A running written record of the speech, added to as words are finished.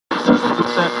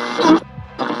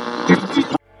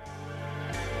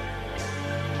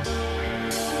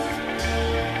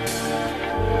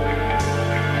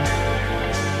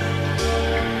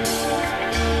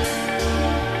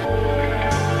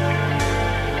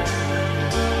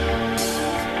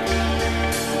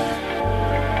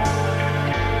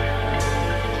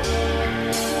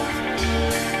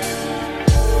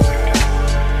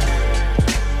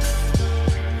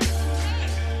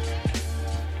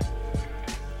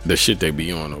The shit they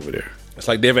be on over there. It's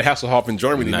like David Hasselhoff in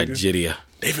Germany. Nigeria.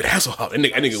 David Hasselhoff. That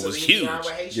nigga was huge.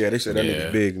 Yeah, they said that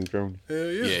nigga's big in Germany.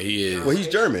 Yeah, he is. Well, he's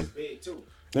German.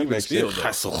 That makes sense.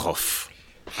 Hasselhoff.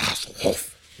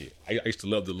 Yeah, I used to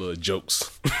love the little jokes.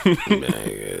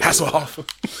 Hasselhoff.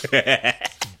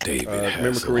 David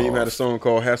Remember Kareem had a song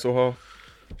called Hasselhoff?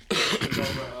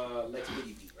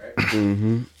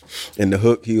 Mm-hmm. And the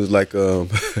hook, he was like,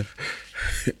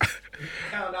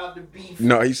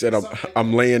 no, he said,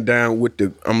 I'm laying down with the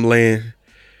beef.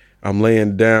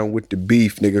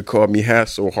 Nigga called me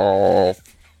Hasselhoff.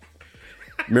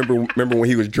 Remember when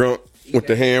he was drunk with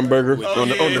the hamburger on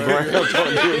the ground?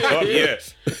 Yeah.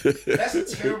 That's a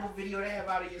terrible video to have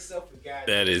out of yourself, guys.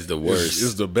 That is the worst.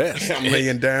 It's the best. I'm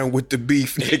laying down with the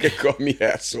beef. Nigga called me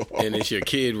Hasselhoff. And it's your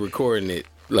kid recording it,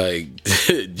 like,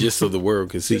 just so the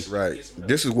world can see. Right.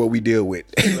 This is what we deal with.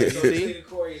 So nigga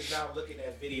Corey is now looking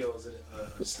at videos of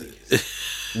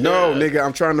sneakers. No, nigga,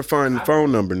 I'm trying to find the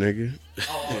phone number, nigga.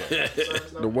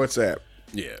 The WhatsApp.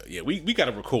 Yeah. We got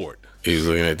to record. He was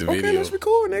looking at the video. Okay, let's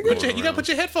record, nigga. You got to put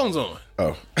your headphones on.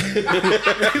 Oh. He's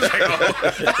like, oh.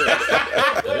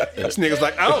 This nigga's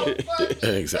like, oh.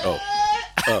 He's like, oh.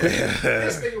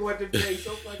 This nigga wanted to play so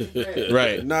fucking bad.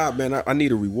 Right. Nah, man, I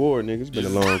need a reward, nigga. It's been a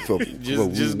long couple.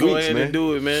 Just go ahead and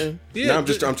do it, man. Yeah,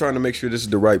 I'm trying to make sure this is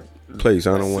the right place.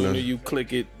 I don't want The sooner to. you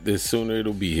click it, the sooner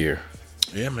it'll be here.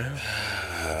 Yeah, man.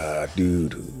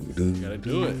 Dude. Gotta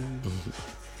do it.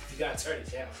 You gotta turn it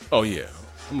down. Oh, yeah.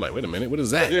 I'm like, wait a minute. What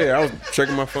is that? Yeah, I was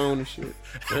checking my phone and shit.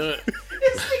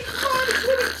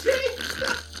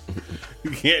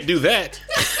 You can't do that.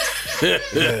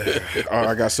 Oh,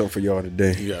 I got something for y'all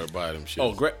today. You gotta buy them shit.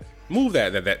 Oh, great. Move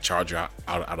that charger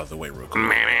out of the way real quick.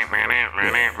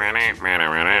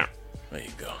 There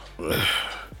you go.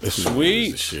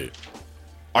 Sweet. Shit.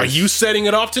 Are you setting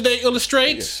it off today,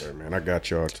 Illustrate? Yes, sir, man. I got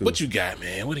y'all too. What you got,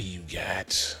 man? What do you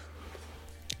got?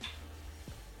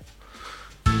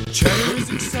 Cheddar is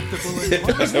acceptable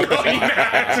as long as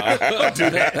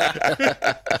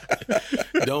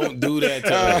Don't do that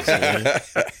to us, man.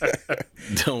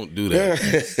 Don't do that.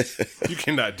 You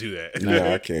cannot do that.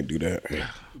 Nah, I can't do that.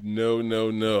 No.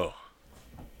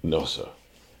 No, sir.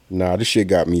 Nah, this shit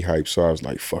got me hyped, so I was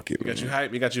like, fuck it, man. You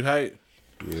got you hype?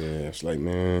 Yeah, it's like,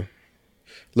 man,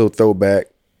 little throwback.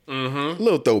 Mm-hmm.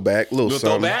 Little throwback, little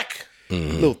something. Throwback?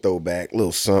 Mm-hmm. Little throwback,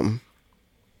 little something.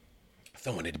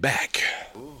 Throwing it back.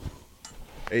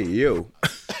 Hey, yo.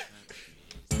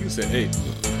 You said, hey.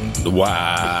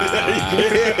 Wow.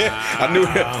 I knew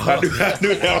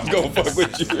that was gonna fuck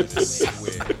with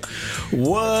you.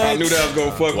 What? I knew that was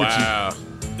gonna fuck Wow.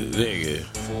 Nigga.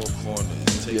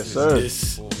 with you. Yes, sir.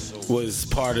 This was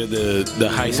part of the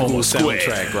high school Homo square.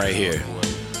 soundtrack right here.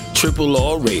 Triple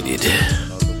R rated.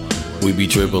 We be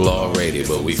triple R rated,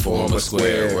 but we form a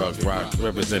square. Rock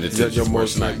representative. Judge your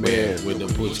most nightmare. When the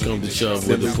push come to shove,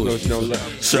 when the push no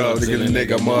love. Shove to get a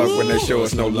nigga mug when they show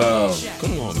us no love.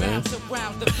 Come on, man.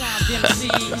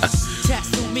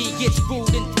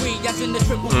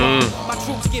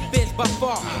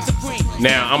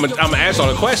 Now, I'm gonna ask y'all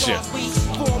a question.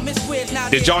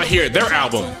 Did y'all hear their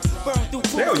album?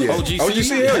 Hell yeah.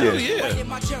 OGC, hell yeah.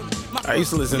 I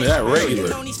used to listen to that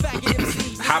regular.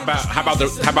 How about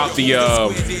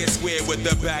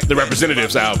the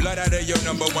Representatives album? I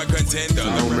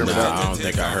don't remember that. I don't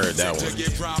think I heard that one.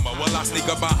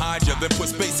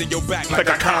 Like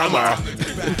a comma.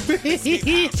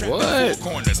 What?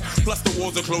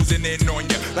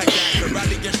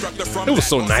 It was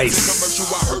so nice.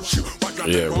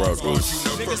 Yeah, Rock and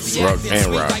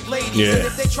Rock. Yeah.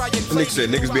 Nigga said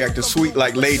niggas be acting sweet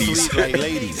like ladies. Like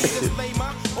ladies.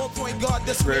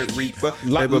 Red Reaper.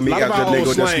 Lot of our old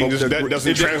slang that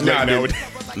doesn't translate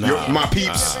now. My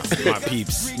peeps. My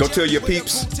peeps. Go tell your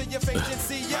peeps.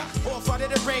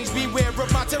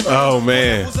 Oh,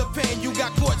 man. As I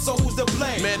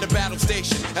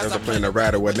playing the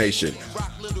Rattle Nation.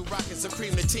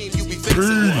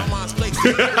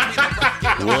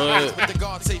 What?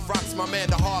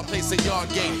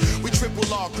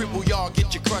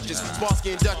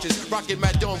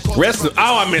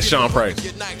 I miss Sean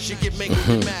Price.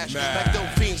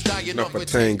 Enough for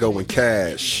Tango and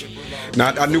Cash.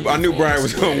 Nah, I knew Brian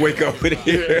was gonna wake up with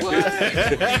it.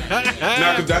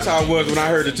 Nah, cause that's how it was when I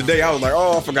heard it today. I was like,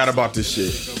 oh, I forgot about this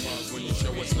shit.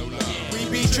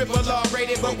 We triple R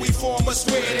rated, but we form a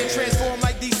square and transform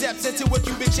like these steps into a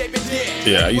cubic shape and dip.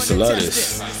 Yeah, I used to love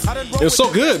this. It's so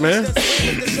good, man.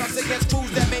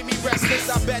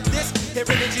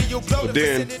 But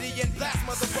then,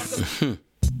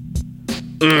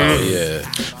 Oh yeah.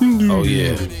 Oh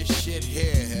yeah.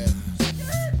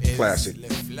 classic.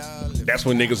 That's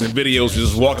when niggas in videos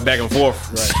just walking back and forth.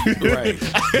 Right.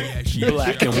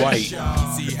 Black and white.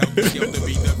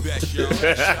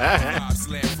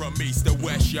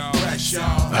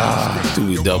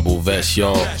 Do double vest,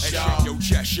 y'all.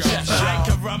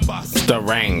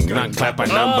 Starang, not clap a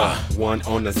number. One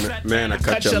on the man, I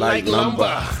cut your light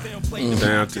lumber.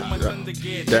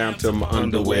 Down to my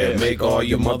underwear. Make all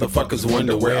your motherfuckers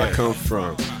wonder where I come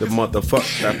from. The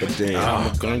motherfucker clapper damn.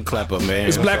 I'm a gun clapper, man.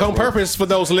 It's Black on Purpose for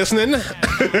those listening. Let's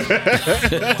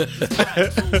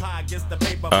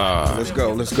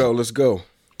go.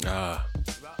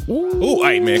 Ooh,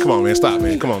 hey man, come on, man, stop,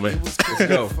 man, come on, man. Let's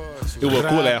go. It was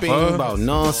cool laugh, huh? About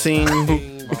nothing.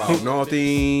 About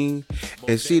nothing.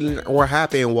 And see what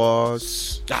happened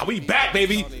was. We back,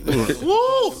 baby.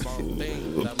 Woo!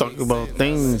 Talk about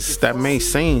things that make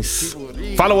sense.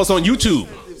 Follow us on YouTube.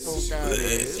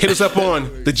 Hit us up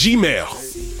on the Gmail.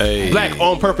 Hey. Black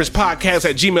on Purpose Podcast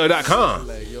at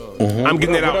gmail.com. I'm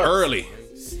getting that out early.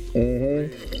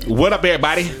 What up,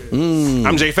 everybody?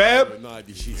 I'm J Fab.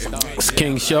 It's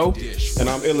King Show. And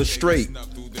I'm Illustrate.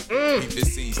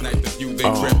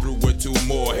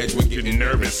 Getting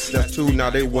nervous. That's two.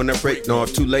 Now they wanna break. No,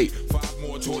 too late.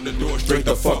 Break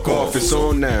the fuck off. It's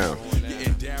on now.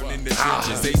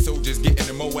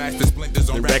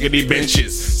 The raggedy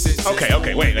benches.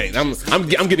 Okay, wait. I'm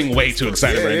getting way too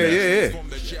excited right now.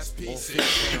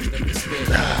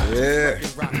 Yeah.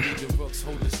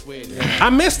 I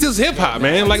miss this hip hop,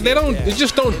 man. Like they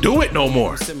just don't do it no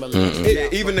more.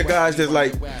 Even the guys that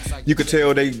like, you could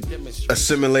tell they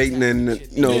assimilating and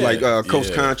like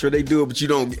Coast Contra, they do it, but you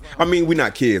don't. I mean, we're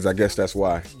not kids. I guess that's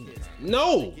why.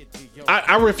 No,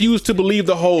 I refuse to believe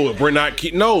the whole we're not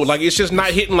kids. No, like it's just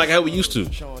not hitting like how we used to.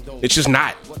 It's just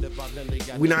not.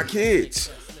 We're not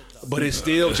kids. But it's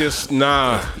still just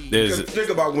nah. Think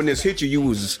about when this hit you. You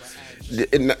was.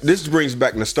 This brings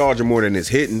back nostalgia more than it's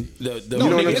hitting. You know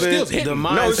what I'm saying? The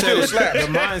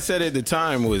mindset at the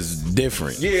time was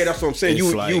different. Yeah, that's what I'm saying.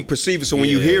 You perceive it, so when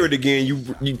you hear it again,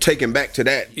 you taken back to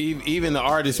that. Even the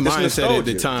artist mindset at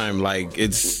the time, like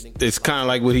it's kind of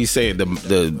like what he said.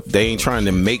 They ain't trying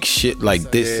to make shit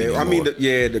like this anymore. I mean,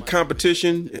 the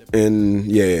competition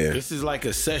and this is like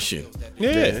a session.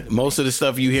 Yeah, most of the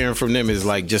stuff you hearing from them is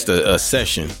like just a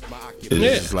session.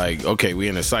 It's like, okay, we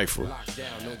in a cypher.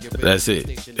 That's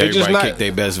it. Everybody kick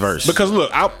their best verse. Because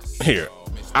look, I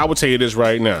will tell you this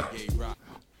right now.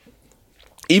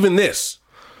 Even this.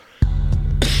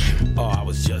 Oh, I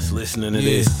was just listening to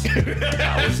this.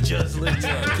 I was just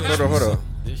listening to this. Hold on.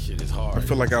 This shit is hard. I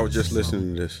feel like I was just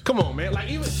listening to this. Come on, man. Like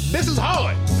even this is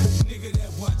hard.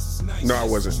 No, I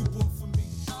wasn't.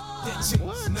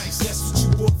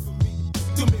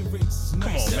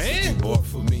 Come on, man. Bought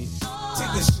for me.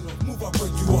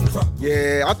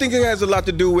 Yeah, I think it has a lot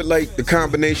to do with like the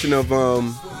combination of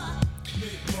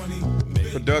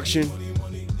production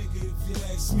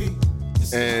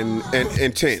and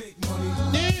intent.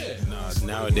 Yeah.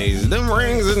 Nowadays, them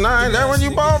rings is nice. That's what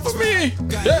you bought for me.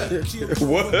 Yeah.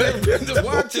 What? The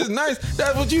watch is nice.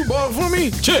 That's what you bought for me.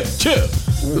 Chill.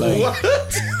 Like, What?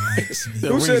 The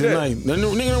Who rings said is that? nice. The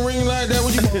nigga ring like that.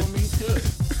 What you bought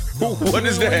for me. What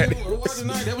is that? The watch is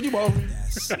nice. That's what you bought for me.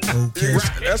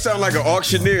 That sounds like an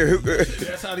auctioneer.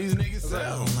 That's how these niggas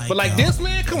sound. But like this,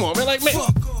 man, come on, man. Like, man,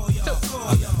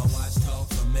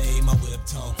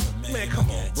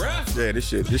 come on, bruh. Yeah, this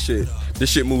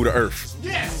shit moved to earth.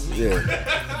 Yes. Yeah.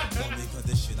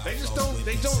 They just don't.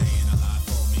 They don't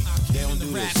do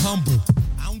this. Humble.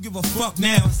 I don't give a fuck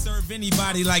now. I serve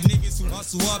anybody like niggas who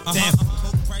hustle up. Damn,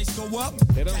 coke price go up.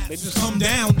 They just Come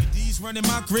down. D's running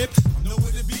my grip. I'm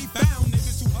nowhere to be found.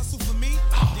 Niggas who hustle for me.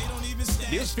 They don't even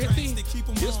stand. This 50.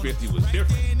 This 50 was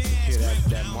different. Hear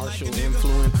that Marshall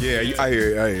influence? Yeah, I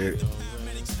hear it.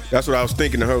 That's what I was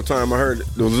thinking the whole time I was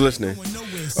listening.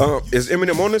 Is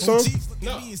Eminem on this song?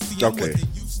 No. Okay.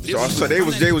 So they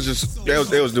was doing they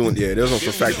was on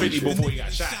some factory shit. Before he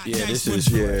got shot. Yeah, this is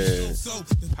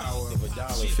power of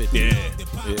 $1.50. Yeah.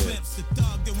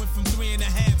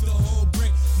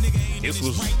 This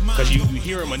was because you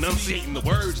hear him enunciating the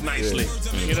words nicely.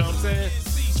 Yeah. You know what I'm saying?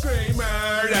 Scream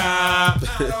murder. I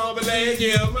don't believe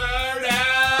you, murder.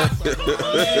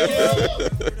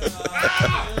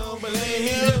 I don't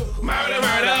believe you.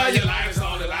 Murder, you like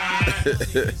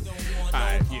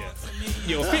Alright, yeah.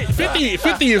 Yo,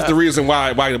 50 is the reason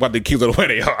why the kids are the way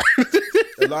they are.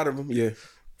 A lot of them, yeah.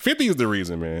 50 is the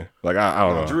reason, man. Like I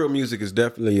don't know. Drill music is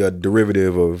definitely a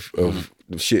derivative of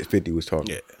the shit 50 was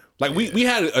talking. Yeah. Like we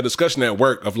had a discussion at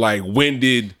work of like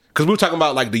because we were talking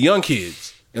about like the young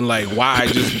kids and like why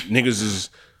just niggas is,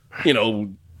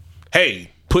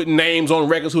 hey, putting names on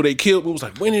records who they killed. We was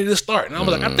like, when did this start? And I was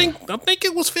like, I think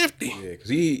it was 50. Yeah, because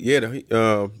he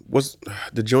what's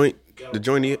the joint? The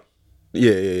joint he,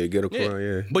 yeah, Ghetto Crime,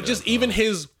 yeah. But just even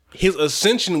his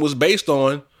ascension was based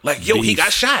on like, yo, he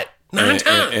got shot 9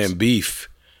 times. And beef.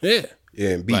 Yeah. Yeah,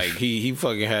 and beef. Like he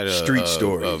fucking had Street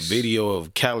stories. a video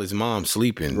of Khaled's mom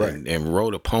sleeping Right. and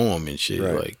wrote a poem and shit.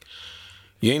 Right. Like,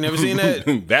 you ain't never seen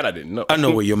that? That I didn't know. I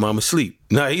know where your mama sleep.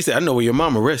 Nah, he said, I know where your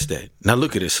mama rest at. Now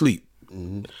look at her sleep.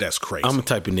 That's crazy. I'm the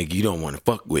type of nigga you don't want to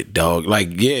fuck with, dog. Like,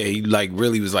 yeah, he like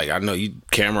really was like, I know you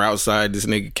camera outside this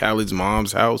nigga Khaled's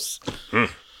mom's house.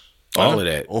 All of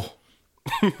that. Oh.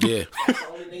 Yeah. The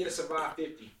only nigga to survive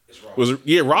 50 is Ross.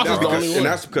 Ross is the only one. And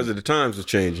that's because of the times was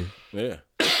changing. Yeah.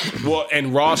 Well,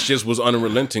 and Ross just was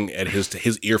unrelenting at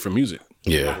his ear for music.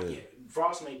 Yeah. Yeah,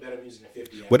 Frost made better music than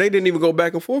 50. But they didn't even go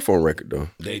back and forth on record, though.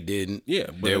 They didn't. Yeah,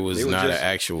 but There was they were not just- an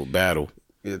actual battle.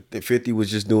 The 50 was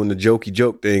just doing the jokey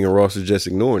joke thing, and Ross was just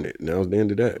ignoring it. And that was the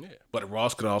end of that. Yeah. But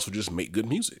Ross could also just make good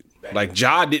music. Like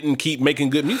Ja didn't keep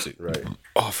making good music. Right.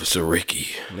 Officer Ricky.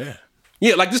 Yeah.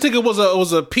 Yeah, like this nigga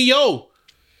was a PO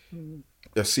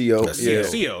A CO. Yeah.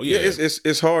 CO, yeah.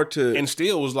 It's hard to and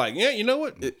still was like, yeah, you know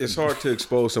what? it's hard to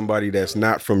expose somebody that's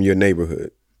not from your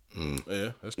neighborhood.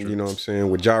 Yeah, that's true. You know what I'm saying?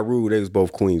 With Ja Rule, they was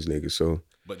both Queens niggas. So,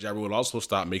 But Ja Rule also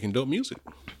stopped making dope music.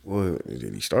 well,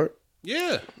 did he start?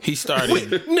 Yeah. He started.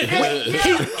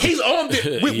 He's on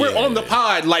the we're on the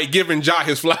pod like giving Ja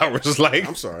his flowers. Like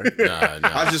I'm sorry. Nah.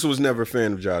 I just was never a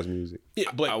fan of Ja's music. yeah,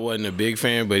 but I wasn't a big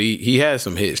fan, but he had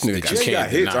some hits that you He can't got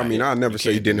hits. deny. I mean, I'll never You say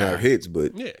he can't didn't deny. have hits,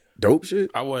 but yeah. dope shit.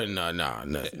 I wasn't.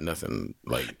 Nothing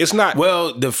like. It's not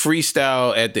Well, the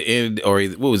freestyle at the end, or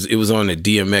it was on the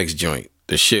DMX joint.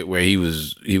 The shit where he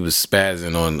was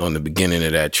spazzing on the beginning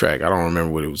of that track. I don't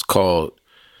remember what it was called,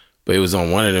 but it was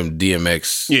on one of them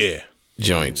DMX Yeah.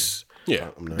 joints.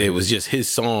 Yeah. It was just his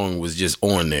song was just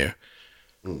on there.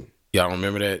 Y'all don't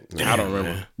remember that? I don't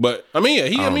remember. But I mean, yeah,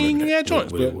 he had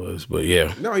joints. What But it was, but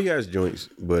yeah, No, he has joints,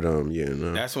 but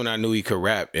no. that's when I knew he could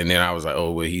rap, and then I was like,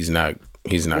 oh well, he's not.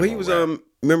 Well, he gonna was rap.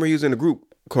 remember he was in a group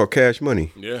called Cash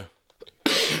Money. yeah.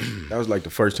 That was like the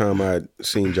first time I had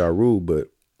seen Ja Rule, but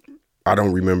I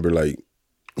don't remember like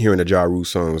hearing a Ja Rule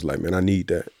song. I was like, man, I need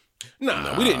that.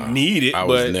 Nah, we didn't need it. I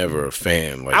but was never a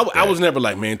fan. Like I was never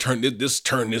like, man, turn this What's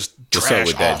trash up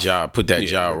with that off. job? Put that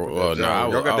job. that No,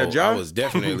 job. Y'all got that I job? was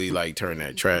definitely like turn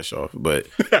that trash off, but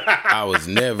I was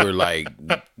never like,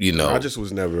 I just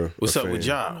was never. what's a up fan. with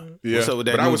job? Yeah. What's up with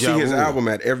that? But I new would see Ja his Rule? album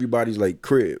at everybody's like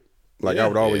crib. Like I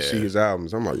would always Yeah. see his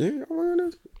albums. I'm like, yeah, I want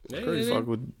this. Crazy fuck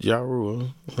with Ja Rule.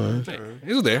 Huh? All right.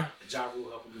 He was there. Ja Rule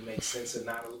helping you make sense of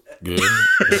 9/11. Good.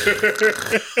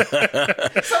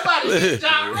 Somebody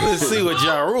Ja Rule. Let's see what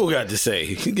Ja Rule got to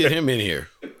say. Get him in here.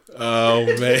 Oh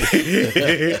man.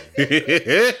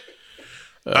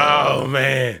 Oh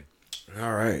man.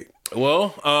 All right.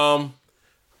 Well,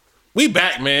 we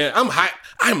back, man. I'm hype.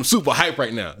 I'm super hype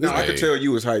right now. No, I could tell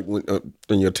you was hyped when,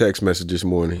 in your text message this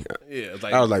morning. Yeah, it's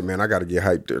like, I was like, man, I got to get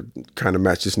hyped to kind of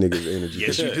match this nigga's energy.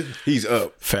 Yes, you did. He's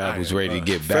up. Fab was ready to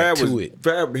get back to it.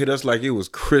 Fab hit us like it was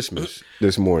Christmas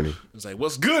this morning. it's like,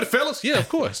 what's good, fellas? Yeah, of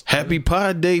course. Happy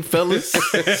Pod Day, fellas.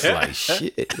 It's like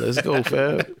shit. Let's go,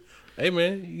 Fab. Hey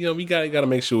man, we gotta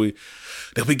make sure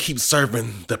that we keep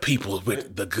serving the people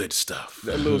with the good stuff.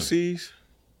 That little C's?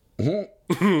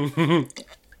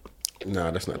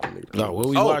 Nah, that's not the nigga. No, what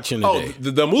we watching today?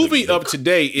 The movie of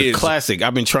today is Classic.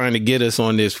 I've been trying to get us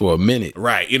on this for a minute.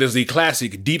 right. It is the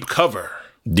classic Deep Cover.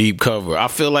 Deep Cover. I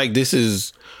feel like this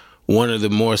is one of the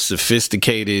more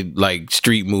sophisticated like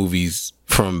street movies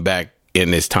from back in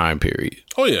this time period.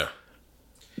 Oh yeah.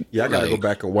 Yeah, I got to go Like-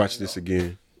 back and watch this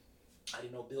again. I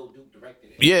didn't know Bill Duke directed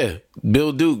it. Yeah,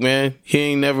 Bill Duke, man, he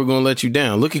ain't never gonna let you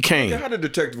down. Look at Kane. How the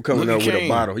detective coming Look up at with a Kane.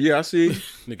 bottle? Yeah, I see.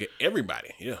 Nigga,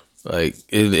 everybody. Yeah. Like,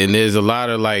 and there's a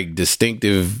lot of like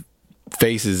distinctive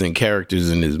faces and characters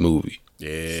in this movie. Yeah.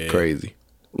 It's crazy.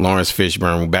 Lawrence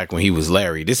Fishburne back when he was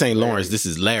Larry. This ain't Lawrence. This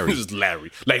is Larry. This is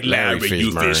Larry. Like Larry, Larry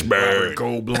you Fishburne. Fishburne.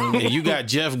 Goldblum. And you got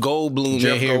Jeff Goldblum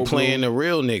Jeff in here Goldblum. playing the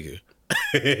real nigga.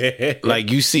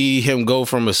 Like you see him go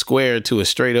from a square to a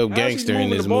straight up gangster in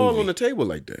this the ball movie. on the table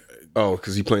like that. Oh,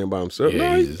 because he playing by himself.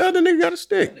 Yeah, No, he's just- that other nigga got a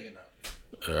stick.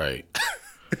 All right.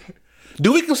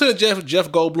 Do we consider Jeff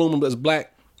Goldblum as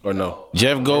black? Or no?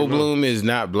 Jeff Goldblum is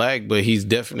not black, but he's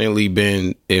definitely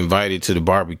been invited to the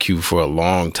barbecue for a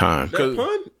long time. That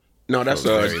pun? No, that's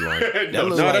Very long. That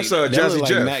look like, that's that Jazzy look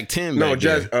Jeff. like Mac 10 No, back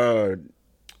there.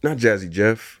 not Jazzy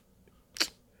Jeff.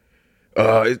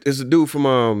 It's a dude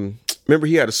from remember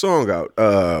he had a song out.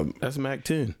 That's Mac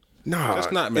 10. Nah,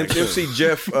 That's not Mac MC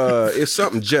Jeff. It's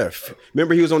something Jeff.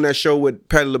 Remember he was on that show with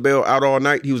Patti LaBelle, Out All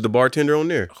Night. He was the bartender on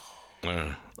there.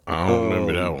 I don't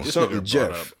remember that one. Something Nigga Jeff.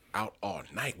 brought up Out All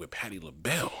Night with Patti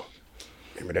LaBelle.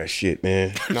 Remember that shit,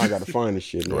 man. Now I gotta find this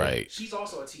shit, man. Right. She's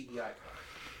also a TV icon.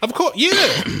 Of course, yeah,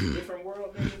 Different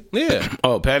world, nigga. yeah,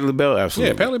 Oh, Patti LaBelle,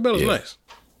 absolutely. yeah. Patti LaBelle is yeah. nice.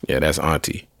 Yeah, that's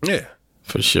Auntie Yeah,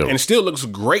 for sure. and it still looks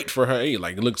great for her age.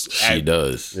 Like it looks. She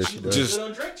does. Just Good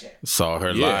on Drink Champ. Saw her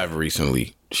Yeah. live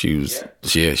recently. She was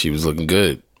she was looking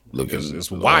good. Looking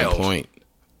It's on wild. point.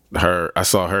 I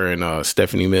saw her and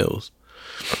Stephanie Mills.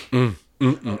 Def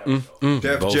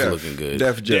Both Jeff. looking good.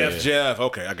 Def Jeff. Def Jeff.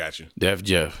 Okay, I got you. Def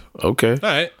Jeff. Okay. All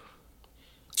right,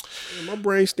 My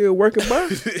brain's still working, by.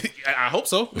 I hope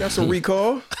so. Got some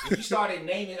recall. If you started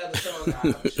naming other songs,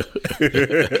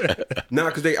 I Nah,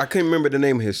 cause I couldn't remember the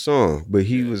name of his song, but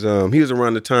he was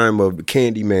around the time of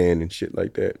Candyman and shit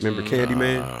like that. Remember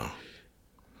Candyman?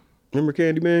 Remember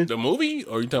Candyman? The movie,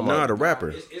 or you talking Nah, about the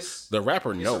rapper. it's the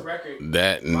rapper? a No, record.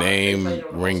 That name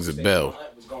rings a bell.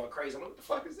 Was going crazy. I'm like, what the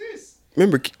fuck is this?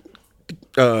 Remember?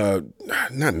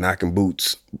 Not Knocking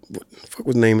Boots. What the fuck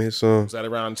was the name of his song? was that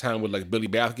around the time with like Billy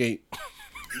Bathgate?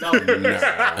 No, Not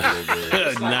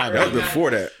That was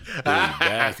before that.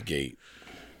 Bathgate.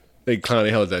 They clown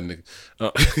the hell out of that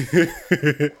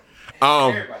nigga.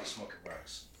 everybody smoking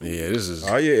rocks. Yeah, this is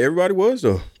Oh yeah, everybody was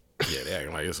though. Yeah, they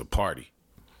acting like it's a party.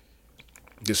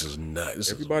 nuts.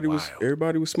 This Everybody is was wild.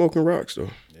 everybody was smoking rocks though.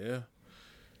 Yeah.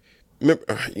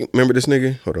 You remember this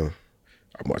nigga? Hold on.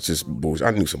 I watched this bullshit.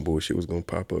 I knew some bullshit was gonna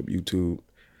pop up YouTube.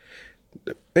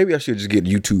 Maybe I should just get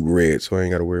YouTube Red so I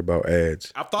ain't gotta worry about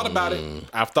ads. I've thought about it.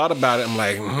 I'm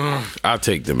like, I'll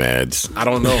take them ads. I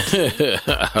don't know.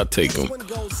 I'll take them. One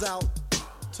goes out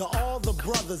to all the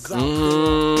brothers out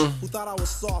there who thought I was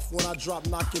soft when I dropped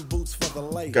knocking boots for the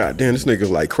ladies. God damn, this nigga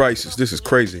like Crisis. This is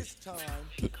crazy. This time,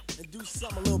 and do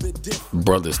something a little bit different.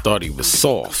 Brothers thought he was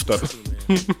soft.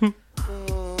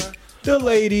 The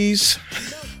ladies.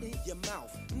 In your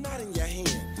mouth, not in your hand.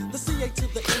 The CA to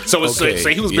the N. So it's Okay, so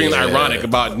he was being yeah. ironic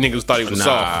about niggas thought he was Nah,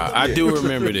 soft. I do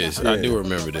remember this. I do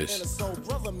remember this. Soul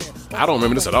brother man. I don't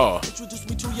remember this at all. Introduce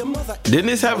me to your mother. Didn't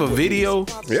this have a video?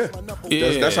 Yeah.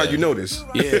 That's how you know this.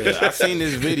 Yeah, I seen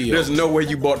this video. There's no way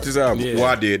you bought this album. Yeah. Well,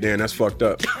 I did, then. That's fucked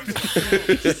up.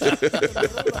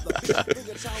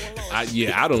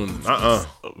 I don't.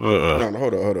 No,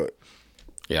 hold up.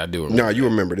 Yeah, I do remember. Nah, you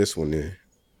remember this one then.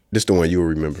 This the one you will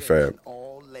remember, Fab.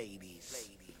 All ladies.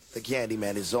 The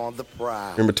Candyman is on the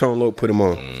prowl. Remember Tone Loc put him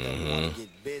on.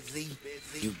 Get busy.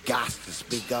 You got to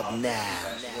speak up now.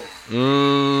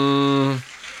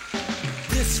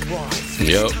 This rhyme,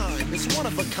 Yep. this time is one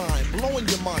of a kind, blowing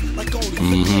your mind like only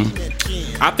Candyman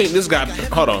can. I think this guy.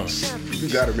 Hold on. You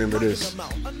gotta remember this.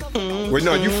 Wait,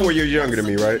 no, you 4 years younger than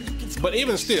me, right? But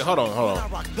even still, hold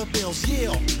on. Rock the bells,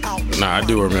 yell out. Nah, I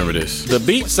do remember this. The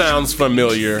beat sounds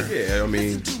familiar. Yeah, I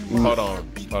mean, Hold on.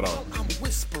 I'm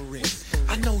whispering.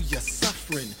 I know you're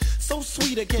suffering. So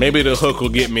sweet again. Maybe the hook will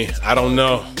get me. I don't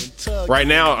know. Right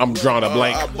now, I'm drawing a I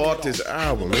blank. bought this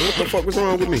album, man. What the fuck was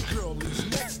wrong with me? Girl is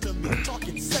next to me,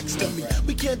 talking sex to me.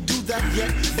 We can't do that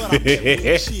yet, but I'm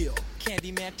very chill.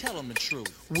 Candyman, tell him the truth.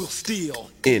 We'll steal.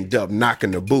 End up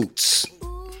knocking the boots.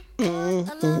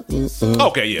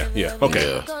 Okay, yeah.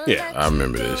 Okay, yeah. I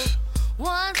remember this.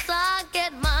 Once I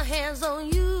get my hands on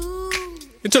you.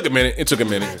 It took a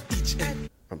minute.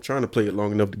 I'm trying to play it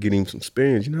long enough to get him some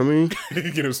spins, you know what I mean?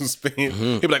 Get him some spin.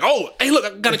 He'd be like, "Oh, hey, look,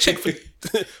 I got a check for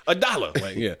 $1."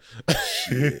 Like, yeah.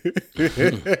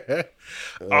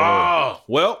 Oh,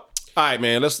 well, all right,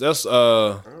 man. Let's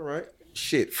All right.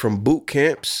 Shit, from boot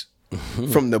camps,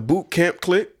 from the boot camp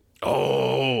clique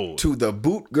Oh, to the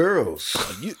boot girls.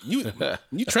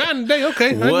 you trying today?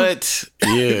 Okay. What?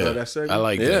 Yeah, that segue? I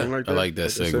like Yeah. that. You like I that? like that Like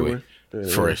that segue. segue?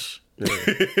 Yeah. Fresh.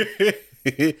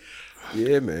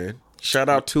 Yeah, man. Shout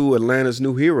out to Atlanta's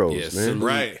new heroes, Yes, man. salute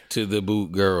Right. to the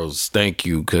boot girls. Thank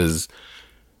you, because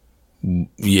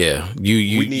yeah,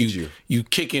 you We need you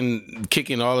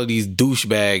kicking all of these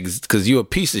douchebags because you're a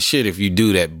piece of shit if you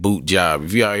do that boot job.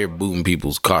 If you out here booting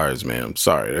people's cars, man, I'm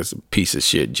sorry, that's a piece of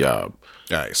shit job.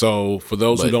 All right. So for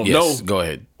those who But don't yes, know, go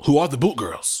ahead. who are the Boot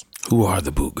Girls? Who are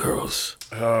the boot girls?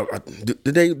 Do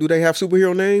they have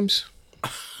superhero names?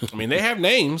 I mean, they have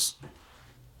names.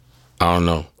 I don't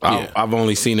know. Yeah. I've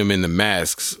only seen them in the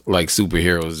masks like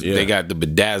superheroes. Yeah. They got the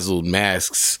bedazzled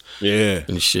masks Yeah.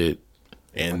 and shit.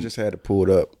 I And just had to pull it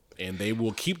up. and they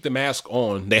will keep the mask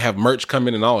on. They have merch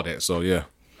coming and all that. So yeah.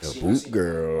 The Boot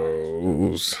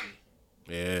Girls.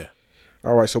 Yeah.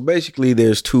 All right, so basically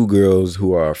there's two girls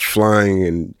who are flying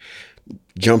and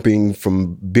jumping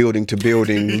from building to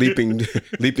building,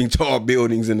 leaping tall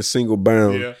buildings in a single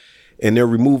bound. Yeah. And they're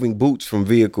removing boots from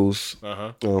vehicles,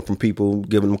 from people,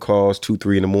 giving them calls 2,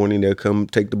 3 in the morning. They'll come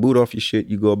take the boot off your shit.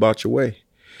 You go about your way.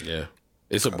 Yeah.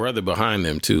 It's a brother behind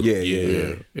them too.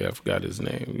 Yeah. Yeah, I forgot his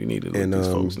name. You need to look these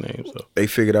folks' names up. They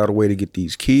figured out a way to get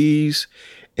these keys,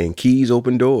 and keys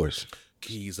open doors.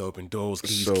 Keys open doors.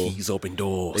 So, Keys open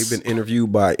doors. They've been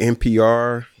interviewed by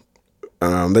NPR.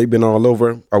 They've been all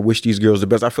over. I wish these girls the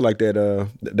best. I feel like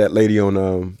that lady on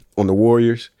the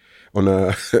Warriors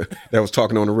that was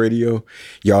talking on the radio.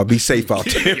 Y'all be safe out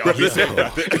there.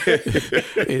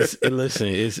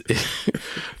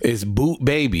 It's Boot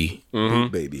Baby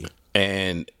Boot Baby.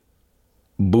 and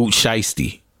Boot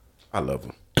Shiesty. I love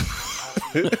them.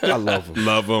 I love them.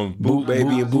 Love them. Boot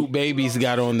Baby and Boot Baby's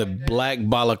got on the black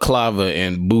balaclava,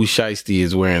 and Boot Shiesty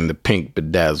is wearing the pink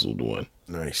bedazzled one.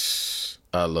 Nice.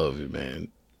 I love it, man.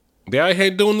 They out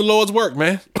here doing the Lord's work,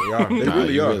 man. They are. They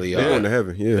really you are. really They're are. going to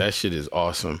heaven. Yeah. That shit is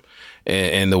awesome.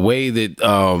 And the way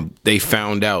that they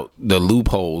found out the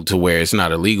loophole to where it's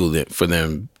not illegal for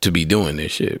them to be doing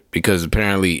this shit, because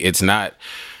apparently it's not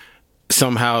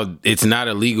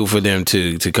illegal for them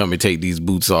to come and take these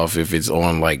boots off if it's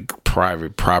on like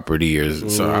private property or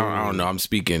so. I don't know. I'm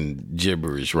speaking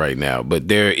gibberish right now, but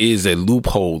there is a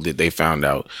loophole that they found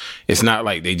out. It's not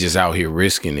like they just out here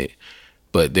risking it.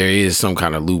 But there is some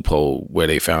kind of loophole where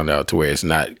they found out to where it's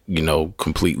not,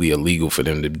 completely illegal for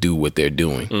them to do what they're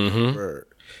doing.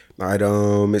 Right.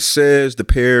 It says the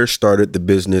pair started the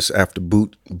business after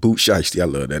Boot Shiesty. I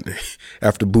love that name.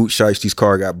 After Boot Shiesty's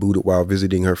car got booted while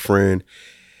visiting her friend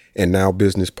and now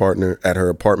business partner at her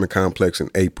apartment complex in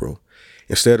April.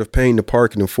 Instead of paying the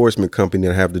parking enforcement company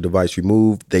to have the device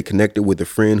removed, they connected with a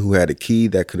friend who had a key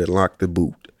that could unlock the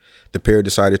boot. The pair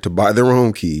decided to buy their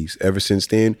own keys. Ever since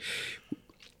then,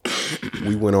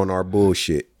 we went on our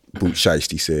bullshit, Boot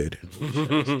Shiesty said.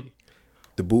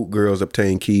 The Boot Girls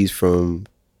obtained keys from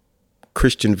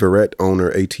Christian Verrett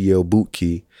owner ATL Boot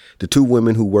Key. The two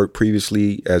women who worked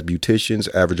previously as beauticians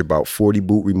average about 40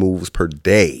 boot removals per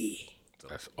day.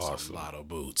 That's awesome. That's a lot of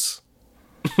boots.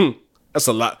 That's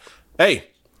a lot. Hey,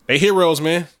 they heroes,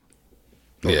 man.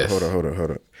 Yes. Hold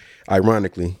on.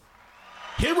 Ironically.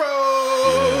 Heroes!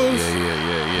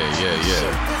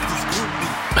 Yeah.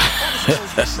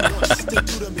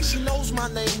 She knows my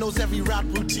name, knows every rap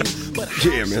routine. But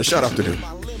Yeah, man. Shout out to them.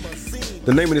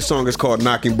 The name of this song is called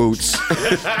Knocking Boots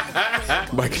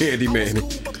by Candyman.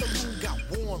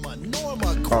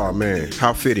 Oh, man.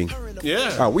 How fitting.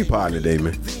 Yeah. Oh, we potting today,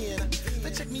 man.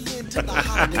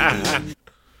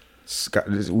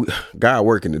 Guy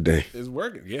working today. It's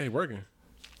working. Yeah, he's working.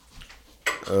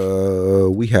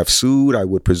 We have sued, I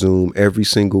would presume, every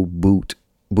single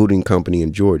booting company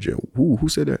in Georgia. Who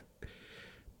said that?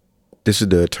 This is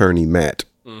the attorney, Matt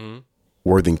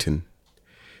Worthington.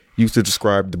 Used to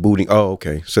describe the booting. Oh,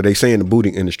 okay. So they saying the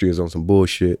booting industry is on some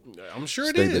bullshit. I'm sure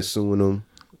it They've been is. suing them.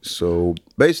 So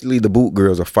basically, the Boot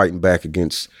Girls are fighting back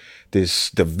against the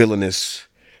villainous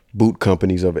boot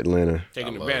companies of Atlanta.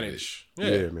 Taking advantage.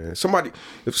 Yeah, man.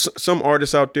 Some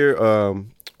artists out there.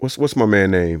 What's my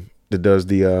man name that does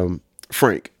the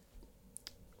Frank?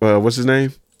 What's his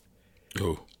name?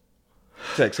 Who?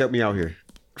 Tex, help me out here.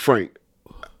 Frank,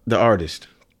 the artist.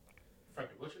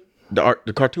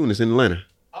 The cartoonist in Atlanta.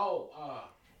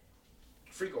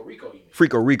 Frico Rico, you mean?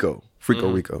 Frico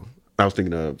Rico. I was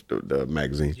thinking of the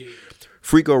magazine. Yeah.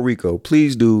 Frico Rico,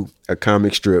 please do a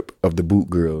comic strip of the Boot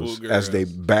Girls as they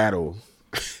battle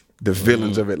the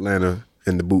villains of Atlanta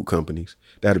and the boot companies.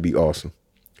 That'd be awesome.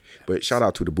 But shout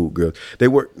out to the Boot Girls.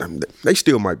 They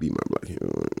still might be my black.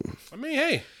 I mean,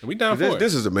 hey, we down for it.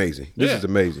 This is amazing. This Yeah. is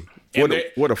amazing.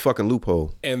 What a fucking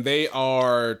loophole. And they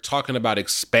are talking about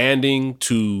expanding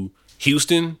to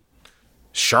Houston,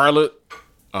 Charlotte,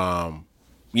 a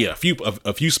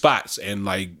few spots, and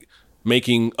like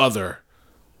making other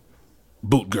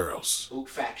boot girls. Boot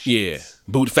factions.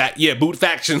 Yeah, boot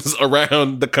factions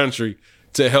around the country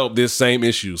to help this same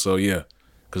issue. So yeah,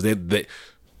 because they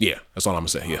that's all I'm gonna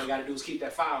say. All Yeah, you gotta do is keep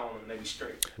that file on and they be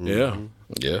straight. yeah,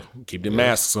 keep the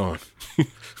masks on.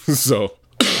 So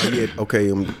Okay,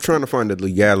 I'm trying to find the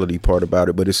legality part about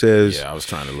it, but it says Yeah, I was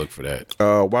trying to look for that.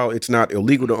 while it's not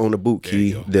illegal to own a boot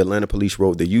key, the Atlanta police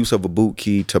wrote the use of a boot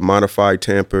key to modify,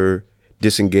 tamper,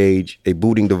 disengage a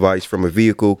booting device from a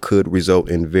vehicle could result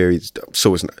in various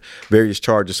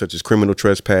charges such as criminal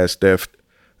trespass, theft,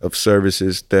 of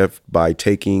services, theft by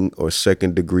taking or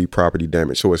second degree property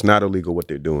damage. So it's not illegal what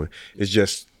they're doing. It's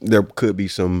just there could be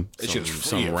some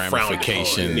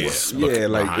ramifications. yeah,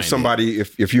 like if somebody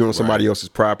if you're on somebody else's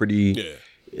property,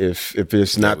 if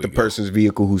it's not the person's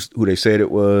vehicle who they said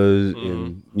it was,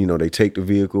 and you know they take the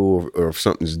vehicle or if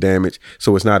something's damaged,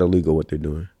 so it's not illegal what they're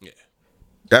doing. Yeah,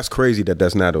 that's crazy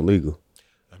that's not illegal.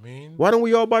 I mean, why don't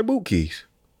we all buy boot keys?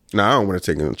 No, I don't want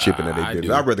to take them chipping that they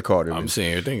did. I'd rather call them. I'm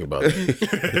saying here, think about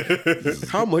it.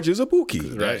 How much is a boot key?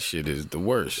 That shit is the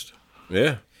worst.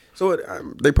 Yeah. So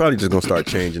they probably just gonna start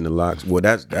changing the locks. Well,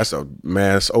 that's a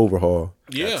mass overhaul.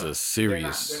 Yeah, that's a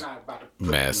serious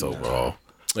mass overhaul.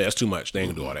 Yeah, that's too much. They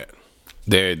ain't gonna do all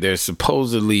that. There's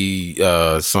supposedly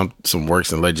some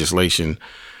works in legislation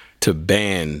to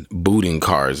ban booting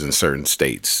cars in certain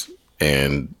states,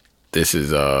 and this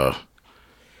is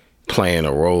playing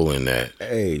a role in that.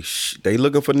 Hey, they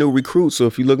looking for new recruits. So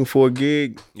if you're looking for a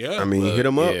gig, I mean, hit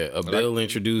them up. Yeah, a bill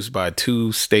introduced by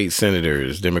 2 state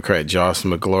senators, Democrat Josh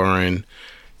McLaurin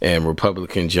and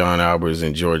Republican John Albers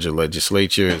in Georgia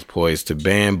legislature, is poised to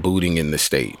ban booting in the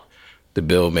state. The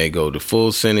bill may go to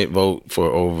full Senate vote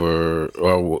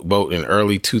vote in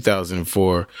early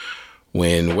 2004,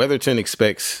 when Weatherton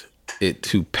expects it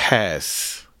to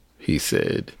pass, he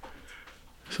said.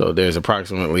 So there's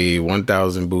approximately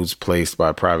 1,000 boots placed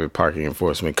by private parking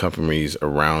enforcement companies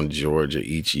around Georgia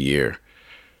each year.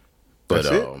 But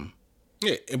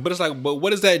yeah, but it's like, but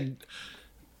what is that?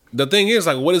 The thing is,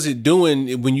 like, what is it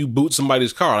doing when you boot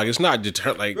somebody's car? Like, it's not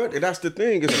deter. Like, that's the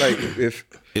thing. It's like if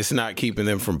it's not keeping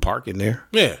them from parking there.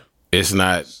 Yeah, it's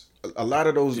not. A lot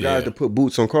of those guys that put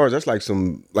boots on cars, that's like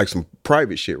some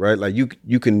private shit, right? Like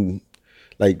you can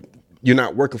like. You're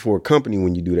not working for a company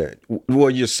when you do that.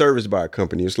 Well, you're serviced by a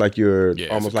company. It's like you're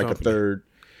almost like a third.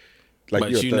 Like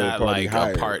but you're not like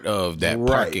hired. a part of that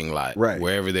parking lot. Right.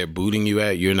 Wherever they're booting you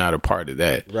at, you're not a part of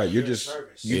that. Right. You're just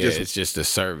it's just a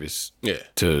service. Yeah.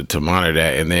 To monitor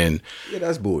that, and then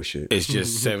that's bullshit. It's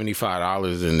just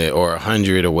 $75 in there or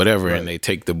 $100 or whatever, and they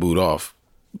take the boot off.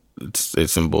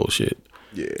 It's some bullshit.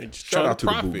 Yeah. Shout out to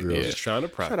the boot girls. Just trying to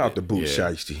profit. Shout out to Boot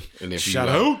Shiesty. And if shout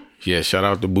out. Yeah, shout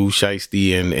out to Boot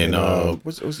Shiesty and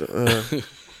what's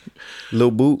Lil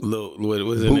Boot?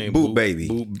 What's her name? Boot Baby.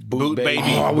 Boot Baby.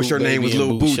 Oh, I wish her name was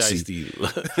Lil Bootsy.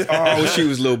 Oh, I wish she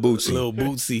was Lil Bootsy. Lil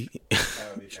Bootsy.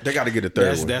 They got to get a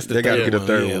third one. That's the they got to third get a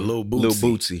third one. Yeah, one. Lil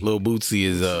Bootsy. Lil Bootsy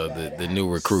is the new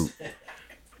recruit.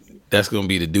 That's gonna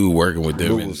be the dude working with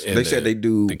them. They said they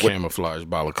do the camouflage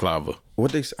balaclava.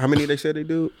 How many they said they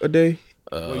do a day?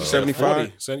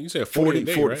 75. You said 40 a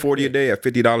day, right? 40 a day at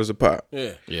 $50 a pop.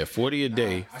 Yeah, 40 a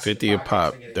day, 50 a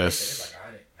pop. That's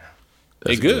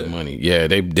good money. Yeah,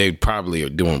 they probably are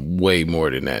doing way more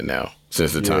than that now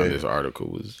since the time this article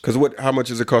was. Because how much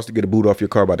does it cost to get a boot off your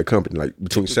car by the company? Like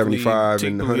between 75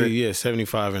 and 100? Yeah,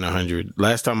 75 and 100.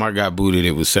 Last time I got booted,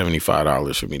 it was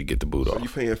 $75 for me to get the boot off. You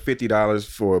paying $50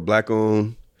 for a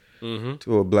black-owned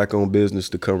to a black-owned business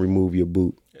to come remove your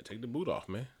boot. Yeah, take the boot off,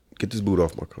 man. Get this boot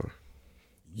off my car.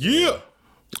 Yeah.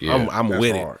 I'm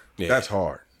with hard. it. Yeah. That's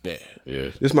hard. Yeah.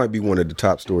 This might be one of the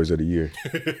top stories of the year.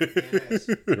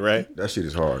 Right? That shit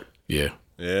is hard. Yeah.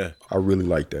 I really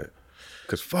like that.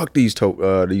 Because fuck these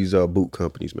boot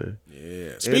companies, man.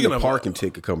 Yeah. Speaking of parking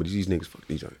ticket companies, these niggas fuck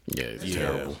these. Yeah, it's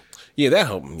terrible. Yeah, that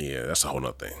helped. Yeah, that's a whole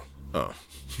nother thing. Oh.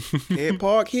 Can't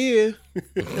park here.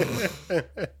 All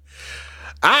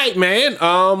right, man.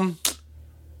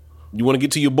 You want to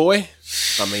get to your boy?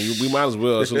 I mean, we might as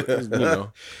well. So, you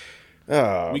know.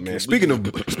 Oh man! Speaking of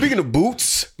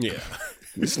boots,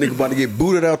 this nigga about to get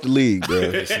booted out the league,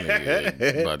 bro. This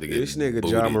nigga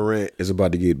Ja Morant is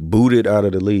about to get booted out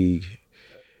of the league.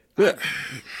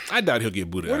 I doubt he'll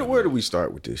get booted. Where do we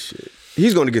start with this shit?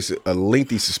 He's going to get a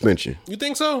lengthy suspension. You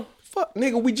think so? Fuck,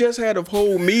 nigga, we just had a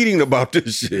whole meeting about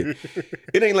this shit.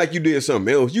 It ain't like you did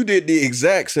something else. You did the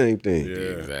exact same thing. Yeah,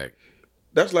 exact.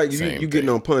 That's like you getting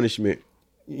on punishment.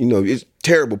 You know, it's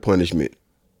terrible punishment.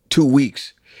 2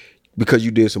 weeks because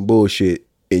you did some bullshit.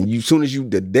 And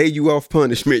the day you off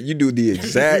punishment, you do the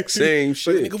exact same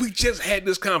shit. Nigga, we just had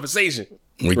this conversation.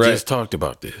 We just talked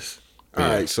about this. All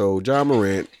right, so Ja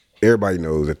Morant, everybody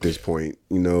knows at this point.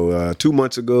 You know, 2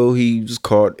 months ago, he was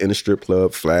caught in a strip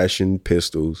club flashing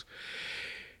pistols.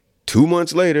 2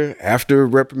 months later, after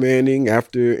reprimanding,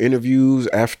 after interviews,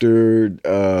 after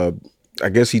I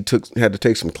guess he had to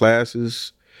take some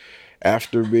classes,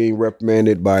 after being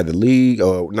reprimanded by the league,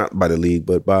 or not by the league,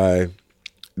 but by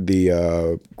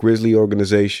the Grizzly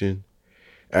organization,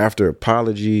 after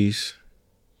apologies,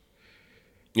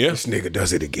 this nigga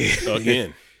does it again.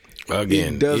 Again.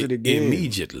 He does it again.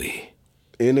 Immediately.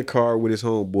 In the car with his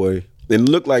homeboy. It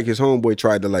looked like his homeboy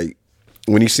tried to like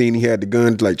when he seen he had the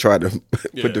gun, like tried to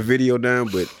put the video down,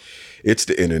 but it's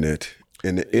the internet.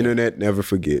 And the internet never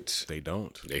forgets. They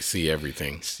don't. They see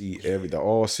everything. The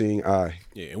all-seeing eye.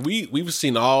 Yeah, and we've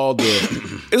seen all the.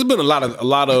 It's been a lot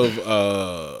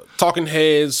of talking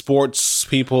heads, sports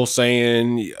people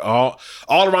saying all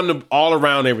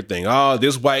around everything. Oh,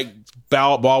 this white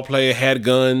ball player had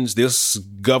guns. This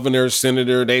governor,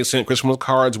 senator, they sent Christmas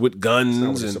cards with guns. That's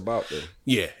not what it's about, though.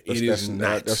 Yeah, it is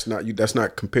not. That's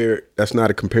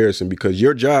not a comparison because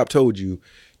your job told you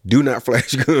do not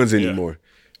flash guns anymore.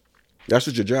 That's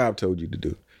what your job told you to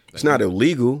do. It's not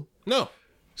illegal. No.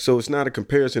 So it's not a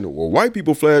comparison. Well, white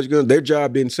people flash guns. Their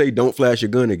job didn't say don't flash your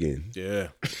gun again. Yeah.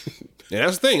 And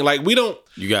that's the thing. Like, we don't.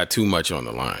 You got too much on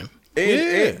the line.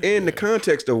 And the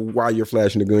context of why you're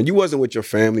flashing the gun. You wasn't with your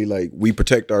family. Like, we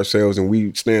protect ourselves and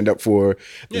we stand up for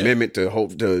the amendment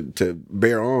to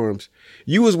bear arms.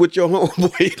 You was with your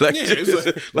homeboy,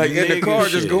 like in the car,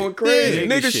 just going crazy,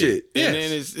 nigga shit. And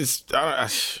then it's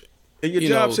and your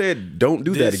job said, don't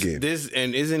do that again.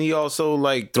 And isn't he also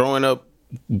like throwing up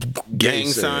gang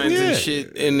signs and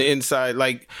shit in the inside?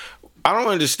 Like, I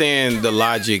don't understand the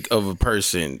logic of a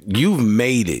person. You've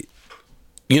made it.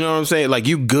 You know what I'm saying? Like,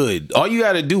 you good. All you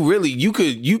got to do, really, you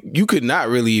could not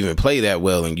really even play that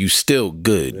well, and you still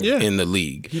good in the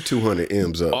league. He 200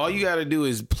 M's up. All you got to do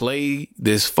is play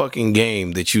this fucking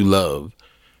game that you love.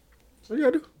 What you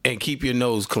got to do? And keep your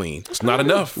nose clean. It's not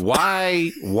enough.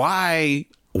 Why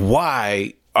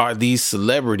are these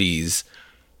celebrities?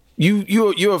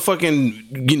 You're a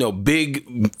fucking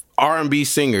big R&B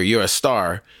singer. You're a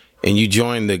star, and you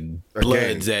join the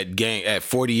Bloods at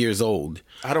 40 years old.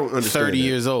 I don't understand. 30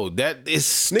 years old. That is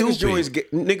stupid.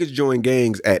 Niggas join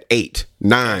gangs at 8,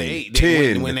 9,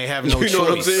 10 when they have no choice. You know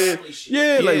what I'm saying?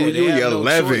 Yeah, like when you're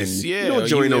 11, you don't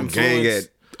join no gang at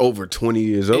over 20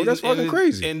 years old. That's fucking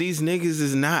crazy. And these niggas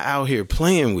is not out here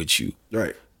playing with you.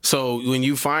 Right. So when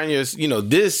you find this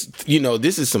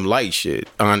is some light shit,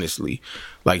 honestly.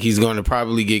 Like, he's going to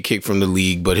probably get kicked from the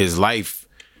league, but his life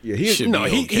he's not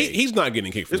getting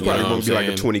kicked from it's the league. probably going to be like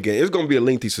a 20 game. It's going to be a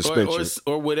lengthy suspension.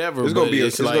 Or whatever. It's going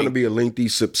to be a lengthy,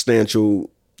 substantial.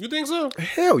 You think so?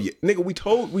 Hell yeah.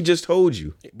 Nigga, we just told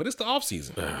you. But it's the off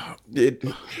season.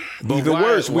 Even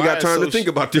worse, we got time to think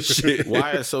about this shit.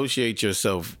 Why associate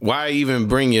yourself? Why even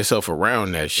bring yourself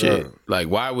around that shit? Like,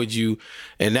 why would you?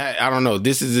 And that, I don't know.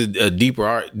 This is a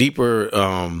deeper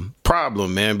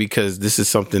problem, man, because this is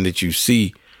something that you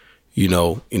see,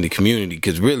 in the community.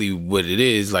 Because really, what it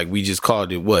is, like, we just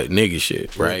called it nigga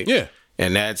shit, right? Yeah.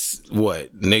 And that's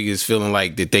what niggas feeling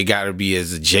like that they got to be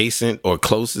as adjacent or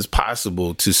close as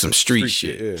possible to some street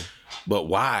shit. Yeah. But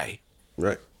why?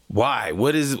 Right. Why?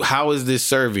 How is this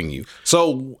serving you?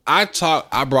 So I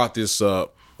brought this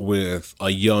up with a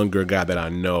younger guy that I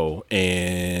know,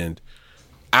 and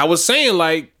I was saying,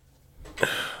 like,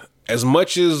 as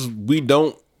much as we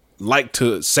don't like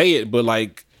to say it, but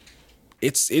like,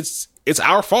 it's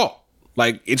our fault.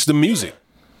 Like, it's the music,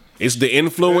 it's the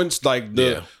influence, like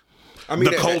the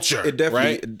culture. It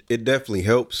definitely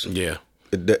helps. Yeah,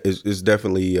 it's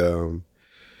definitely a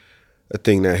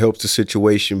thing that helps the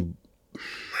situation.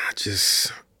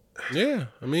 That's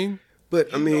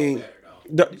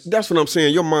what I'm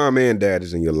saying. Your mom and dad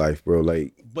is in your life, bro.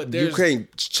 Like, but you can't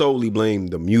solely blame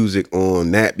the music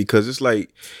on that because it's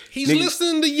like he's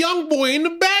listening to Young Boy in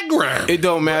the background. It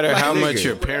don't matter how much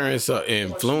your parents are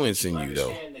influencing you,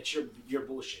 though. You're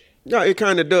bullshit. No, it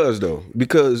kind of does though,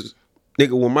 because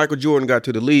nigga, when Michael Jordan got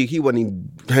to the league, he wasn't even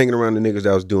hanging around the niggas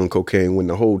that was doing cocaine when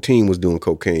the whole team was doing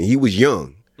cocaine. He was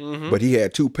young, but he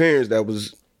had two parents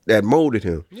that molded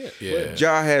him. Yeah.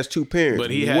 Ja has two parents,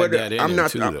 but he had that in him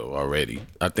too, though. Already,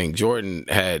 I think Jordan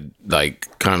had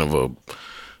like kind of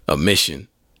a mission.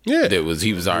 Yeah, that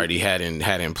he was already had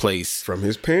in place from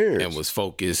his parents and was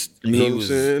focused. You know he was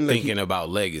thinking about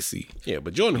legacy. Yeah,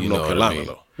 but Jordan from North Carolina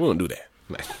though. We don't do that.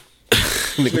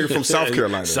 Nigga from South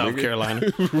Carolina. Carolina.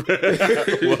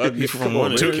 He's from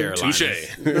one of the Carolinas.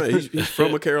 Touche. He's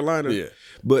from a Carolina. Yeah.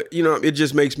 But it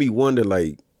just makes me wonder,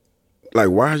 like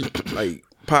why, like,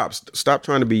 Pops, stop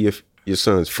trying to be your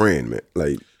son's friend, man.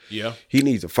 Like, yeah, he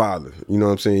needs a father. You know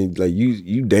what I'm saying? Like,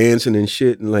 you dancing and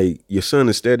shit, and like your son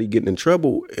is steady getting in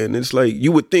trouble, and it's like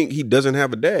you would think he doesn't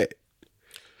have a dad.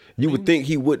 You would think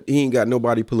he ain't got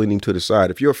nobody pulling him to the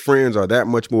side. If your friends are that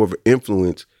much more of an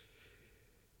influence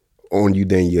on you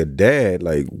than your dad,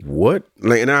 like, what?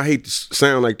 Like, and I hate to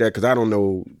sound like that because I don't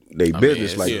know they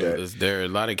business like that. There are a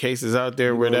lot of cases out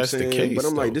there where that's the case. But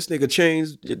I'm like, this nigga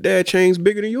changed. Your dad changed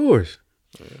bigger than yours.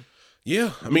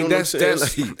 Yeah, I mean, that's it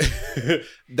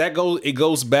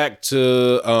goes back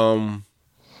to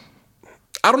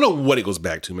I don't know what it goes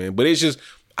back to, man. But it's just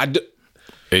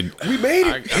We made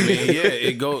it. I mean, yeah,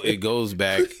 it goes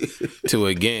back to,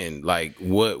 again, like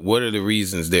what are the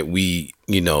reasons that we,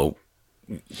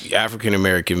 African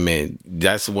American men,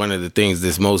 that's one of the things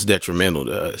that's most detrimental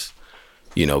to us.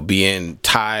 Being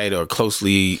tied or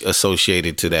closely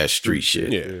associated to that street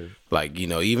shit. Yeah. Like,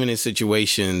 even in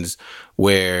situations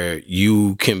where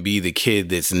you can be the kid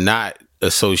that's not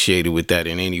associated with that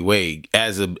in any way,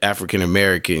 as an African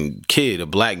American kid, a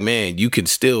black man, you can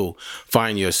still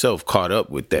find yourself caught up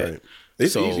with that. Right.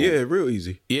 It's easy. Yeah, real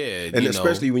easy. Yeah. And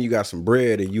especially when you got some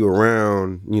bread and you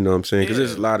around, you know what I'm saying? Because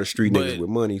there's a lot of street niggas with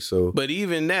money, so. But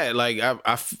even that, like, I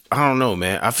don't know,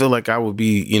 man. I feel like I would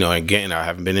be, again, I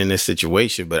haven't been in this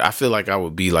situation, but I feel like I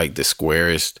would be like the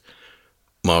squarest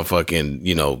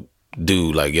motherfucking,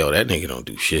 dude. Like, yo, that nigga don't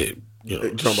do shit. You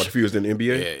talking about if he was in the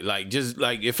NBA? Yeah, like, just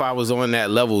like if I was on that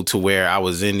level to where I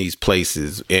was in these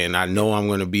places and I know I'm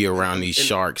going to be around these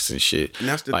sharks and shit. And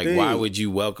that's the like, thing. why would you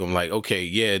welcome, like, okay,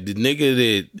 yeah, the nigga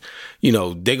that,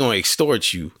 they're going to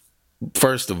extort you,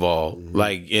 first of all. Mm-hmm.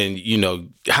 Like,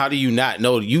 and, how do you not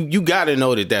know? You got to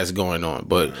know that that's going on.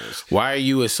 But why are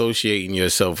you associating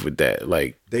yourself with that?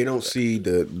 Like, they don't see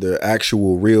the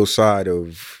actual real side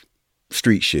of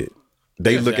street shit.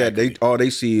 They look at all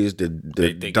they see is the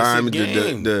diamonds,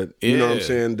 the you know what I'm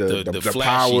saying, the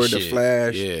power, shit. The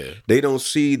flash. Yeah. They don't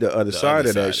see the other side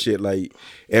of that shit. Like,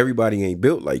 everybody ain't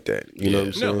built like that. You know what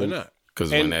I'm saying? No, they're not. Because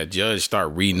when that judge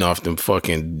start reading off them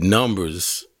fucking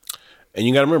numbers, and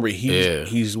you got to remember,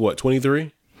 he's what,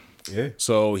 23? Yeah.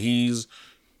 So he's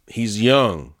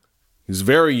young. He's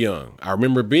very young. I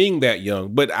remember being that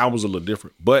young, but I was a little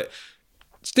different. But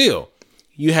still,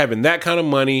 you having that kind of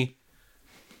money.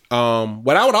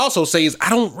 What I would also say is I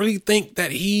don't really think that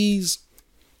he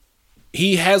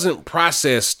hasn't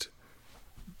processed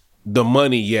the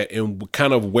money yet and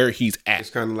kind of where he's at. It's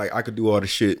kind of like I could do all the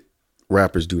shit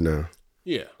rappers do now.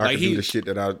 Yeah, I could do the shit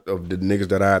of the niggas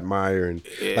that I admire, and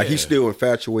like he's still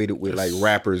infatuated with like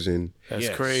rappers, and that's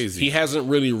crazy. He hasn't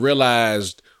really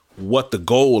realized what the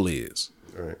goal is.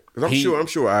 Right. 'Cause I'm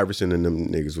sure Iverson and them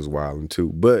niggas was wilding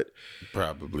too, but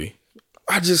probably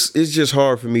it's just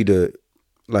hard for me to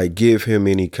like give him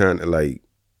any kind of like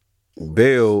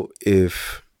bail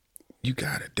if you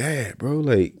got a dad, bro.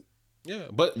 Like, yeah,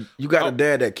 but you got a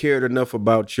dad that cared enough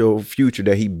about your future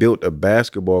that he built a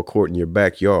basketball court in your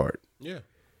backyard. Yeah.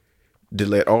 To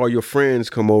let all your friends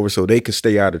come over so they could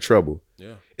stay out of trouble.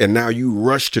 Yeah. And now you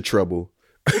rush to trouble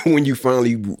when you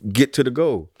finally get to the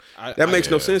goal. That makes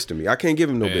no sense to me. I can't give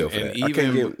him no bail for that. I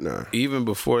can't give him, even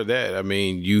before that, I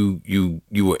mean, you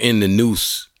were in the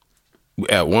noose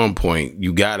at one point.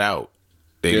 You got out.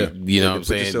 You know what I'm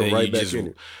saying? Then right you back just in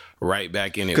it. Right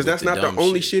back in it. Because that's not the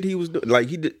only shit he was doing. Like,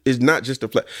 is not just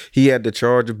he had the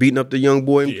charge of beating up the young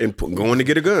boy and going to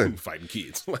get a gun. Fighting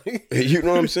kids. You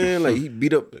know what I'm saying? Like, he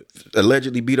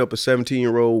allegedly beat up a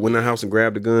 17-year-old, went in the house and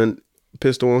grabbed a gun,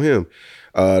 pistol on him.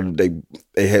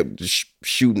 They had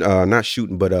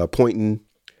pointing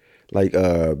like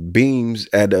beams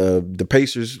at the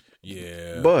Pacers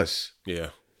bus. Yeah.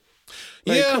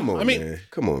 Like, come on, man.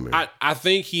 Come on, man. I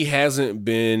think he hasn't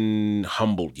been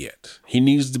humbled yet. He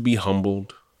needs to be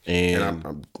humbled, and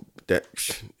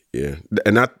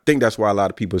and I think that's why a lot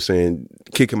of people are saying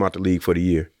kick him out the league for the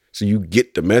year, so you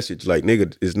get the message. Like,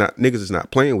 niggas is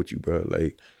not playing with you, bro.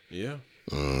 Like, yeah,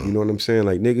 you know what I'm saying?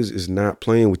 Like, niggas is not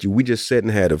playing with you. We just sat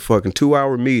and had a fucking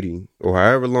 2-hour meeting or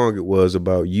however long it was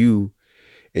about you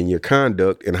and your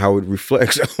conduct and how it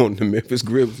reflects on the Memphis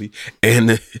Grizzlies and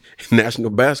the National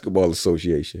Basketball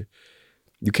Association.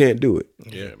 You can't do it.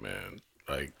 Yeah, man.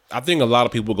 Like, I think a lot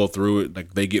of people go through it.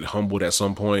 Like, they get humbled at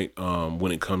some point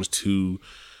when it comes to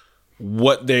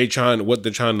what they're trying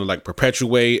to like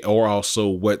perpetuate, or also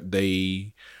what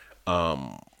they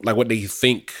what they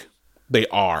think they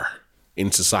are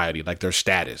in society, like their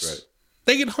status. Right.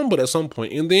 They get humbled at some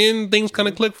point, and then things kind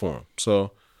of click for them.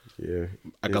 So. Yeah,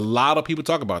 like a lot of people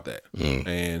talk about that,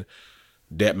 and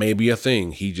that may be a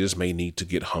thing. He just may need to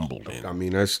get humbled. I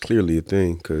mean, that's clearly a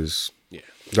thing, because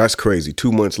that's crazy.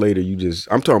 2 months later,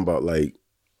 I'm talking about like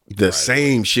the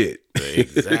same shit, the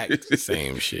exact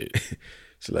same shit.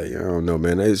 It's like, I don't know,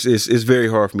 man. It's very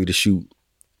hard for me to shoot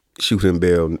him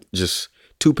bail. Just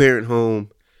 2-parent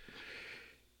home.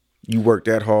 You work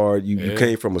that hard. You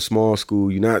came from a small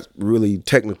school. You're not really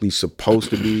technically supposed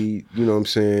to be, you know what I'm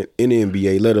saying, in the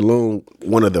NBA, let alone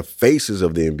one of the faces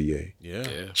of the NBA. Yeah.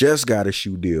 Just got a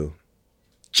shoe deal.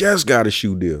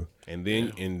 And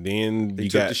then they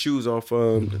took the shoes off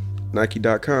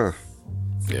Nike.com.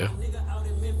 Yeah.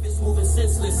 Moving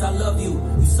senseless, I love you.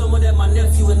 You someone that my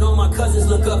nephew and all my cousins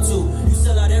look up to. You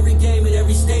sell out every game at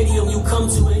every stadium you come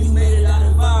to, and you made it out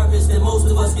of environments that most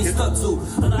of us get stuck to.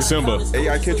 December.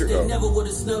 AI Kendrick, though. Never would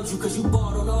have snubbed you, cause you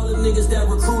bought on all them niggas that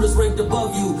recruiters ranked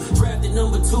above you. Drafted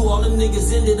number 2, all them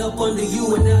niggas ended up under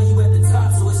you, and now you at the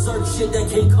top, so it's certain shit that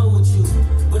can't come with you.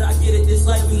 But I get it, this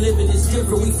life we living is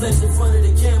different. We flex in front of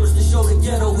the cameras to show the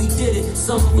ghetto we did it.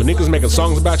 When niggas making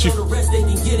songs about you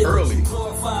early,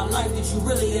 glorify a life that you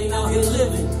really ain't out here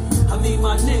living. I mean,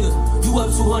 my nigga, you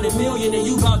up 200 million and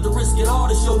you got to risk it all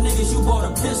to show niggas you bought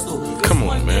a pistol. Come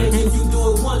on, man. If you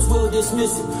do it once, we'll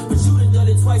dismiss it. But you done done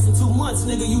it twice in 2 months,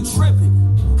 nigga, you tripping.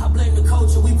 I blame the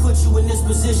culture, we put you in this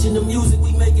position. The music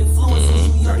we make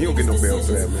influences. Nah, he don't get no bail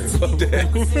for that, man. Fuck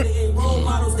that. They ain't role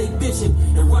models, they bitching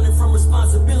and running from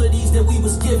responsibilities that we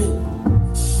was given.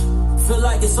 Feel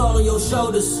like it's all on your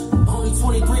shoulders. Only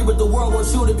 23, but the world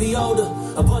wants you to be older.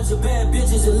 A bunch of bad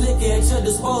bitches and liquor at your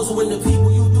disposal. When the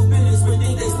people you do business with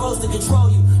think they supposed to control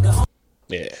you.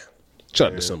 Yeah.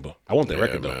 Shout out December. I want that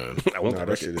record though. I want Nah,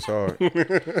 that that record. shit is hard.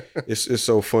 It's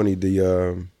so funny.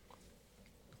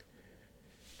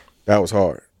 That was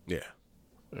hard. Yeah.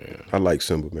 I like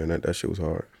Simba, man. That shit was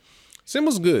hard.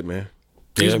 Simba's good, man.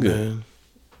 He's Yeah, good. man.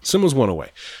 Simba's one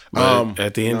away. But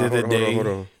at the end of the hold on, day, hold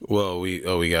on. well,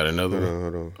 we got another one.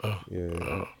 Hold on.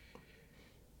 Yeah.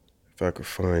 If I could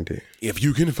find it. If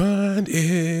you can find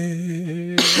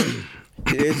it.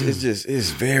 It's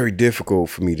very difficult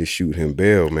for me to shoot him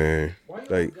bail, man. Why you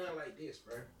Like, hold a gun like this,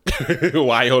 bro?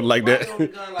 Why you hold it like Why that? you hold a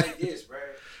gun like this, bro?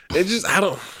 It just, I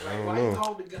don't. Like, why you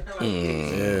hold the gun like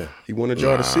this? yeah, he wanted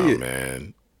y'all to see it.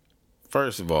 Man.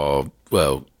 First of all,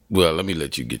 well, let me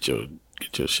let you get your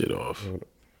shit off.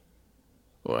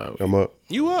 Wow, I'm up.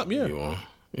 You up, yeah. you on?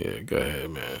 Yeah, go ahead,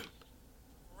 man.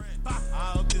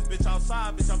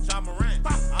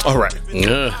 All right.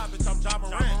 Yeah,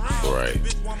 right.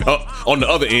 Oh, on the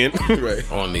other end.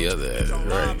 Right. On the other end,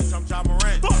 right?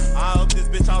 I up this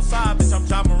bitch outside, bitch, I'm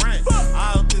John Morant.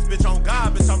 I up this bitch on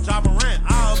God, bitch, I'm John Morant.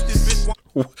 I up this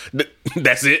bitch.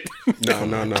 That's it. No.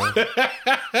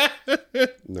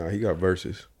 Nah, he got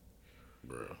verses.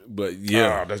 But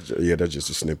yeah. That's just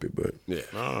a snippet, but Yeah.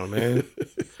 Oh man.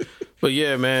 But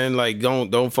yeah, man, like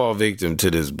don't fall victim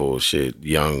to this bullshit,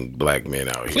 young black men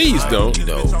out here. Please don't. You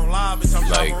know, Bitch on live, bitch, I'm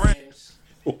John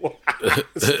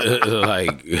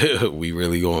like Morant. we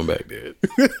really going back there.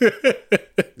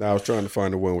 I was trying to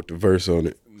find the one with the verse on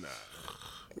it.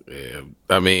 Yeah,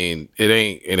 I mean, it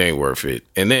ain't worth it.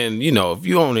 And then, you know, if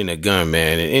you owning a gun,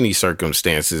 man, in any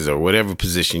circumstances or whatever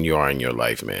position you are in your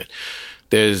life, man,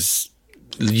 there's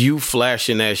you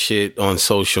flashing that shit on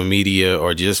social media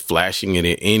or just flashing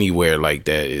it anywhere like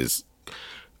that is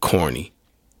corny.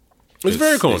 It's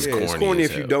very corny. It's Yeah, it's corny corny as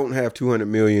if you hell. don't have 200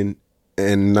 million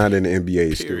and not in the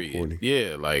NBA. It's Period. still corny.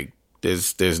 Yeah, like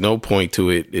there's no point to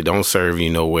it. It don't serve you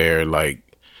nowhere.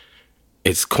 Like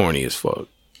it's corny as fuck.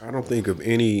 I don't think of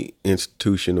any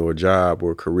institution or job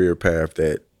or career path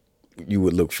that you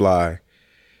would look fly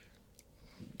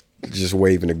just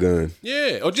waving a gun.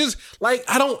 Yeah. Or just like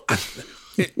I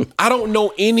don't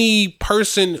know any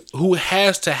person who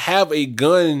has to have a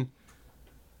gun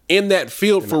in that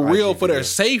field for real for their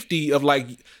safety of like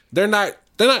they're not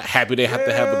happy they have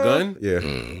to have a gun.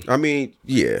 Yeah. I mean,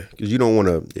 yeah, because you don't want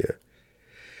to, yeah.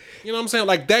 You know what I'm saying?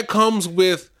 Like that comes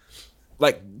with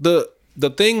like the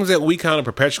things that we kind of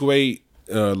perpetuate,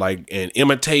 like and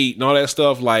imitate and all that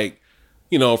stuff. Like,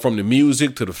 you know, from the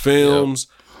music to the films,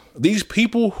 these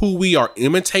people who we are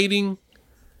imitating,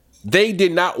 they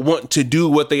did not want to do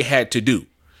what they had to do.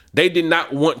 They did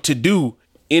not want to do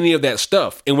any of that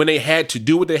stuff. And when they had to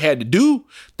do what they had to do,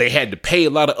 they had to pay a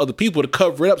lot of other people to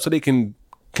cover it up so they can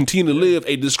continue to live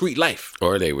a discreet life.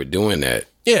 Or they were doing that.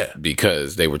 Yeah.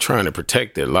 Because they were trying to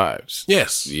protect their lives.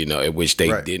 Yes. You know, which they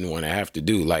Right. didn't want to have to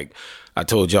do. Like I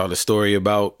told y'all the story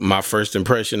about my first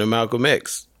impression of Malcolm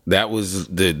X. That was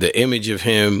the image of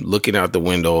him looking out the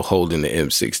window holding the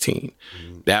M16.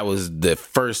 That was the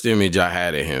first image I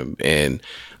had of him. And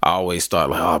I always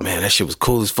thought like, oh man, that shit was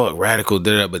cool as fuck, radical,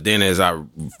 da-da. But then as I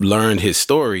learned his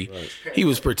story, he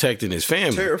was protecting his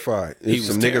family. Terrified. He There's was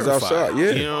some niggas terrified. outside.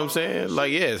 Yeah. You know what I'm saying?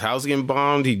 Like, yeah, his house getting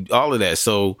bombed, all of that.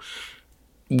 So,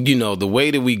 you know, the way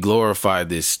that we glorify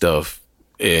this stuff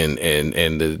and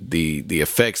the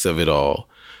effects of it all,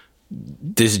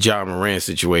 this John Moran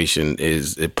situation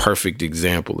is a perfect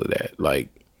example of that. Like,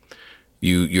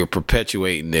 you're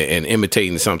perpetuating and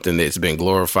imitating something that's been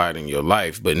glorified in your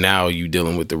life, but now you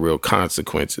dealing with the real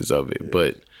consequences of it.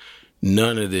 But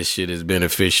none of this shit is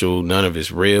beneficial. None of it's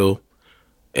real.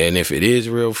 And if it is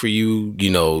real for you, you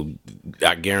know,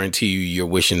 I guarantee you're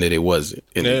wishing that it wasn't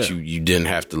and that you didn't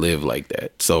have to live like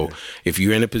that. So if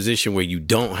you're in a position where you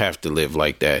don't have to live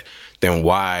like that, then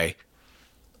why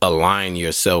align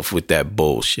yourself with that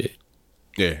bullshit?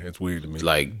 Yeah, it's weird to me.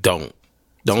 Like, don't.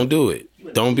 Don't do it.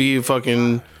 Don't be a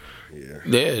fucking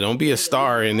don't be a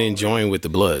star and then join with the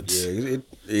Bloods. Yeah,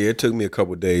 it took me a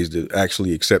couple days to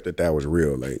actually accept that was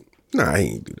real. Like, nah, I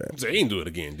ain't do that. So he didn't do it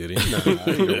again, did he? Nah,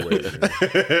 ain't no way,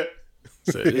 man.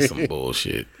 So it's some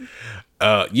bullshit.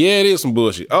 Yeah, it is some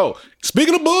bullshit. Oh,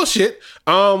 speaking of bullshit,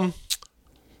 I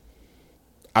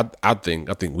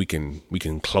think we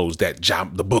can close that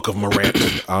job, the book of Morant.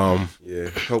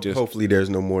 Hopefully there's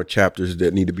no more chapters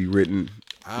that need to be written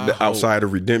outside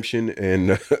of redemption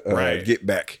and get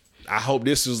back. I hope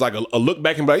this is like a look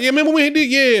back and be like, yeah, remember when he did,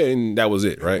 yeah, and that was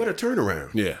it, right? What a turnaround.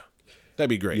 Yeah, that'd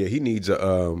be great. Yeah, he needs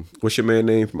a what's your man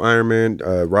name from Iron Man?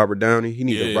 Robert Downey. He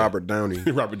needs a Robert Downey.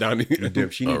 Robert Downey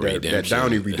redemption. He needs that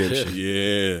Downey redemption.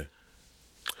 Yeah,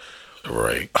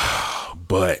 right.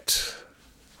 But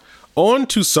on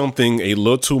to something a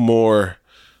little more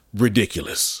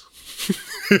ridiculous.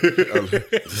 A little more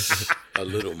ridiculous. A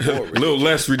little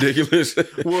less ridiculous.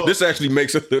 This actually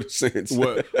makes a little sense.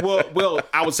 Well,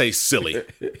 I would say silly.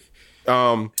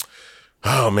 Oh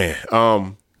man.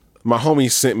 My homie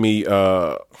sent me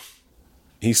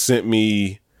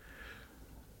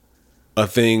a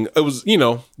thing. It was,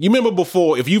 you remember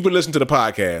before, if you've been listening to the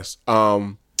podcast,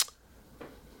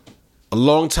 a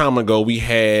long time ago we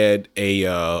had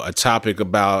a topic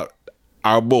about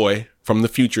our boy from the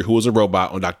future who was a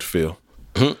robot on Dr. Phil.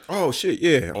 Oh shit,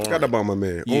 yeah. I forgot about my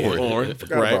man. Oren.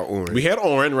 Forgot Right. about Oren. We had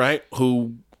Oren, right,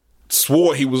 who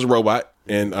swore he was a robot,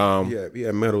 and he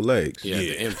had metal legs. Yeah,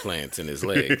 the implants in his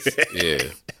legs. Yeah,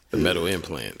 the metal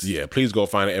implants. Yeah, please go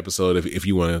find an episode if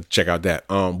you want to check out that.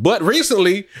 But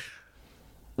recently,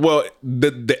 well,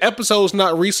 the episode's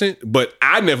not recent, but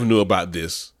I never knew about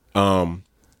this.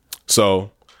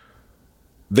 So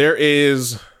there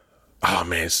is, oh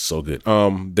man, it's so good.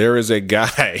 There is a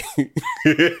guy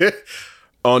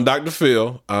on Dr.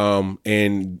 Phil,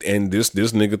 and this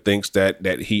nigga thinks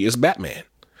that he is Batman.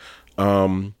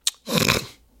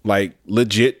 Like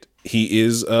legit, he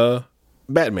is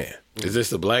Batman. Is this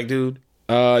the black dude?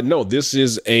 No, this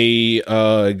is a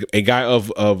guy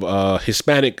of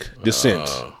Hispanic descent.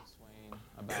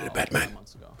 Batman.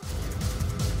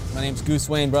 My name's Goose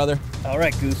Wayne, brother. All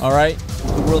right, Goose. All right.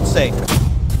 The world's safe.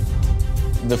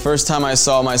 The first time I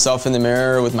saw myself in the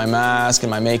mirror with my mask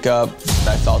and my makeup,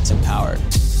 I felt empowered.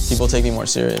 People take me more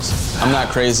serious. I'm not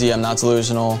crazy, I'm not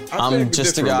delusional. I'm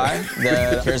just a guy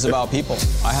that cares about people.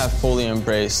 I have fully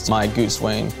embraced my Goose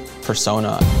Wayne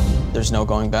persona. There's no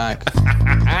going back.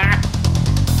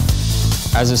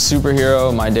 As a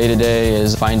superhero, my day-to-day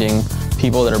is finding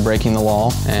people that are breaking the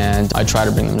law, and I try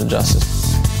to bring them to justice.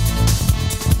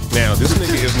 Now, this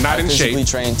nigga is not in shape. Physically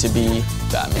trained to be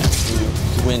Batman,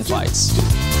 to win fights.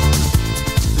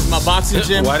 This is my boxing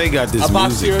gym. Why they got this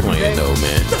music playing though,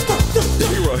 man?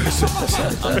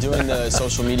 I'm doing the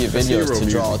social media videos to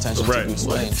draw attention to Goose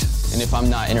Wayne. And if I'm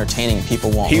not entertaining,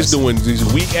 people won't He's listen. doing these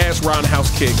weak-ass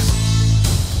roundhouse kicks.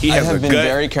 He I has have a been gut.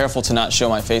 very careful to not show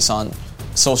my face on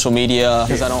social media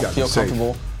because I don't feel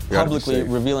comfortable publicly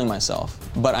revealing myself.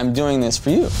 But I'm doing this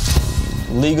for you.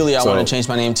 Legally, I want to change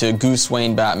my name to Goose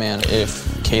Wayne Batman if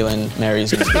Kaylin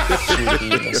marries me. She would be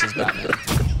Mrs.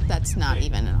 Batman. That's not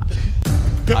even an option.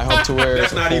 I hope to wear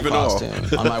That's a not full even all.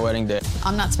 costume on my wedding day.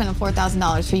 I'm not spending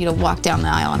 $4,000 for you to walk down the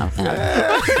aisle in a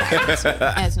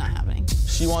It's not happening.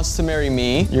 She wants to marry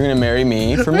me. You're going to marry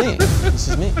me for me. This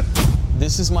is me.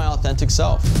 This is my authentic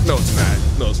self. No, it's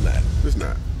not. No, it's not. It's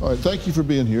not. All right, thank you for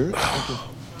being here.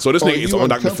 So this nigga is on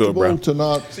Dr. Phil, bro. To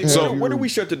not So where do we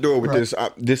shut the door with this?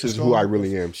 This is who I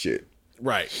really am. Shit.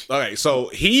 Right. Okay. So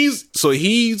he's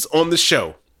on the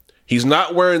show. He's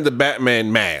not wearing the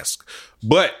Batman mask,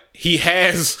 but he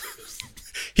has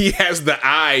the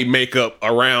eye makeup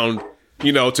around,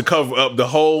 to cover up the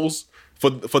holes for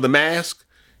the mask.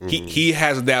 He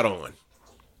has that on,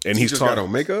 and he's just got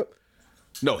on makeup.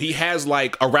 No, he has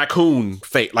like a raccoon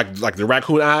face, like the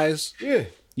raccoon eyes. Yeah.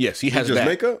 Yes, he has just that.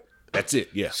 makeup. That's it.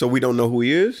 Yeah. So we don't know who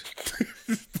he is.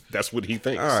 That's what he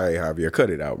thinks. All right, Javier, cut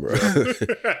it out, bro.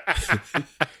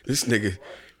 This nigga,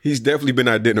 he's definitely been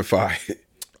identified.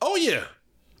 Oh yeah,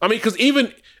 I mean, because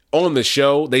even on the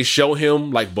show, they show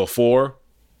him like before,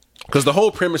 because the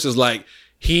whole premise is like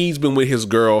he's been with his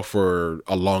girl for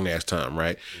a long ass time,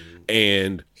 right?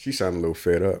 And she sounded a little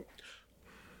fed up.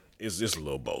 It's just a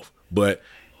little both, but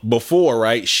before,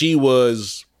 right? She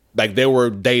was like they were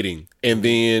dating, and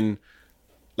then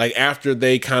like after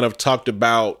they kind of talked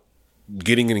about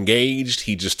getting engaged,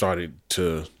 he just started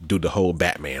to do the whole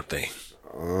Batman thing.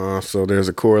 So there's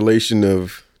a correlation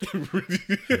of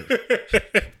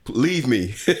Leave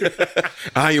me.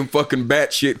 I am fucking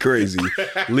batshit crazy.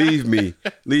 Leave me.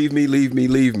 Leave me, leave me,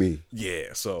 leave me.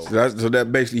 Yeah, so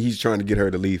that basically he's trying to get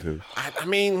her to leave him. I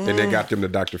mean, And they got them to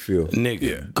Dr. Phil.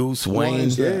 Nigga, Goose Wayne.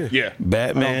 Yeah.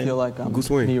 Batman. I don't feel like Goose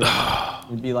Wayne. me right now.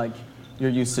 It'd be like you're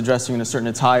used to dressing in a certain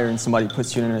attire and somebody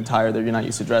puts you in an attire that you're not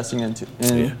used to dressing into,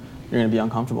 and you're going to be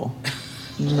uncomfortable.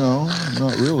 No,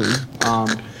 not really.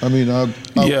 I mean, I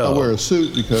wear a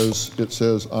suit because it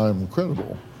says I'm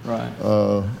credible. Right.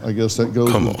 I guess that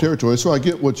goes with the territory. So I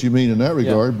get what you mean in that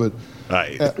regard, but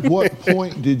at what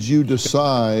point did you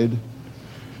decide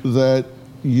that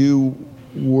you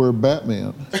were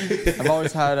Batman? I've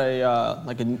always had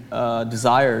a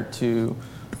desire to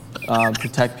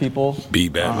protect people. Be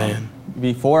Batman.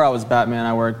 Before I was Batman,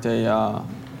 I worked a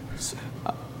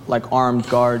armed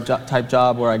guard type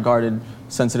job where I guarded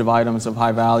sensitive items of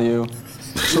high value.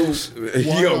 So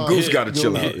Goose got to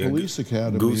chill out. Police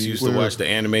Academy. Goose used to watch the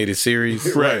animated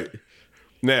series. Right.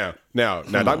 Now,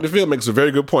 Dr. Phil makes a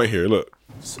very good point here. Look.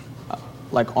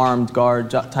 Like armed guard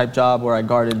type job where I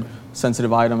guarded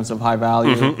sensitive items of high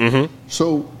value.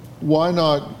 So why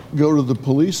not go to the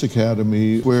police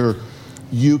academy where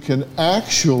you can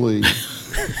actually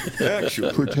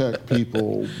protect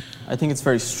people? I think it's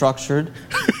very structured,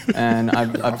 and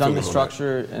I've done the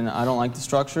structure, and I don't like the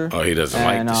structure. Oh, he doesn't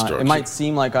like the structure. It might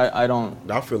seem like I don't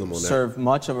feel him on serve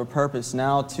much of a purpose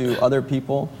now to other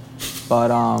people, but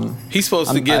he's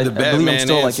supposed to give the Batman I believe I'm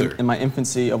still answer. like in my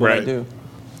infancy of what I do.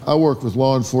 I work with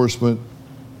law enforcement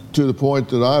to the point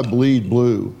that I bleed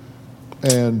blue.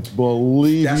 And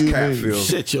believe That's you cat me, Phil.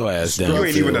 Sit your ass down. You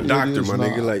ain't even a Phil. doctor, my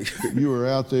nigga. Like you are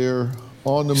out there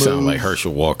on the move. Sound like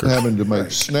Herschel Walker. Having to make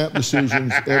snap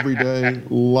decisions every day,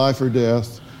 life or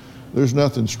death. There's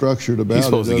nothing structured about it. He's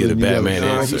supposed to get a Batman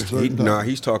answer. answer.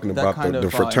 He's talking about That kind the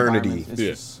of fraternity.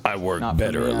 I work not for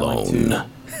better me. I like alone. to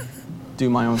do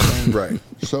my own thing. Right.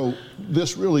 So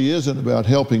this really isn't about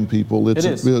helping people. It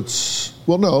is. It's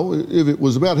well, no. If it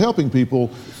was about helping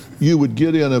people, you would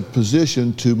get in a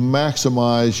position to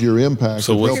maximize your impact.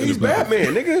 So what's He's Batman,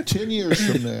 nigga. 10 years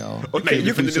from now, you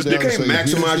can't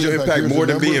maximize your impact more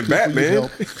than being Batman.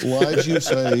 Lives you've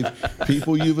saved,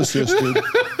 people you've assisted,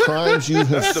 crimes you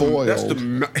have foiled.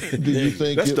 Do you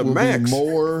think that's it the will max. be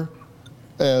more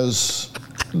as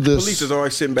this Police is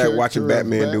always sitting back watching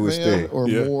Batman do his thing. or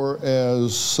more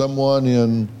as someone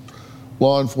in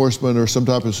law enforcement or some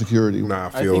type of security? Nah,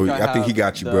 Phil, I think he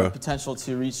got you, the bro. potential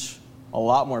to reach a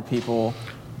lot more people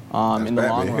in the Batman.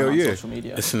 long run Hell on yeah. social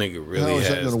media. This nigga How really is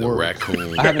that has gonna the work?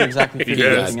 raccoon. I haven't exactly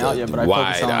figured anything out yet, but I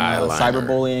focus on wide eyeliner.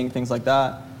 cyberbullying, things like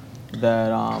that,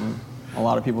 that a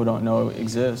lot of people don't know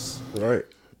exists. Right.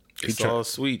 It's all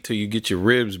sweet till you get your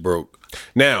ribs broke.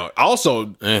 Now, also,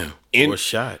 Damn. Or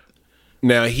shot.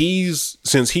 now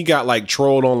since he got like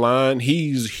trolled online,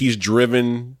 he's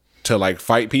driven to like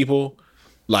fight people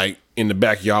like in the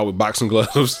backyard with boxing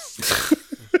gloves.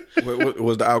 What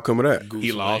was the outcome of that?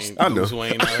 He lost. I know. Goose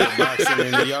Wayne out here boxing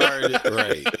in the yard.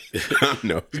 Right. I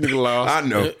know. Nigga lost. I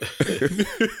know.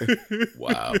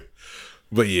 Wow.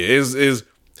 But yeah, is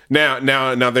now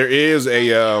there is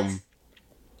a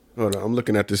Hold on, I'm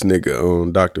looking at this nigga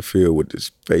on Dr. Phil with this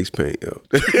face paint. Yo.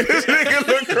 This nigga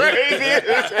look crazy.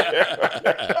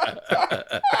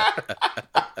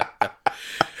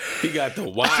 He got the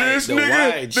wide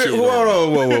shit.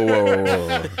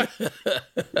 Whoa.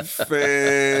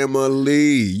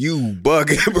 Family, you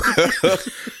bugging,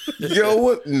 bro. Yo,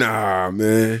 what? Nah,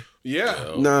 man.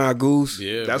 yeah. Nah, Goose.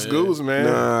 Yeah, That's man. Goose, man.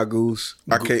 Nah, Goose.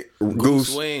 I can't.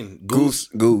 Goose Wayne. Goose.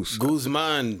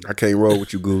 Guzman. I can't roll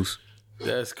with you, Goose.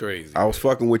 That's crazy. I was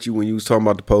fucking with you when you was talking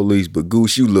about the police, but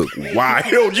Goose, you look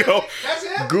wild, yo.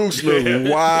 Goose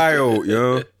look wild,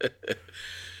 yo.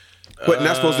 But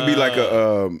not supposed to be like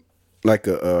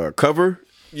a cover.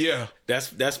 Yeah.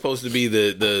 That's supposed to be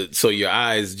the so your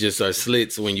eyes just are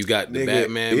slits when you got the Nigga,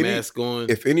 Batman mask on.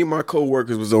 If any of my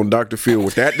coworkers was on Dr. Phil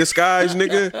with that disguise,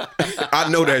 nigga, I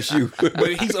know that's you.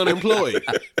 But he's unemployed.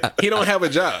 He don't have a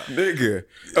job. Nigga.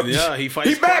 Yeah, he fights.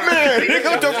 He Batman, nigga.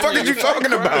 What the fuck are you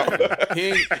talking about?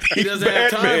 He doesn't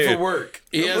have time for work.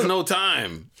 He has no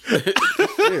time.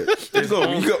 Batman's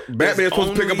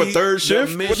supposed to pick up a third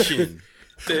shift. The mission.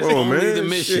 There's Oh, only man, the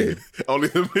mission. shit. Only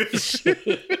the mission.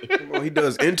 Come on, he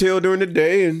does intel during the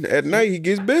day, and at night he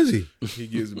gets busy. He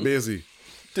gets busy.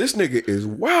 This nigga is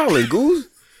wildin', Goose.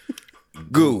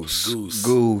 Goose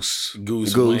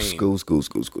Wayne. Goose.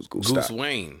 Goose Stop.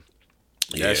 Wayne.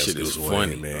 Yeah, That shit is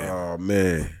funny, man. Oh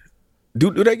man.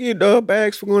 Do they get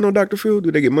bags for going on Dr. Phil?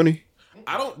 Do they get money?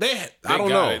 I don't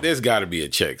know. There's got to be a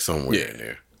check somewhere in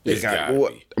there. There's got to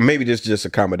be. Maybe just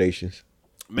accommodations.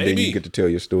 Maybe Then you get to tell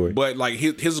your story. But like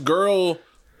his girl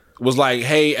was like,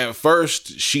 hey, at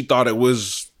first she thought it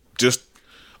was just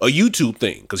a YouTube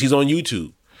thing because he's on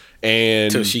YouTube. And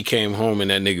until she came home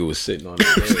and that nigga was sitting on the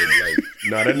bed.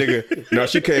 No,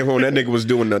 she came home. That nigga was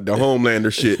doing the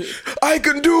Homelander shit. I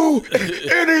can do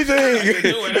anything. I can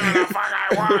do whatever the fuck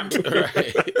I want.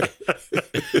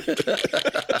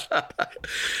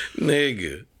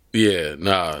 Nigga. Yeah,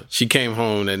 nah. She came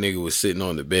home. That nigga was sitting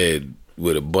on the bed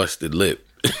with a busted lip.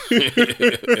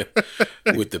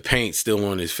 With the paint still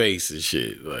on his face and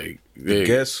shit. Like, nigga.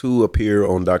 Guess who appear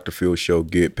on Dr. Phil's show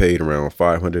get paid around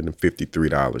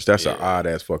 $553? That's an odd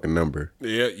ass fucking number.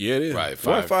 Yeah, it is. Right,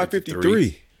 why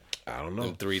 $553? I don't know.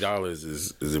 And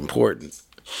 $3 is important.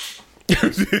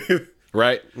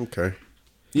 Right? Okay.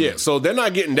 Yeah, so they're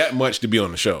not getting that much to be on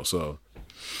the show. So,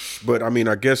 but I mean,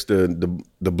 I guess the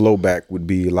blowback would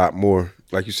be a lot more.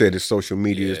 Like you said, the social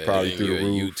media is probably through the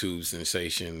roof. YouTube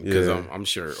sensation because I'm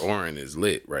sure Oren is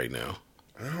lit right now.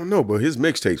 I don't know, but his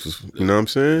mixtapes was, you know what I'm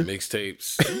saying?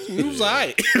 Mixtapes. It was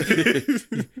alright.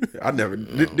 I never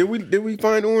did we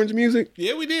find Orange music?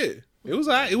 Yeah, we did. It was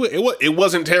alright. It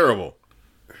wasn't terrible.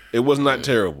 It was not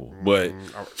terrible, but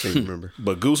I can't remember.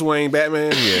 But Goose Wayne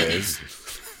Batman, it's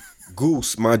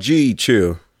Goose, my G,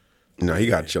 chill. No, he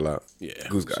got to chill out. Yeah,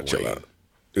 Goose got to chill out.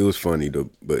 It was funny though,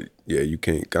 but yeah, you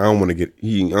can't. I don't want to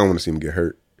see him get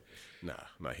hurt. Nah,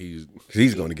 he's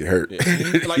going to get hurt. Yeah.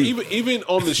 Like even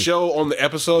on the show, on the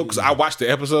episode, because I watched the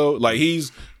episode. Like he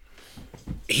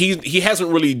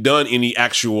hasn't really done any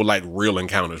actual like real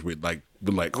encounters with like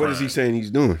What is he saying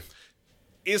he's doing?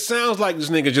 It sounds like this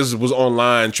nigga just was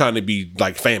online trying to be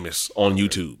like famous on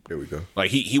YouTube. There we go.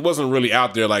 Like he wasn't really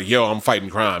out there like, yo, I'm fighting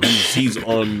crime. He's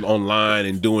online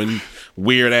and doing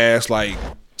weird ass like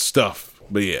stuff.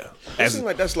 But yeah, it seems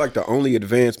like that's like the only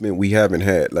advancement we haven't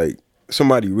had. Like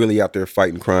somebody really out there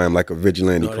fighting crime, like a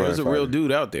vigilante crime. There's a real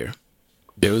dude out there.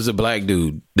 There was a black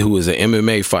dude who was an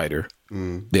MMA fighter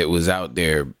that was out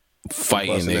there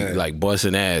fighting,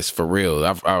 busting ass for real.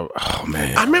 Oh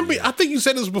man, I remember. I think you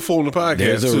said this before on the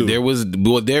podcast.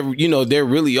 There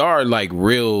really are like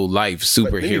real life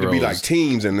superheroes. They need to be like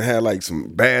teams and have like some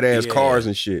badass cars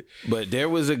and shit. But there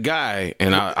was a guy,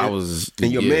 and I was,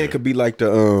 and your man could be like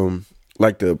the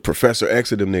Professor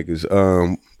X of them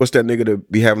niggas. What's that nigga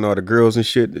that be having all the girls and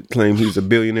shit that claim he's a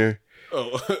billionaire?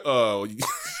 No,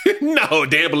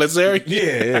 Dan Bilzerian.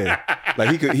 Yeah.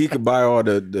 Like he could buy all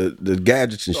the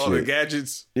gadgets and shit. All the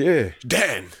gadgets. Yeah.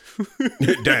 Dan.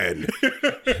 Dan.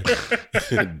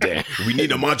 We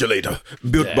need a modulator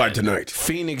built by tonight.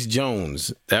 Phoenix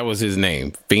Jones. That was his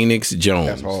name. Phoenix Jones.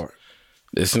 That's hard.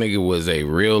 This nigga was a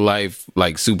real life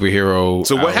like superhero.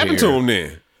 So what happened to him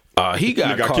then? He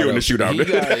got killed in the shootout.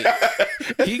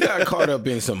 He got caught up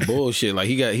in some bullshit. Like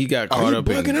he got caught up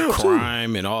in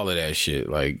crime and all of that shit.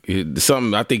 Like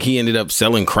I think he ended up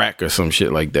selling crack or some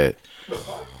shit like that.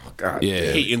 God,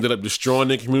 yeah. He ended up destroying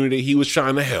the community he was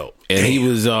trying to help. And he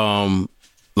was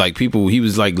he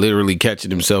was like literally catching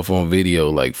himself on video,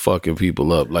 like fucking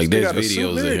people up. Like there's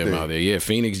videos of him out there. Yeah,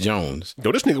 Phoenix Jones.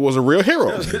 Yo, this nigga was a real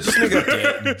hero. This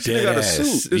nigga got a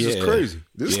suit. This is crazy.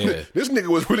 This nigga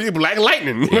was really Black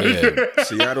Lightning. Yeah.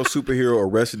 Seattle superhero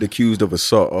arrested accused of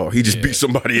assault. Oh, he just beat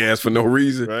somebody ass for no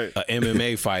reason. Right. A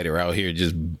MMA fighter out here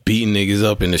just beating niggas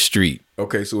up in the street.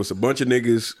 Okay, so it's a bunch of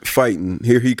niggas fighting.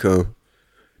 Here he come.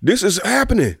 This is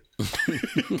happening.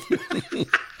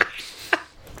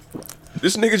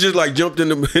 This nigga just like jumped in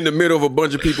the middle of a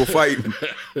bunch of people fighting,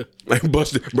 like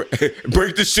busted,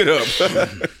 break this shit up.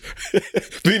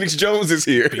 Phoenix Jones is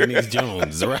here. Phoenix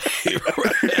Jones, right?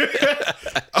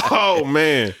 Oh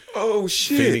man, oh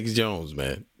shit, Phoenix Jones,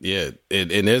 man. Yeah,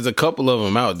 and there's a couple of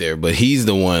them out there, but he's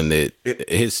the one that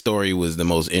his story was the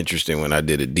most interesting when I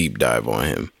did a deep dive on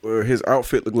him. Where his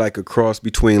outfit looked like a cross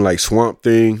between like Swamp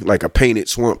Thing, like a painted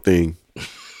Swamp Thing.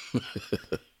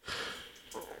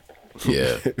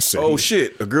 Yeah. Oh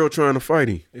shit! A girl trying to fight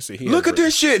him. Look at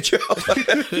this shit, yo.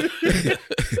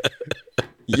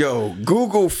 Yo,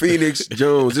 Google Phoenix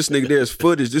Jones. This nigga, there's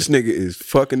footage. This nigga is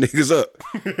fucking niggas up.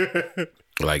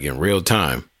 Like in real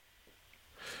time.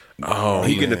 Oh,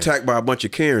 he getting attacked by a bunch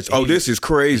of Karens. Oh, this is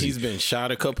crazy. He's been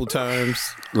shot a couple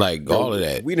times. Like all of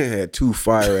that. We done had 2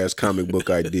 fire ass comic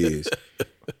book ideas.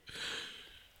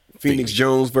 Phoenix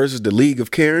Jones versus the League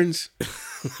of Karens.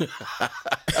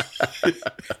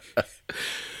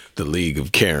 The League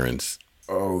of Karens.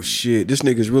 Oh shit! This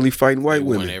nigga's really fighting white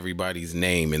women. Want everybody's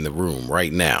name in the room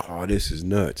right now. Oh, this is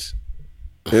nuts.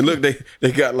 And look,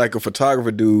 they got like a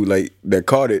photographer dude like that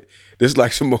caught it. This is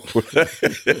like some more.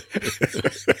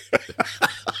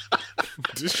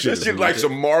 That shit like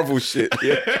some Marvel shit.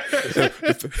 Yeah.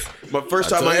 But first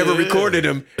time I ever recorded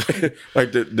him,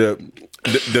 like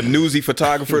the newsy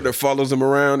photographer that follows him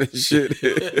around and shit.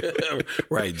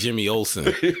 Right, Jimmy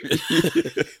Olsen.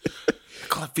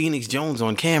 Caught Phoenix Jones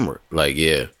on camera. Like,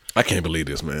 yeah. I can't believe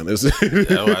this, man. That's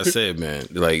what I said, man.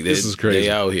 Like, this is crazy. They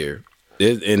out here.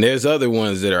 And there's other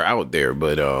ones that are out there,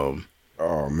 but oh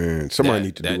man, somebody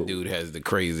need to do it. That dude has the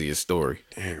craziest story.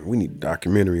 Damn, we need a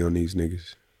documentary on these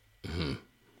niggas. Mm-hmm.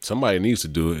 Somebody needs to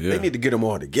do it. Yeah, they need to get them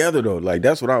all together though. Like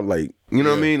that's what I'm like. You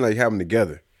know what I mean? Like have them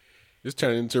together. Just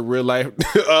turn it into real life.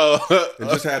 And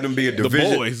just have them be a division,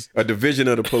 the boys. A division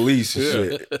of the police and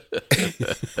shit.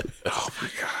 Oh my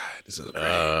god, this is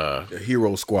the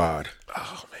hero squad.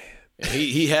 Oh man.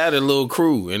 He had a little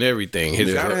crew and everything.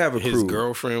 His, gotta have a crew. His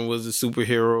girlfriend was a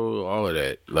superhero. All of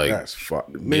that. Like that's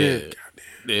fucked, man.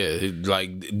 Yeah,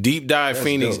 like deep dive That's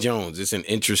Phoenix dope. Jones. It's an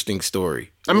interesting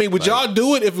story. I mean, would y'all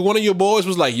do it if one of your boys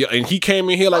was like, and he came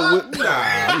in here like, nah,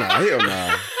 hell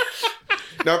nah.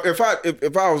 Now, if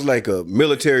I was like a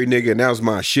military nigga and that was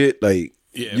my shit, like,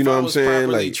 yeah, you know what I'm saying?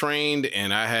 Properly Like trained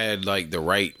and I had like the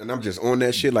right, and I'm just on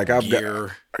that shit. Like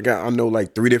gear. I know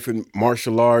like 3 different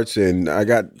martial arts and I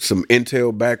got some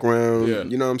intel background. Yeah.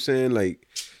 You know what I'm saying? Like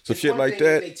some It's shit one like thing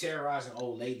if that. They terrorizing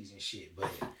old ladies and shit, but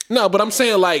no, but I'm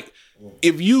saying like,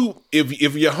 if your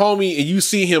homie and you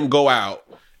see him go out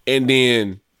and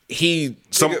then I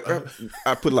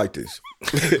put it like this.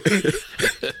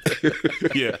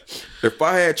 Yeah. If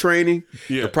I had training,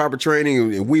 Yeah. the proper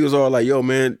training, and we was all like, yo,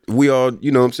 man, we all,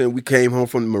 you know what I'm saying? We came home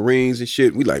from the Marines and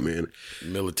shit. We like, man,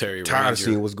 military tired of ranger.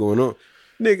 seeing what's going on.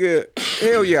 Nigga,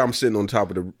 hell yeah, I'm sitting on top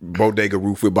of the bodega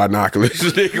roof with binoculars.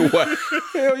 Nigga, what?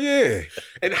 Hell yeah.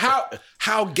 And how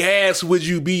gassed would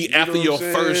you be after know your what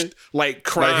I'm first saying? like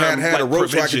crime? Like had a rope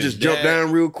so I could prevention? just jump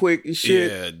down real quick and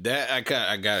shit. Yeah, that I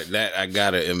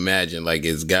gotta imagine. Like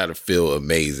it's gotta feel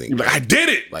amazing. You're like, I did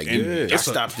it. Like And I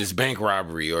stopped this bank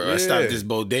robbery or I stopped this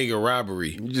bodega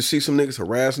robbery. You just see some niggas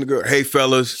harassing the girl. Hey,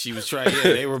 fellas. She was trying. Yeah,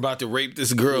 they were about to rape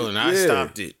this girl, and I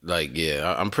stopped it. Like,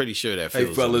 yeah, I'm pretty sure that feels.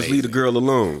 Hey, fellas, amazing. leave the girl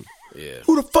alone. Yeah.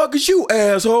 Who the fuck is you,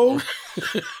 asshole?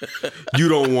 You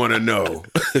don't want to know.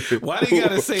 Why do you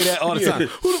gotta say that all the time?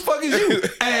 Who the fuck is you,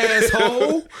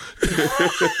 asshole?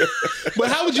 But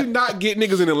how would you not get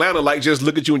niggas in Atlanta like just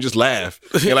look at you and just laugh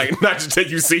and like not just take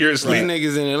you seriously? These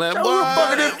niggas in Atlanta. Who the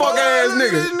fuck is this fuck ass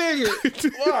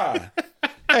nigga? Why?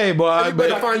 Hey, boy, You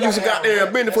better find you some goddamn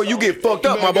business before you get fucked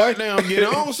up, my boy. Goddamn, get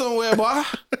on somewhere, boy.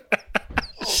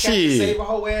 Shit. save a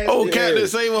whole ass. Oh, nigga. Captain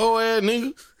Save a whole ass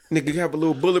nigga. Nigga have a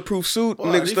little bulletproof suit. Boy,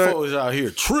 Nigga these start. folks out here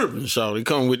tripping, shout. They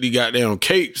come with these goddamn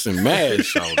capes and masks,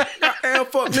 shout. Goddamn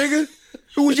fuck, nigga.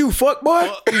 Who was you, fuck boy?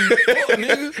 Fuck,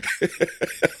 nigga.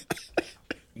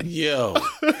 Yo.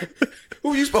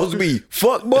 Who you supposed to be,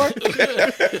 fuck boy?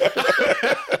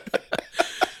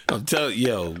 I'm telling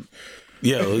yo,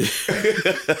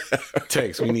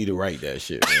 Tex, we need to write that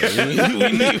shit,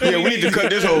 man. We need to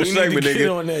cut this whole segment, Get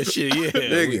nigga. on that shit, yeah.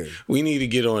 Nigga. We need to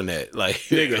get on that. Like,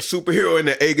 Nigga, superhero in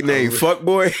the A name, fuck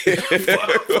boy.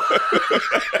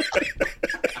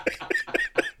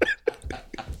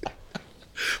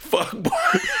 fuck boy.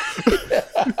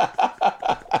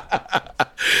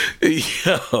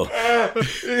 Yo.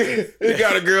 He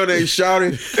got a girl named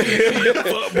Shouty.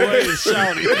 Fuck boy is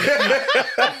shouting.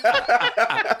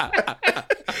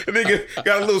 Nigga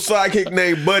got a little sidekick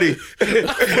named Buddy.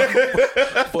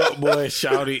 Fuck boy,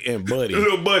 shouty, and buddy.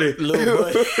 Little buddy. Little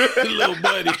buddy. Little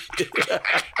buddy.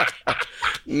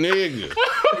 Nigga.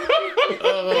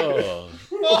 Oh.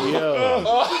 Yo.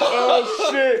 Oh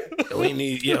shit. We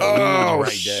need to Oh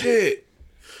write that. shit.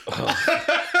 Oh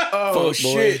Fuck boy,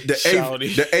 shit. The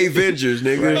Vengers,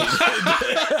 nigga.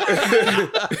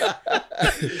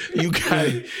 You got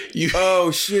it.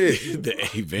 Oh shit. The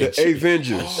Avengers. The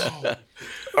Vengers.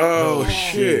 Oh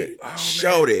shit.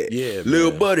 Shout it. Yeah,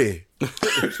 Little man. buddy.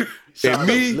 And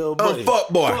me, Little I'm buddy. fuck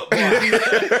boy.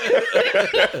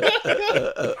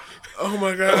 Oh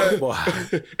my god. Boy.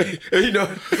 You know,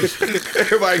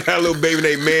 everybody got a little baby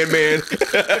named Man. Right.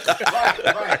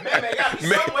 Man, gotta be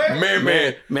somewhere.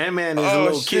 Man. Man is a Oh,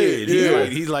 little shit, kid. yeah.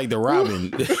 He's like the Robin.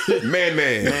 Man.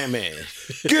 Man.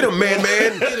 Get him, man.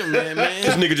 Get him, man.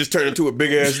 This nigga just turned into a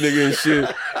big ass nigga and shit.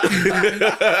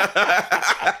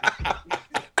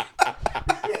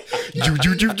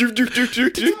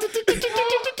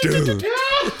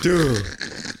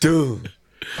 Dude.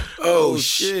 Oh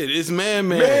shit! It's Man.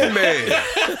 Man.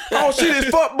 Oh shit, it's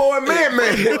fuck boy, Man.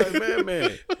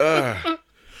 Man.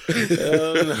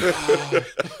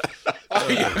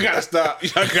 Y'all gotta stop.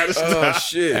 Y'all gotta stop. Oh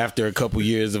shit! After a couple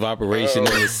years of operation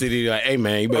in the city, like, hey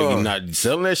man, you better be not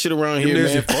selling that shit around here,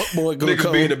 man. Fuck boy, gonna niggas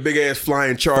come. be in a big ass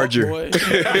flying Charger.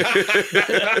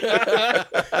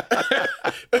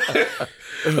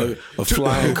 A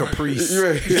flying Caprice.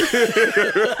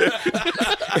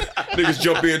 Niggas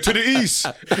jump into the east.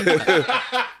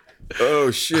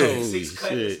 Oh shit! Holy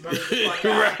shit!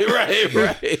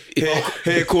 right.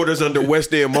 Headquarters under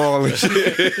West End Mall and shit.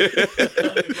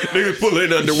 Niggas pull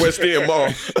in under West End Mall.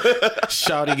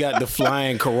 Shawty got the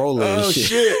flying Corolla and Oh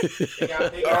shit.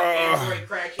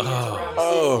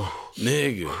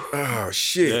 Nigga. Oh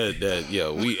shit!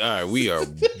 We are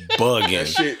bugging. That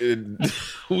shit,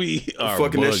 we are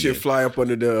fucking bugging. that shit fly up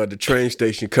under the train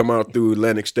station, come out through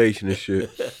Atlantic Station and shit.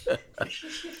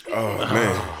 Oh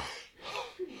man.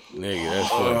 Nigga, that's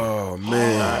funny. Oh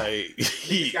man.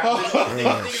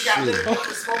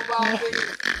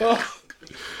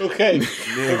 Okay.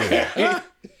 Nigga.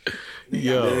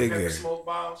 Yo. Nigga.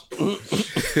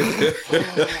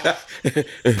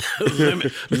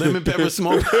 Lemon pepper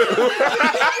smoke.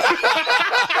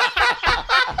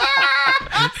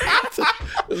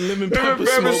 Lemon pepper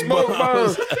smoke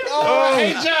bombs. Oh,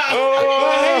 hey, Josh.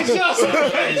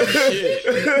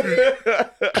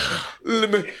 You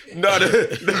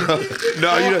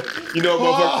know,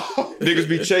 motherfucker, niggas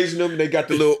be chasing them. They got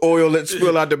the little oil that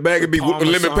spill out the bag and be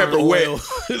lemon pepper wet.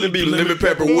 It be lemon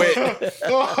pepper wet.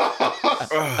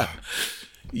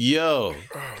 Yo.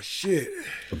 Oh shit.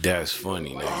 That's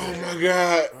funny, nigga. Oh my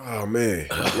god. Oh man,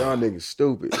 y'all niggas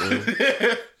stupid, man.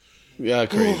 Y'all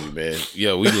crazy, man.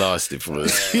 Yo, we lost it from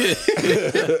us.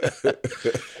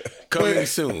 Coming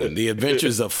soon, The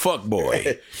Adventures of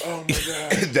Fuckboy. Oh my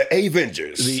god. The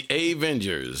Avengers. The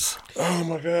Avengers. Oh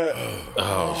my god.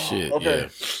 Oh shit. Okay. Yeah.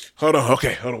 Hold on.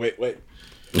 Okay. Hold on. Wait.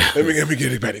 Let me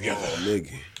get it back together. Oh,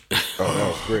 nigga. Oh, that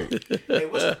was great. Hey,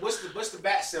 what's the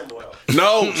bat symbol?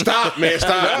 No, stop, man.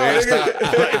 Stop, man. Stop.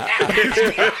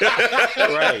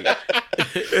 Right.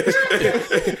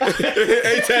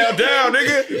 A-Town down,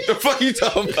 nigga. The fuck you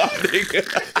talking about, nigga?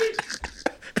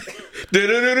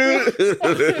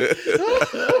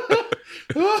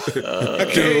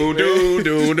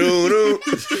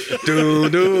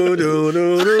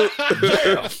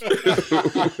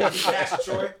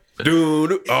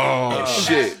 Dude, oh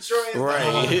shit!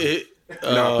 Right.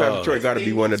 No, Pastor Troy got to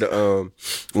be one of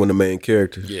the main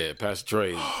characters. Yeah, Pastor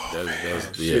Troy.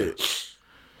 That's yeah.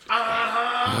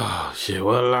 Oh shit!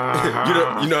 Well,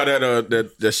 you know how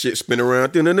that shit spin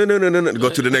around. Go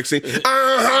to the next scene.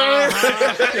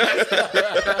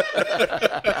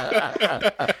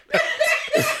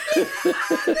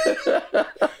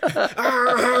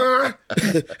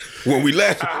 When we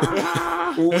last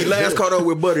caught up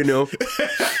with Buddy now.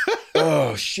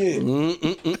 Oh shit!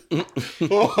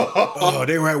 Oh,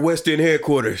 they were at West End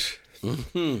headquarters.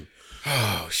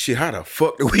 Oh shit! How the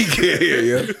fuck did we get here?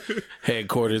 Yeah?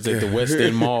 Headquarters at the West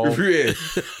End Mall. Yeah,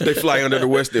 they fly under the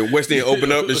West End. West End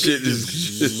open up and shit.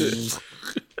 Just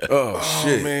oh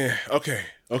shit, man. Okay.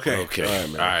 All right,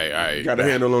 man. All right. Got a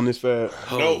handle on this fast?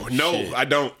 No, I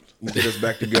don't. Get us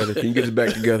back together. Can you get us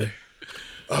back together?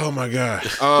 Oh my god.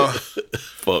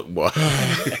 Fuck boy.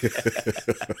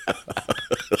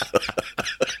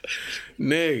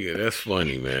 Nigga, that's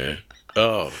funny, man.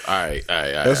 Oh, all right.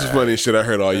 That's the funniest shit I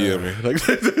heard all year, man. Like,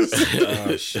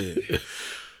 oh shit.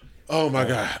 Oh my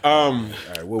god. All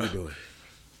right, what we doing?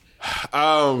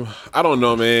 I don't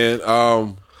know, man.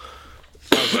 Oh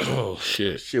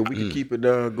shit. Shit, we can keep it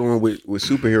going with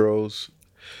superheroes.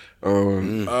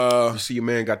 You see your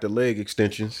man got the leg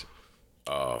extensions.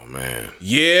 Oh man.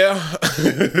 Yeah.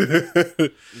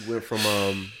 He went from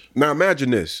now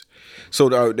imagine this. So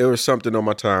there was something on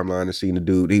my timeline and seeing the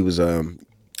dude. He was it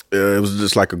was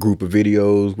just like a group of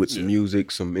videos with some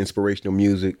music, some inspirational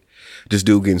music. This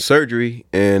dude getting surgery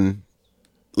and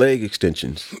leg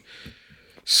extensions.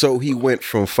 So he went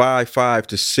from 5'5"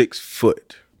 to 6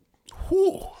 foot.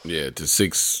 Whew. Yeah, to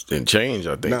 6 and change,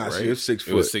 I think. Nah, right? see, it was 6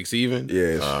 foot. It was 6 even.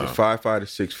 Yeah, it's 5'5" to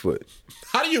 6 foot.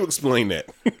 How do you explain that?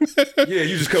 Yeah,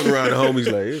 you just come around the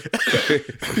homies like,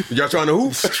 y'all trying to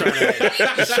hoop? Just trying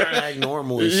to act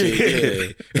normal and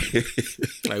shit. Yeah.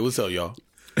 Like, what's up, y'all?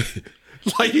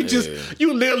 Like you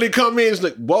you literally come in, it's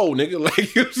like, whoa, nigga.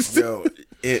 Like Yo,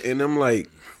 and I'm like,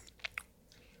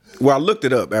 well, I looked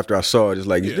it up after I saw it. It's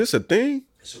like, is this a thing?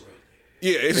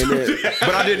 Yeah,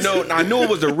 but I didn't know. I knew it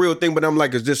was a real thing, but I'm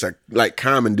like, is this a like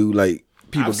common dude? Like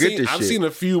people get this shit. I've seen a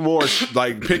few more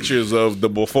like pictures of the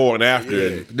before and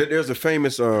after. Yeah. There's a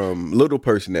famous little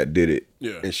person that did it.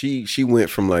 Yeah, and she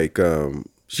went from like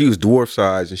she was dwarf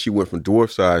size, and she went from dwarf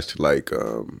size to like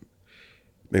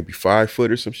maybe 5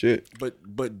 foot or some shit. But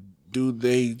do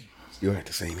they still have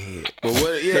the same head? But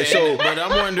what? Yeah. But I'm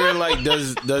wondering, like,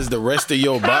 does the rest of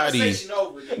your body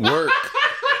work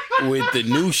with the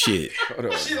new shit?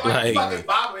 Like,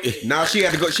 now she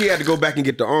had to go back and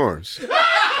get the arms.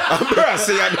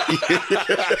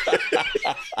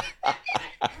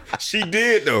 She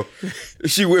did though.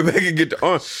 She went back and get the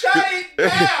arms. Shut it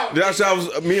down. That's how I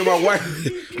was. Me and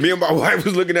my wife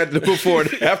was looking at the before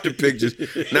and after pictures.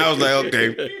 And I was like,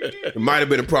 okay, it might have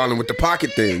been a problem with the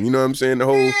pocket thing. You know what I'm saying? The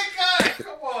whole.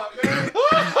 Come on, man.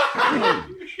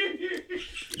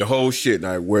 The whole shit.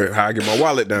 Like how I get my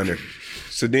wallet down there.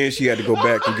 So then she had to go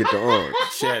back and get the arms.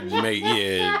 She had to make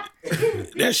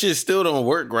that shit still don't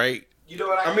work right. You know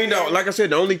what I mean? No, like I said,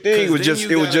 the only thing was just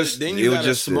it was just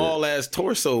a small ass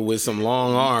torso with some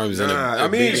long arms and I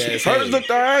mean, hers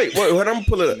looked all right. What I'm gonna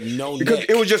pull it up because neck.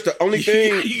 it was just the only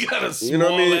thing. You got a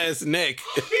small ass neck.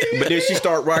 But then she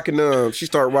started rocking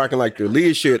like the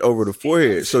lead shit over the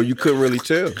forehead, so you couldn't really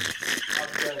tell.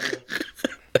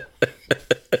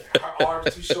 Her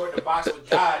arms too short to box with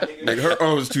God, nigga. Like her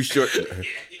arms too short.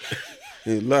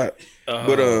 A lot.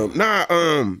 But hold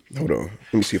on.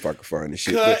 Let me see if I can find this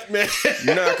shit. man?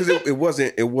 Nah, because it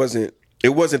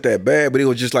wasn't that bad, but it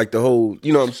was just like the whole.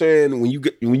 You know what I'm saying?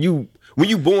 When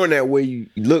you born that way, you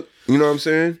look. You know what I'm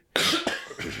saying?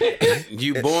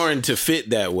 You born to fit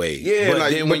that way. Yeah, but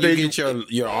like, then when you get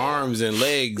your arms and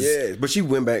legs. Yeah, but she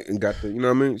went back and got the. You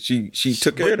know what I mean? She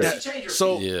took care of that.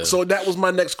 So that was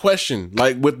my next question.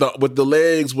 Like with the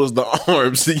legs was the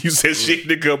arms. You said she had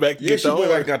to go back. And get she the went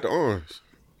back arms. and got the arms.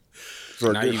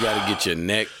 So now you got to get your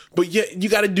neck. But yeah, you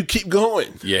got to keep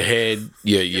going. Your head,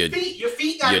 your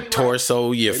feet, your torso,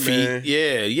 right. your feet. Man.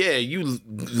 Yeah. You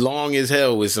long as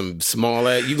hell with some small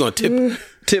ass. You gonna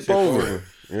tip over.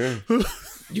 Yeah.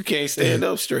 You can't stand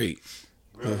up straight.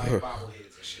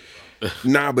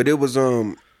 Nah, but it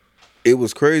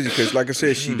was crazy because, like I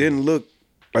said, she didn't look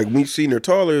like when you seen her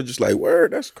taller. Just like,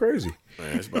 word, that's crazy.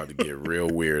 Man, it's about to get real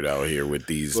weird out here with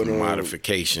these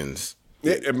modifications.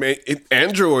 Yeah, man,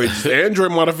 Android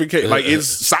modification, like it's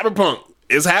cyberpunk.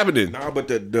 It's happening. Nah, but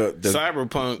the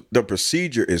cyberpunk, the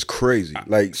procedure is crazy.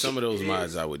 Like some of those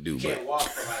mods I would do, but Walk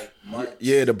for like months.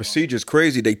 yeah, the procedure is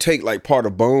crazy. They take like part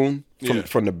of bone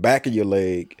from the back of your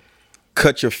leg,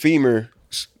 cut your femur,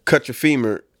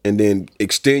 and then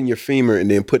extend your femur, and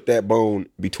then put that bone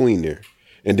between there,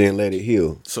 and then let it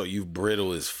heal. So you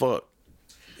brittle as fuck.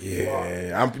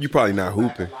 Yeah, you probably not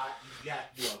hooping. You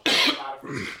have to do a lot of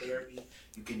physical therapy.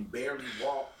 You can barely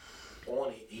walk on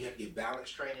it. You have to get balance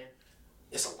training.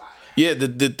 It's a lot. Yeah,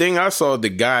 the thing I saw, the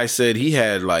guy said he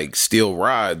had like steel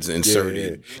rods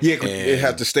inserted. Yeah, it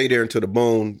has to stay there until the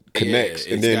bone connects,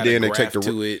 and then they take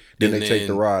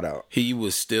the rod out. He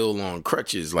was still on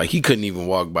crutches, like he couldn't even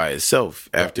walk by himself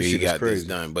after he got this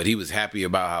done. But he was happy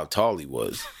about how tall he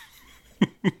was.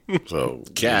 So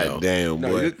damn,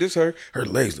 boy. This her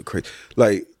legs look crazy.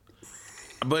 Like,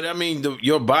 but I mean,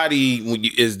 your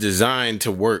body is designed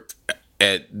to work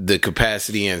at the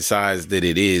capacity and size that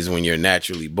it is when you're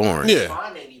naturally born. Yeah.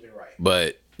 Mine ain't even right.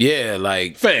 But yeah,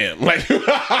 like fam, like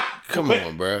come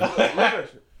on, bro. Hold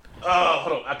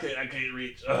on, I can't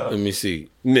reach. Let me see,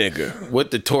 nigga,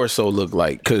 what the torso look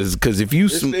like? Because if you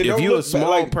a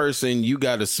small person, you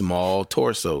got a small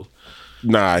torso.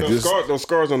 Nah, those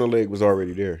scars on the leg was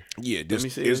already there. Yeah,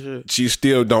 she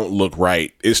still don't look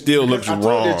right. It still looks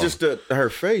wrong. It's just her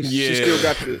face. Yeah.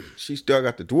 She still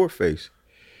got the dwarf face.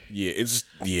 Yeah,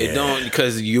 It don't,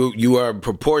 because you are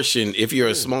proportioned. If you're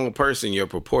a small person, you're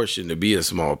proportioned to be a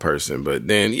small person. But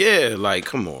then, yeah, like,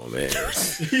 come on, man.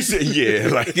 He said, yeah,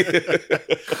 like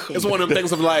it's one of them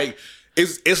things of like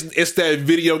it's that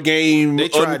video game. They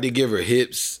tried to give her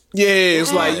hips. Yeah,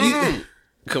 it's like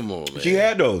come on, man. She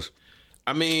had those.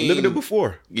 I mean, look at it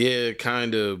before. Yeah,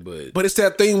 kind of, but it's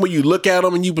that thing where you look at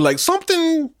them and you be like,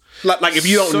 something like if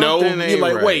you don't know, you're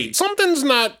like, right. Wait, something's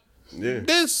not. Yeah.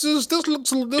 This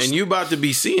looks. And you about to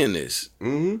be seeing this.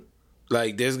 Mm-hmm.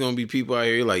 Like, there's gonna be people out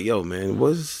here like, yo, man,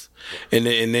 and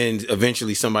then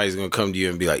eventually somebody's gonna come to you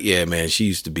and be like, yeah, man, she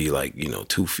used to be like,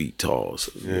 2 feet tall.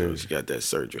 So, she got that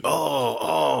surgery.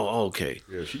 Oh, okay.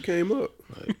 Yeah, she came up.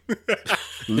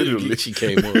 Literally, she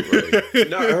came up. Right?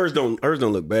 No, hers don't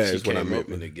look bad. She came up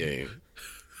in the game.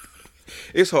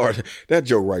 It's hard. That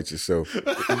joke writes itself.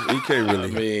 You can't really. I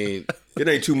mean, it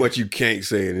ain't too much you can't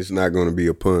say, and it's not going to be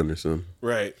a pun or something.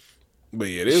 Right. But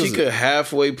yeah, she could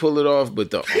halfway pull it off,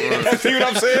 but the arms. See what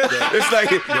I'm saying? It's like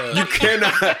you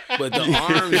cannot. But the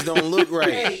arms don't look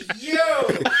right. Hey, yo!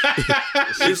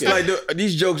 It's like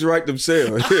these jokes write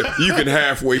themselves. You can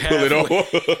halfway pull it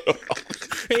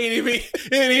off. Ain't even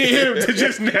him to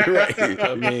just narrate.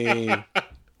 I mean,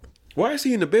 Why is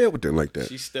he in the bed with them like that?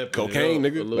 She stepped Cocaine,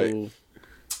 nigga. a little.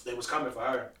 They was coming for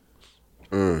her.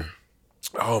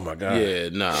 Oh my god. Yeah,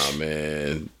 nah,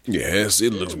 man. Yes,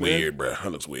 it looks weird, bro. It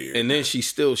looks weird. And then she's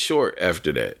still short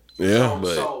after that. Yeah,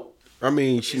 but So I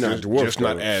mean, she's not dwarf. just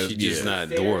not though. as she just not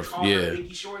they dwarf. call her Yeah,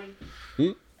 Biggie Shorty?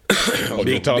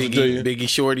 Big toss it to you. Biggie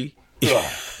Shorty.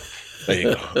 There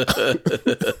you go.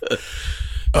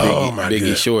 Oh my Biggie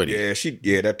god. Shorty.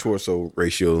 Yeah, that torso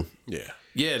ratio. Yeah.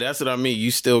 Yeah, that's what I mean.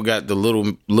 You still got the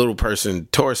little person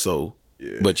torso,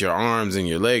 but your arms and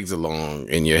your legs are long,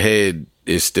 and your head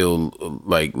is still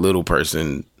like little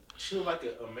person. She look like an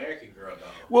American girl, though.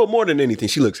 Well, more than anything,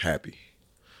 she looks happy.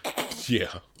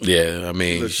 Yeah. Yeah, I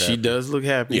mean, looks she happy. does look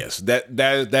happy. Yes,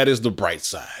 that is the bright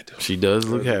side. She does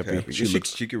look happy.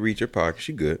 She could reach her pocket.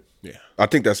 She good. Yeah. I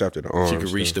think that's after the arms. She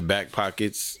could reach though. the back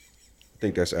pockets. I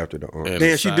think that's after the arms. And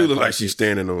Damn, the she side do look like pockets. she's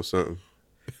standing on something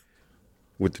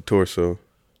with the torso.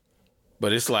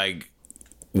 But it's like,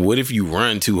 what if you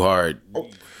run too hard?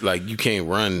 Like you can't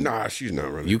run. Nah, she's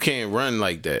not running. You can't run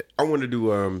like that. I want to do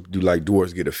like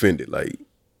dwarves get offended. Like,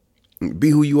 be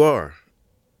who you are.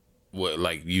 What,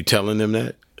 like you telling them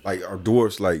that? Like, are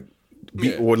dwarves like,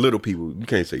 or little people? You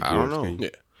can't say dwarves. I don't know. can you? Yeah.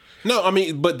 No, I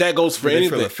mean, but that goes for They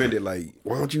anything. feel offended. Like,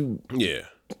 why don't you Yeah.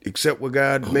 accept what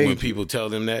God made? When you? people tell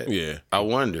them that, Yeah. I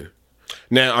wonder.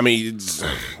 Now, I mean,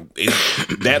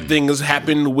 that thing has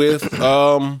happened with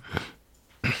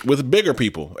bigger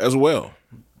people as well.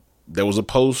 There was a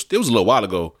post, it was a little while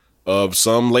ago, of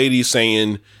some lady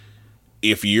saying,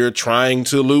 if you're trying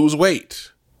to lose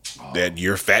weight, that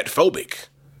you're fat phobic.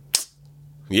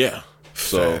 Yeah.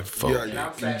 So,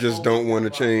 Yeah, you just don't want to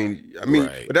change. I mean,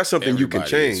 Right. but that's something you can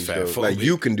Everybody is change. fat Though. Like phobic.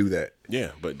 you can do that.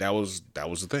 yeah, but that was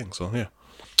the thing. So, yeah.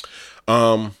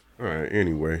 All right.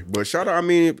 Anyway, but shout out. I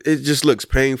mean, it just looks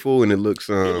painful and it looks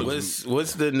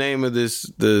What's the name of this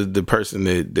the person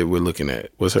that we're looking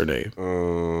at? What's her name?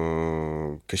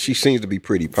 because she seems to be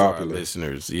pretty For our popular.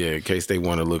 listeners, yeah, in case they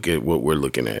want to look at what we're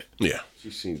looking at. Yeah. She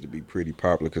seems to be pretty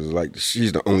popular because like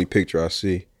she's the only picture I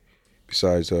see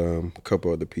besides a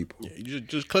couple other people. Yeah, you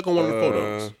just click on one of the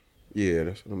photos. Yeah,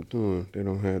 that's what I'm doing. They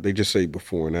don't have. They just say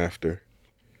before and after.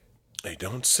 They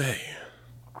don't say.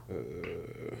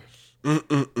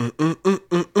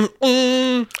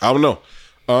 I don't know.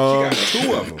 She got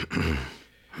two of them.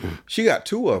 She got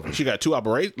two of them. She got two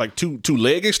operations, like two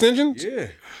leg extensions. Yeah.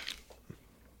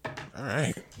 All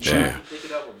right. Yeah. Pick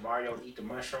it up with Mario eat the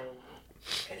mushroom,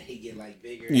 and he get like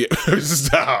bigger. Yeah.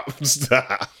 Stop. Because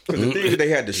the thing is, they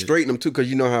had to straighten them too. Because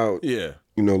you know how Yeah.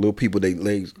 little people they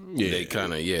legs Yeah. They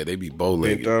kind of they be bow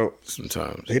legged bent out.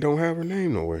 sometimes. They don't have her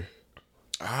name nowhere.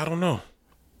 I don't know.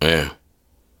 Yeah.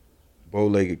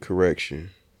 Bow-legged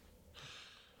correction.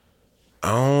 I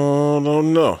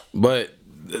don't know. But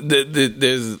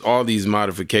there's all these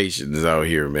modifications out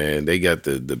here, man. They got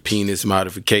the penis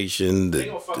modification, the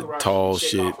tall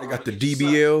shit. They got the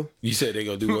DBL. You said they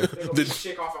gonna do what? They gonna get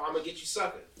chick off, and I'm gonna get you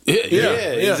sucking.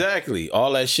 Yeah, exactly.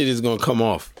 All that shit is gonna come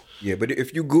off. Yeah, but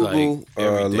if you Google Like,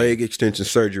 everything. leg extension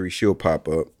surgery, she'll pop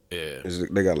up. Yeah.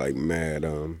 They got like mad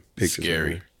pictures.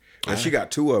 Scary. Of her. And she got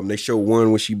two of them. They show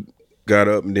one when she got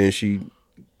up and then she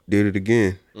did it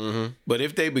again. Mm-hmm. But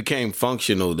if they became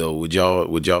functional though, would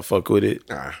y'all fuck with it?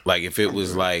 Nah. Like if it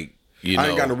was like I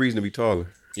ain't got no reason to be taller.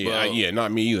 Yeah,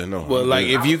 not me either. No. Well, like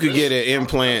if you could get an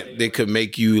implant that could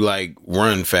make you like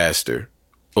run faster,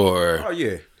 or Oh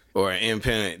yeah. or an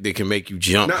implant that can make you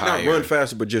jump Not higher, run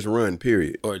faster, but just run.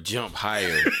 Period. or jump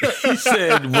higher. He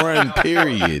said run.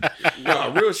 Period.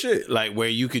 No, real shit. Like where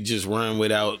you could just run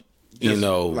without,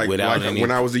 Like, without like any.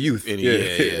 when I was a youth.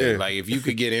 yeah. Like if you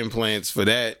could get implants for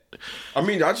that. I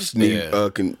mean, I just need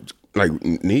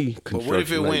knee construction. But what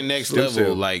if it like went next stem level?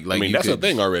 cell. Like I mean, you that's a could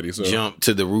thing already. So jump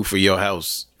to the roof of your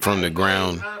house from the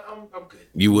ground. I'm good.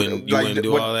 You wouldn't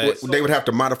do all that. They would have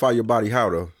to modify your body how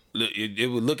though? It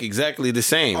would look exactly the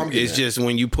same. I'm getting It's that. just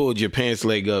when you pulled your pants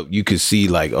leg up, you could see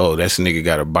like, oh, that's nigga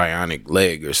got a bionic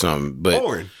leg or something. But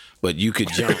Orin. but you could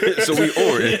jump. So we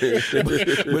Orin.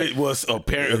 But it was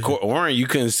apparent. Orin, you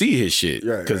couldn't see his shit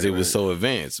because it was so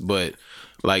advanced. But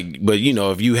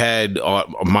if you had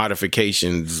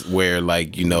modifications where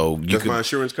you Does my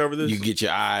insurance cover this? You get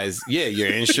your eyes. Yeah, your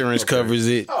insurance covers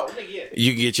it. Oh, nigga, yeah.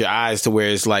 You get your eyes to where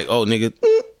it's like, oh, nigga,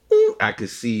 I could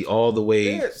see all the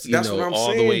way. That's what I'm all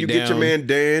saying. the way You down. get your man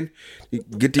Dan. You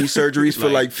get these surgeries for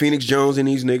like Phoenix Jones and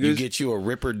these niggas. You get you a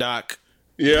Ripper doc.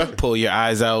 Yeah. Pull your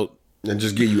eyes out. And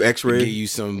just give you X-ray. Give you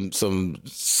some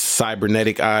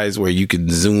cybernetic eyes where you can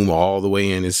zoom all the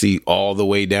way in and see all the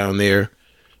way down there.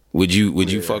 Would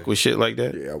you fuck with shit like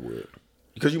that? Yeah, I would.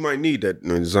 Because you might need that in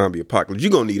the zombie apocalypse.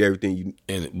 You're gonna need everything you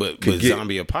But get.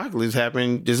 zombie apocalypse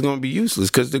happen, it's gonna be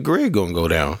useless because the grid gonna go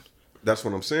down. That's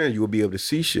what I'm saying. You will be able to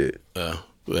see shit. Yeah.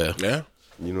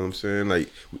 You know what I'm saying? Like,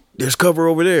 there's cover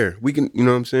over there. We can, you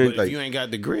know what I'm saying? But like, if you ain't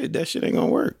got the grid, that shit ain't gonna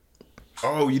work.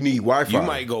 Oh, you need Wi-Fi. You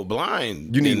might go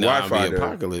blind. You need in Wi-Fi. The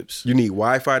apocalypse. You need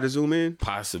Wi-Fi to zoom in.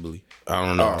 Possibly. I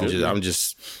don't know. I'm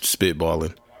just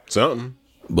spitballing something,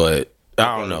 but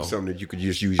I don't know. Something that you could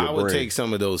just use your I would brain. take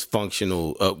some of those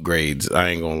functional upgrades. I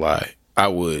ain't gonna lie. I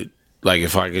would. Like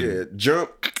if I could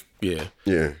jump. Yeah.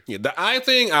 The eye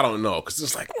thing, I don't know, because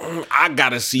it's like I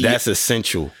gotta see. That's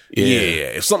essential.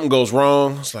 Yeah. If something goes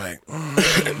wrong, it's like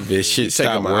this shit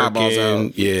taking stop my eyeballs working.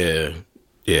 out.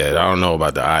 Yeah. I don't know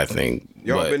about the eye thing.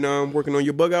 Y'all but been working on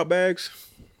your bug out bags?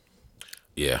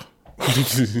 Yeah.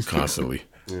 Constantly.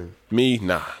 Yeah. Me,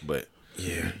 nah, but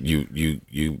yeah.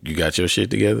 You got your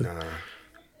shit together? Nah.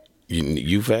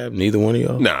 You Fab? Neither one of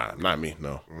y'all? Nah, not me.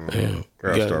 No. Damn.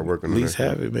 Gotta start working at on least that.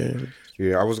 have it, man.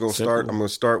 Yeah, I was gonna start. I'm gonna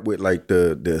start with like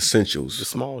the essentials, the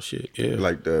small shit. Yeah,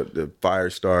 like the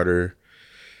fire starter,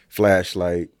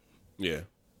 flashlight. Yeah,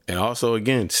 and also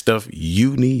again stuff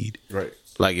you need. Right.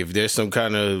 Like if there's some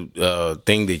kind of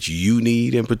thing that you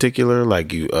need in particular,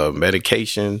 like you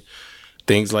medication,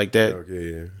 things like that.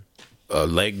 Okay. A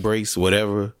leg brace,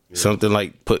 whatever. Yeah. Something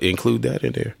like include that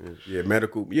in there. Yeah,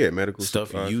 medical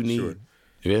stuff you need. Sure.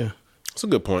 Yeah, it's a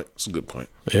good point.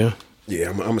 Yeah. Yeah,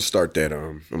 I'm gonna start that.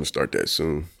 I'm gonna start that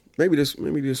soon. Maybe this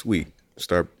week.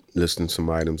 Start listing some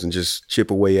items and just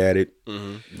chip away at it.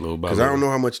 Because I don't know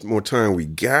how much more time we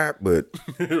got, but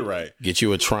right. Get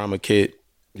you a trauma kit,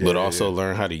 but also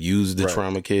learn how to use the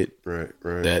trauma kit. Right.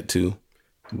 That too.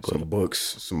 Some books,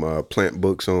 some plant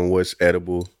books on what's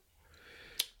edible.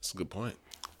 That's a good point.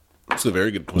 That's a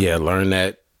very good point. Yeah, learn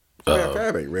that.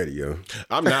 Fab ain't ready, yo.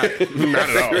 I'm not. Not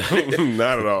at all.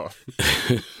 Not at all.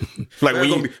 Like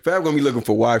Fab gonna be looking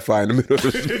for Wi-Fi in the middle of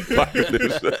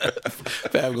the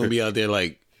Fab gonna be out there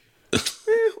like,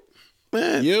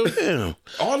 man, damn.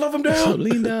 All of them down.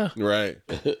 Lean down. Right.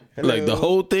 Like the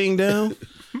whole thing down.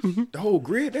 The whole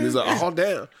grid down. It's all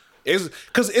down. It's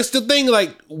because it's the thing.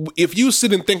 Like if you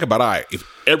sit and think about, if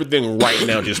everything right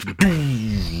now just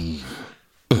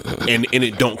and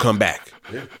it don't come back.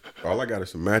 Yeah. All I got is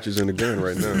some matches and a gun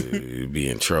right now. You'd be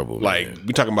in trouble. Like man.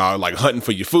 we talking about like hunting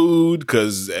for your food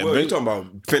because you talking about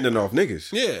fending off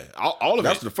niggas. Yeah, all of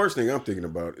That's it. the first thing I'm thinking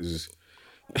about is.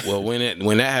 Well, when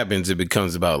that happens, it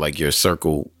becomes about like your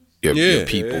circle, your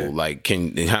people. Yeah. Like,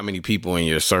 how many people in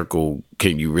your circle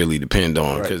can you really depend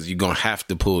on? Because you're gonna have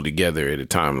to pull together at a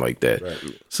time like that. Right.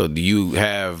 So, do you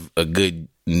have a good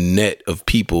net of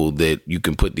people that you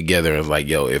can put together and like,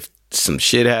 yo, if some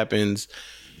shit happens.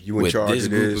 You in with charge this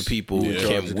of group this. of people, You in can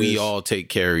charge of we this. all take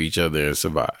care of each other and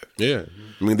survive? Yeah,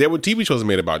 I mean there were TV shows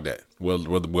made about that. Where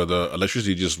the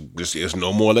electricity just is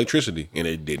no more electricity, and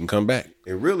it didn't come back.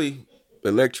 And really,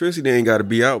 electricity ain't got to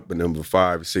be out but number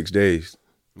 5 or 6 days.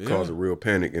 Cause a real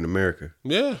panic in America.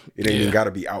 Yeah, it ain't even got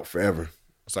to be out forever.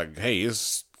 It's like,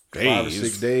 it's 5 or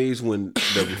 6 days when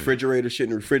the refrigerator shit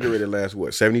in the refrigerator lasts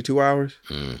 72 hours.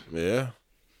 Yeah,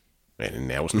 and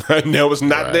now it's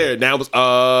not there. Now it's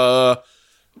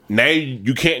now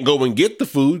you can't go and get the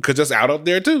food because it's out up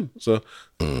there too. So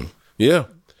yeah,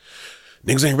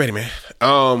 niggas ain't ready, man.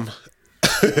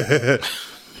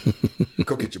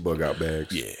 Go get your bug out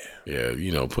bags. Yeah.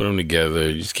 Put them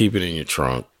together. Just keep it in your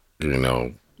trunk.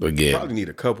 Again, probably need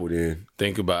a couple then.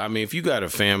 Think about. I mean, if you got a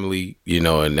family,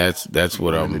 and that's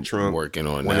what I'm working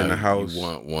on one now. in the house. You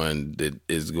want one that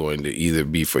is going to either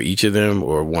be for each of them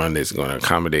or one that's going to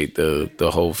accommodate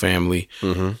the whole family.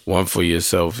 One for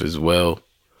yourself as well.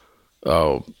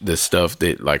 The stuff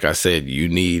that, like I said, you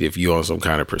need if you're on some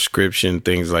kind of prescription,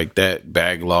 things like that.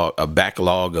 A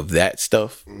backlog of that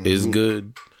stuff is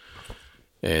good.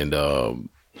 And the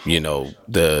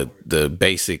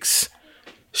basics: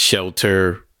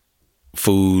 shelter,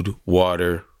 food,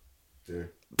 water,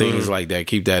 things like that.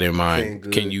 Keep that in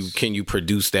mind. Can you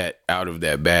produce that out of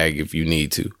that bag if you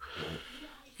need to?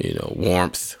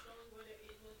 Warmth.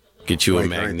 Get you a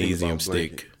magnesium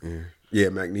stick. Yeah,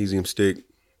 magnesium stick.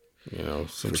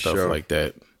 Some stuff like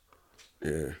that.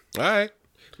 Yeah. All right.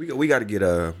 We got to get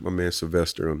my man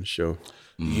Sylvester on the show.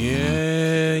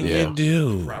 Yeah, you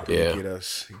do. Yeah.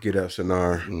 Get us and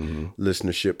our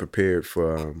listenership prepared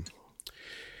for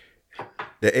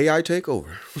the AI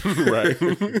takeover. Right.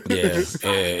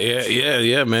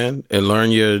 Yeah, man. And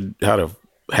learn how to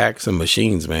hack some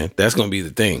machines, man. That's gonna be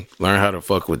the thing. Learn how to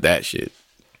fuck with that shit.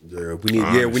 Yeah, we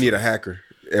need a hacker.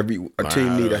 A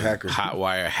team need a hacker.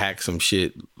 Hotwire hack some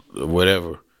shit, or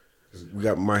whatever.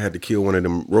 Might have to kill one of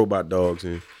them robot dogs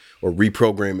or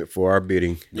reprogram it for our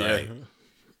bidding. Yeah.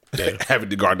 Have it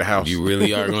to guard the house. You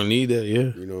really are gonna need that,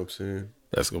 yeah. You know what I'm saying?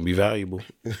 That's gonna be valuable.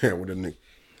 Yeah, with a nigga.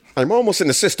 I'm almost in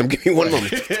the system. Give me 1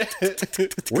 moment.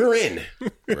 We're in.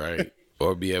 Right.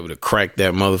 Or be able to crack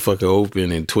that motherfucker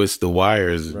open and twist the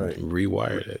wires and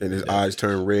rewire it. And his eyes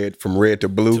turn red from red to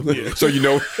blue. So you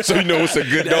know it's a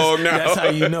good dog now. That's how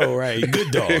you know, right? Good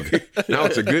dog. Now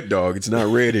it's a good dog. It's not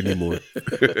red anymore.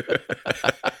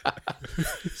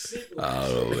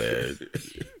 Oh man.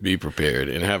 Be prepared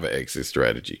and have an exit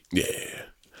strategy. Yeah.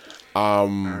 All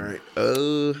right.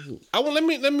 Let's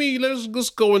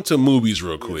go into movies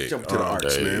real quick. Jump to the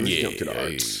arts, man. Let's jump to the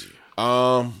arts.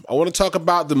 I want to talk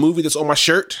about the movie that's on my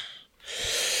shirt.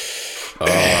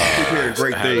 I keep hearing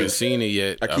great I haven't things. seen it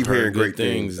yet. I keep hearing great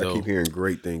things. though. I keep hearing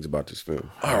great things about this film.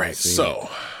 All right, so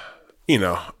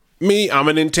me, I'm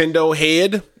a Nintendo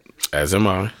head. As am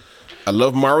I. I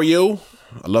love Mario.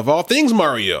 I love all things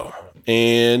Mario,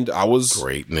 and I was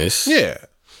greatness. Yeah,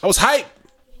 I was hyped.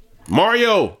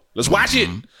 Mario, let's watch it.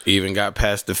 Even got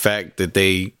past the fact that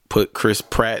they put Chris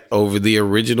Pratt over the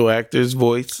original actor's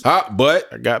voice.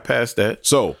 But I got past that.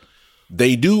 So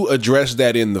they do address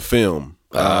that in the film.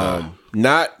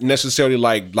 Not necessarily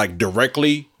like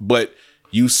directly, but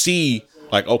you see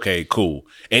like, okay, cool.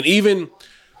 And even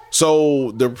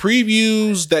so the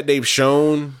previews that they've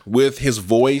shown with his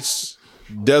voice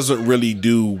doesn't really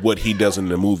do what he does in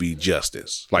the movie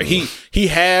justice. Like he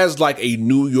has like a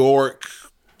New York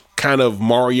kind of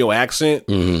Mario accent.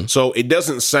 So it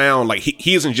doesn't sound like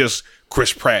he isn't just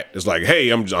Chris Pratt. It's like, hey,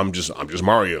 I'm just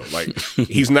Mario. Like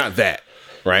he's not that,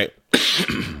 right?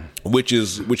 which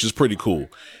is pretty cool.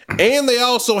 And they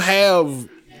also have,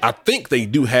 I think they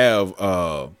do have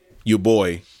your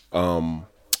boy,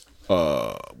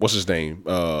 what's his name?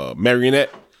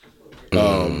 Marionette.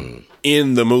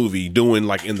 In the movie, doing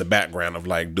like in the background of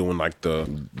like doing like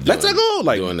the Let's Go,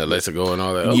 like doing the Let's Go and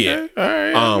all that. Okay. Yeah, all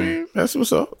right. I mean, that's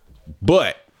what's up.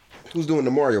 But who's doing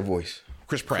the Mario voice?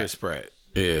 Chris Pratt. Chris Pratt.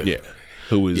 Yeah. Yeah.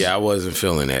 Who was? Yeah, I wasn't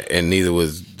feeling that, and neither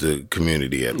was the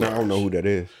community at I don't know who that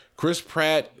is. Chris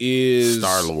Pratt is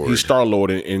Star-Lord. He's Star-Lord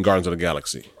in Guardians of the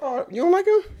Galaxy. You don't like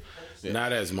him?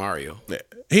 Not as Mario. Yeah.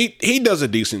 He does a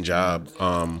decent job.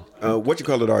 What you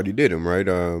call it already did him, right?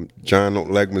 John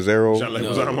Leguizamo. John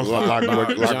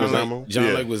Leguizamo.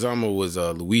 John Leguizamo was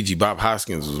Luigi. Bob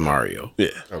Hoskins was Mario. Yeah.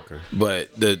 Okay.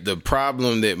 But the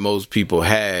problem that most people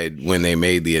had when they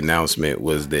made the announcement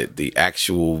was that the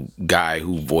actual guy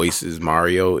who voices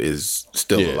Mario is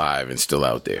still alive and still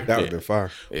out there. That would have been fire.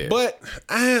 Yeah. But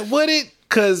would it?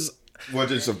 Because you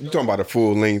talking about a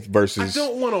full length versus? I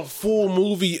don't want a full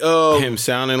movie of him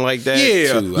sounding like that.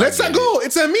 Yeah, too. Let's not go.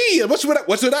 It's a me. What's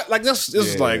that? Like this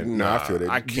is like I feel that.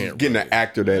 I can't getting an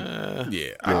actor that.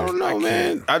 I don't know,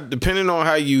 man. Depending on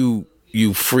how you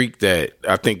freak that,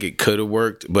 I think it could have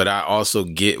worked. But I also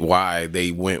get why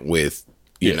they went with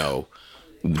you know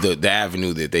the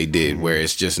avenue that they did, where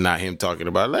it's just not him talking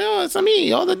about like, oh, it's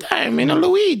me all the time, and a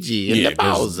Luigi and the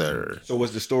Bowser. So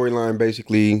was the storyline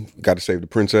basically got to save the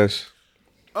princess?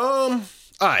 All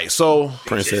right, so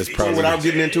Princess probably. Without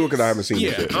getting into it, because I haven't seen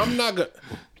it yet. I'm not gonna.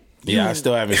 Yeah, I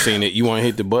still haven't seen it. You want to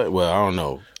hit the butt? Well, I don't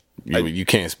know. You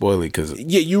can't spoil it because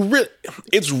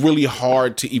it's really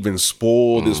hard to even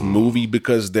spoil this movie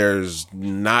because there's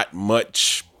not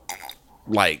much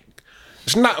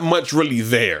it's not much really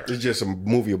there. It's just a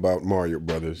movie about Mario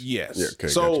Brothers. Yes. Yeah, okay,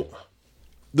 so gotcha.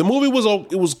 the movie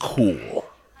was cool.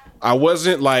 I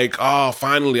wasn't like, oh,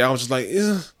 finally. I was just like,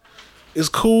 it's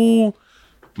cool.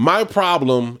 My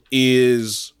problem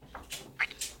is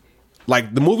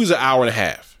like the movie's an hour and a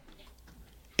half.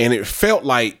 And it felt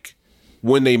like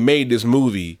when they made this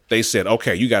movie, they said,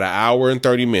 okay, you got an hour and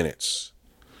 30 minutes.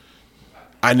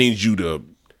 I need you to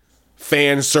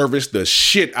fan service the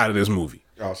shit out of this movie.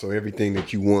 Oh, so everything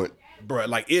that you want. Bruh,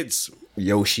 like it's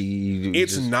Yoshi.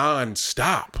 It's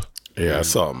nonstop. Yeah, I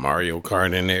saw Mario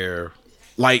Kart in there.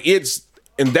 Like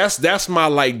that's my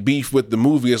like beef with the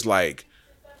movie. Is like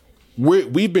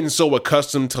we've been so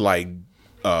accustomed to like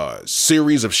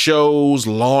series of shows,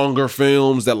 longer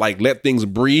films that like let things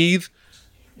breathe.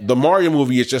 The Mario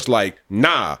movie is just like,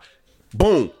 nah,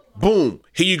 boom, boom,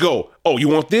 here you go. Oh, you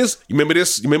want this? You remember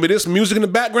this? You remember this music in the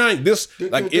background? This,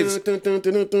 like, it's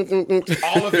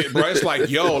all of it, bro. It's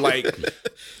like, yo, like,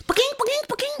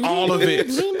 all of it.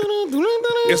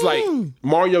 It's like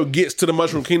Mario gets to the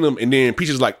Mushroom Kingdom and then Peach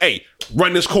is like, hey,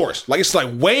 run this course. Like, it's like,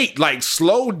 wait, like,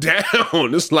 slow down.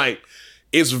 It's like,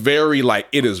 it's very, like,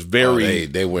 it is very.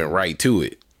 They went right to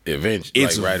it eventually,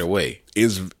 like right away.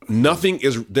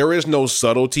 There is no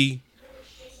subtlety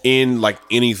in like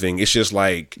anything. It's just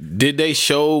like, did they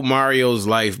show Mario's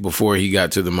life before he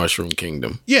got to the Mushroom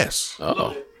Kingdom? Yes.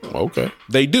 Oh, okay.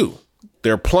 They do.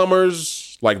 They're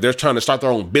plumbers. Like they're trying to start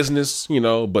their own business, you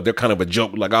know, but they're kind of a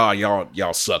joke. Like, oh,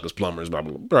 y'all suck as plumbers, blah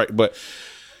blah blah. Right? But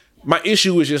My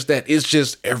issue is just that it's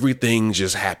just everything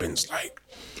just happens like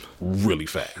really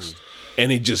fast.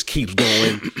 And it just keeps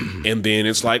going. And then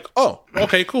it's like, oh,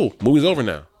 okay, cool. Movie's over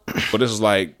now. But this is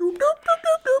like, you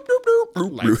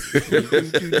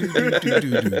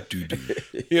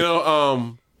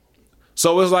know,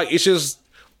 so it's like it's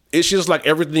just like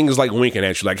everything is like winking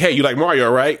at you. Like, hey, you like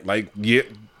Mario, right? Like, yeah,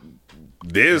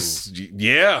 this,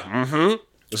 yeah, mm-hmm.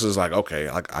 This is like,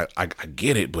 okay, like I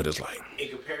get it, but it's like in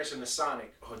comparison to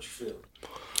Sonic, how'd you feel?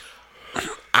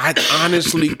 I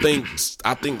honestly think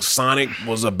Sonic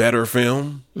was a better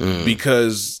film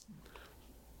because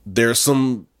there's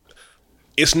some.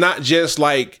 It's not just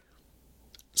like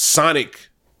Sonic.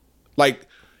 Like,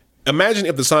 imagine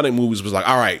if the Sonic movies was like,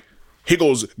 all right, here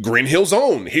goes Green Hill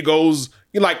Zone. Here goes,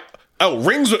 you're like, oh,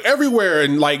 rings are everywhere,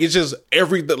 and like it's just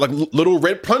like little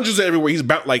red plungers everywhere. He's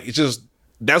about like it's just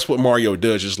that's what Mario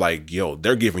does. Just like, yo,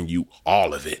 they're giving you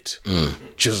all of it,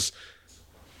 just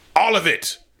all of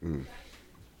it.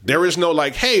 There is no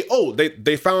like, hey, oh,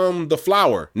 they found the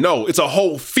flower. No, it's a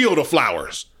whole field of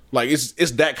flowers. Like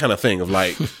it's that kind of thing of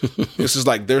like, this is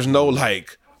like, there's no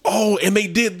like, oh, and they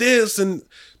did this, and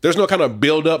there's no kind of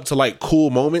build up to like cool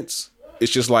moments.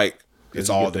 It's just like it's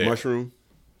all there. The mushroom.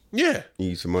 Yeah,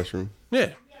 he eats a mushroom.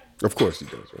 Yeah, of course he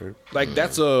does. Right? Like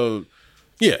that's a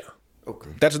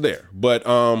okay. That's there, but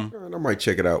I might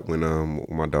check it out when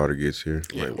my daughter gets here.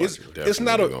 Yeah, it's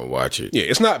not gonna watch it. Yeah,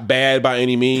 it's not bad by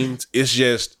any means. It's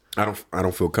just I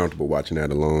don't feel comfortable watching that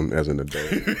alone as an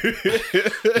adult.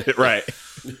 Right.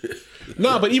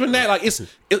 No, but even that, like it's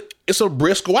a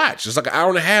brisk watch. It's like an hour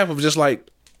and a half of just like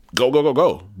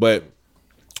go. But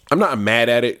I'm not mad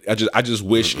at it. I just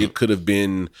wish it could have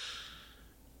been.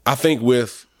 I think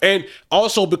and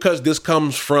also because this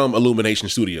comes from Illumination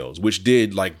Studios, which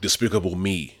did like Despicable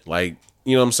Me, like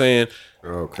you know what I'm saying.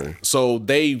 Okay. So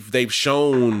they've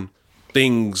shown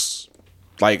things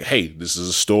like, hey, this is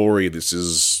a story. This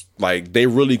is like they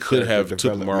really could have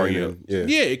took Mario. Yeah,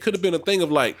 it could have been a thing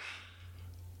of like.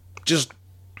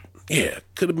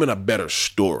 Could have been a better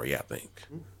story, I think.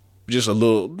 Just a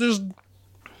little, just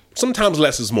sometimes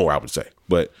less is more, I would say.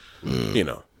 But, you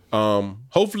know,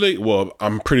 hopefully, well,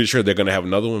 I'm pretty sure they're going to have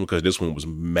another one because this one was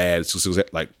mad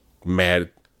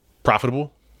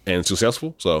profitable and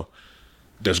successful. So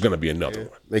there's going to be another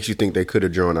one. Makes you think they could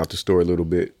have drawn out the story a little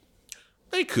bit.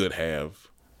 They could have.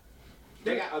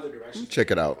 They got other directions.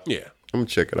 Check it out. Yeah. I'm going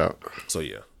to check it out. So,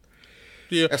 yeah.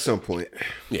 At some point.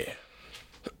 Yeah.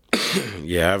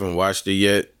 Yeah, I haven't watched it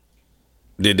yet.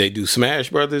 Did they do Smash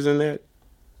Brothers in that?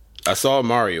 I saw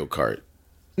Mario Kart.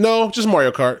 No, just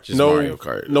Mario Kart. Mario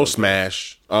Kart. No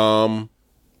Smash. Well,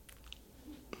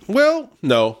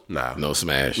 no. Nah. No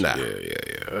Smash. Nah.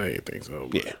 Yeah. I didn't think so.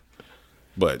 But. Yeah.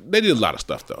 But they did a lot of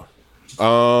stuff though.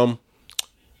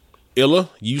 Illa,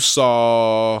 you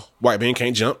saw White Man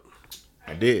Can't Jump.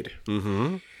 I did.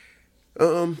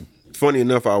 Mm-hmm. Funny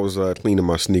enough, I was cleaning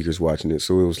my sneakers watching it,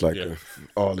 so it was like an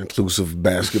all-inclusive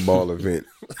basketball event.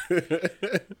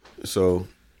 So,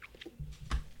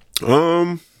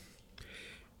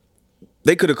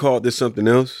 they could have called this something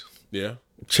else. Yeah.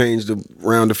 Changed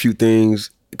around a few things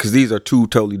because these are two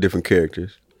totally different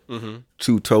characters. Mm-hmm.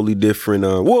 Two totally different.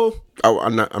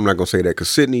 I'm not gonna say that because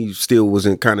Sidney still was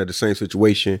in kind of the same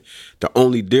situation. The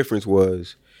only difference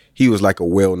was he was like a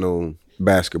well-known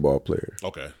basketball player.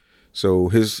 Okay. So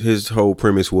his whole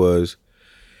premise was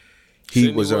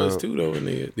Sidney was too though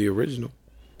in the original.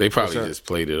 They probably just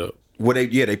played it up. Well, they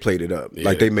played it up. Yeah,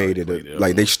 like they made it up.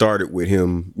 Like they started with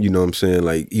him. You know what I'm saying?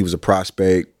 Like he was a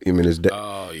prospect. Him and his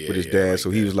dad with his dad. Like so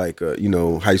he was like a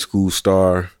high school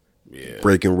star,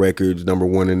 breaking records,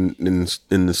 #1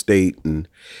 in the state, and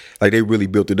like they really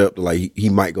built it up to like he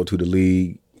might go to the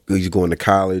league. He's going to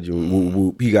college, and whoop,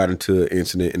 whoop. He got into an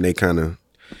incident, and they kind of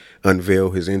unveil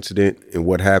his incident and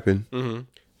what happened,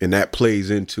 and that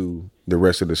plays into the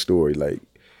rest of the story, like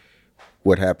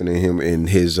what happened to him and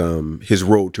his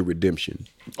road to redemption.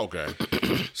 Okay.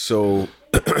 So,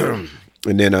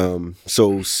 and then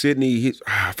so Sidney,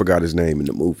 I forgot his name in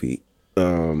the movie.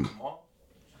 I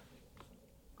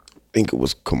think it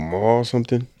was Kamal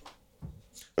something.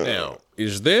 Now,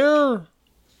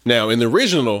 in the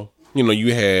original,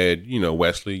 you had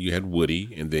Wesley, you had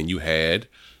Woody, and then you had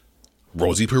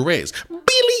Rosie Perez.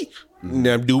 Billy.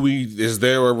 Now, is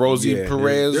there a Rosie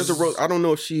Perez? There's a Rose. I don't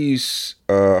know if she's.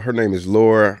 Her name is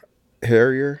Laura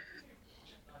Harrier.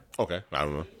 Okay, I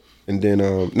don't know. And then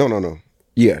no.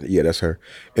 Yeah, that's her.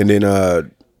 And then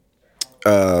hold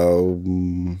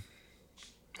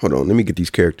on, let me get these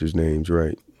characters' names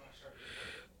right,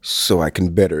 so I can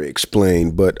better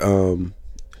explain. But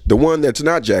the one that's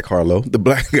not Jack Harlow, the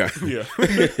black guy. Yeah.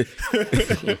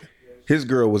 His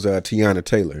girl was Tiana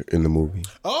Taylor in the movie.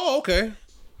 Oh, okay.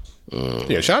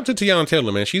 Yeah, shout out to Tiana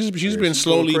Taylor, man. She's been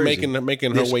slowly making her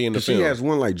way in the film. She has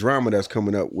one like drama that's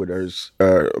coming up with her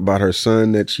about her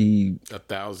son that she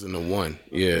 1001.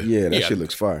 Yeah, that shit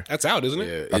looks fire. That's out, isn't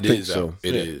it? Yeah, I think so.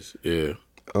 It is. Yeah.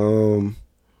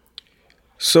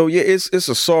 So yeah, it's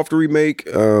a soft remake.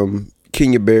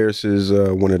 Kenya Barris is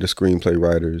one of the screenplay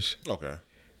writers. Okay.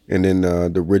 And then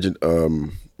the original,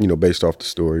 based off the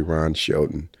story, Ron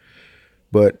Shelton.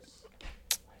 But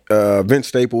Vince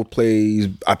Staples plays,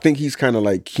 I think he's kind of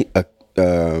like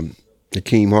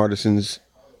Akeem Hardison's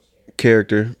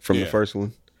character from the first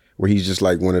one, where he's just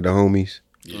like one of the homies.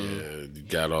 Yeah,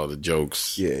 got all the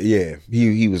jokes. Yeah.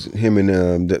 He was, him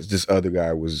and this other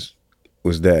guy was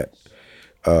that.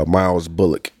 Miles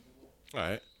Bullock. All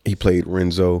right. He played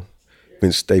Renzo.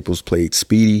 Vince Staples played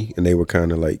Speedy, and they were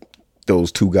kind of like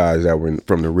those two guys that were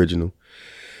from the original.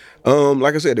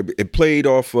 Like I said, it played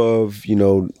off of,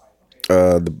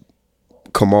 the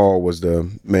Kamal was the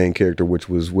main character, which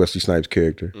was Wesley Snipes'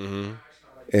 character. Mm-hmm.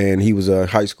 And he was a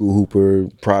high school hooper,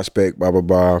 prospect, blah, blah,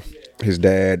 blah. His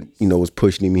dad, was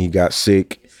pushing him. He got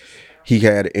sick. He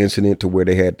had an incident to where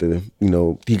they had to,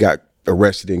 he got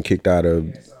arrested and kicked out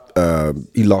of,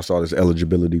 he lost all his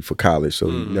eligibility for college, so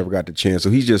he never got the chance.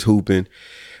 So he's just hooping.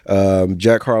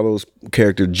 Jack Harlow's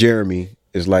character, Jeremy,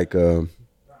 is like I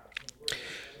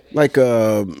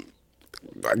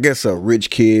guess a rich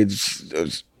kid.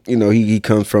 He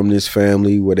comes from this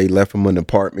family where they left him an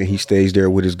apartment. He stays there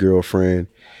with his girlfriend,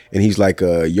 and he's like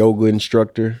a yoga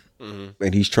instructor,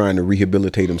 and he's trying to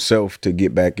rehabilitate himself to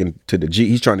get back into the G.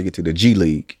 He's trying to get to the G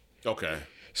League. Okay.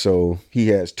 So he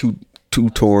has two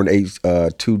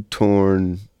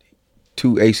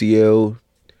ACL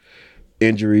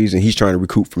injuries, and he's trying to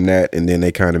recoup from that. And then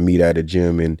they kind of meet at a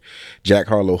gym, and Jack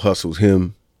Harlow hustles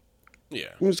him. Yeah,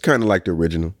 it was kind of like the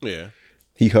original. Yeah,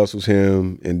 he hustles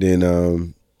him, and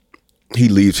then he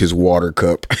leaves his water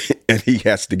cup, and he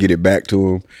has to get it back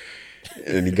to him.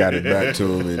 And he got it back to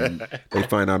him, and they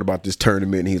find out about this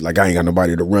tournament, and he's like, I ain't got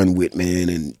nobody to run with, man,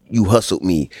 and you hustled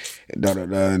me, and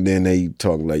and then they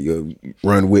talk like, yo,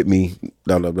 run with me,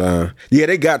 Yeah,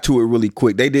 they got to it really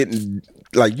quick. They didn't,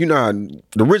 like, how the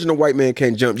original White Man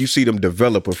Can't Jump, you see them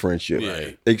develop a friendship.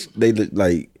 Right. They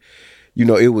like,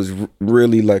 it was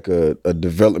really like a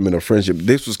development of friendship.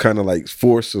 This was kind of like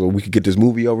forced so we could get this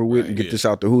movie over with and get this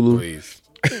out to Hulu. Please.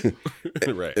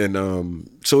 Right. And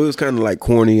so it was kind of like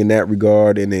corny in that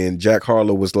regard. And then Jack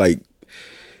Harlow was like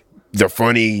the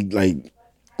funny, like,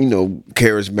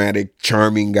 charismatic,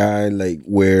 charming guy, like,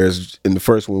 whereas in the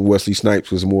first one Wesley Snipes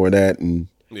was more of that. And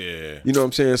yeah, you know what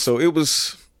I'm saying? So it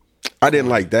was, I didn't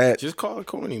like that. Just call it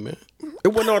corny, man. It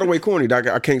wasn't all the way corny.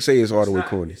 I can't say it's all the way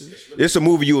corny. It's a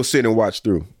movie you will sit and watch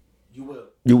through. You will.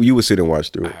 You would sit and watch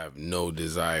through I it. have no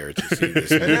desire to see this.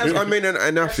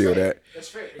 And I feel that.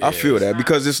 I feel that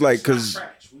because it's like,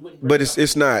 but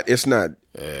it's not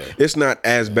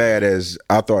as bad as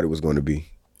I thought it was going to be.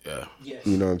 Yeah.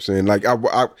 You know what I'm saying? Like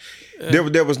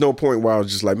there was no point where I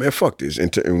was just like, man, fuck this,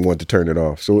 and want to turn it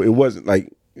off. So it wasn't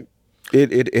like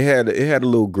it had a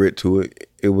little grit to it.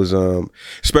 It was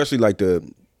especially like the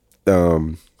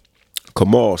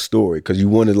Kamal story, because you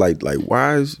wanted like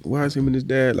why is him and his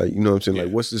dad, like, you know what I'm saying,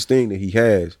 like, what's this thing that he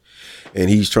has, and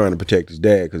he's trying to protect his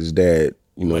dad because his dad,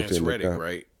 Lance Reddick,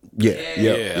 right?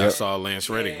 Yeah. I saw Lance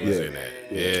Reddick was in that.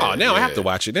 Yeah. Oh, now I have to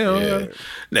watch it now. Yeah.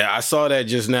 Now I saw that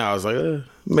just now. I was like,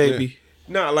 maybe.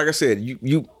 No, like I said,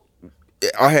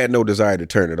 I had no desire to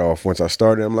turn it off once I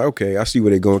started. I'm like, okay, I see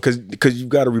where they're going, because you've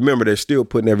got to remember they're still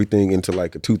putting everything into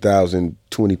like a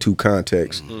 2022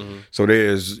 context. Mm-hmm. So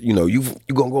there's, you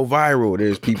gonna go viral.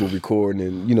 There's people recording,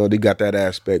 and they got that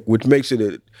aspect, which makes it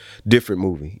a different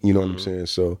movie. You know what I'm saying?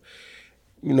 So,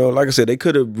 like I said, they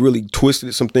could have really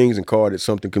twisted some things and called it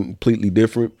something completely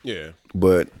different. Yeah.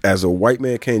 But as a White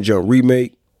Man Can't Jump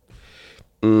remake,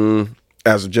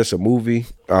 as just a movie,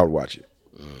 I would watch it.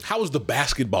 How was the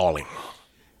basketballing?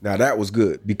 Now that was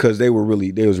good because they was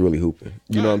really hooping.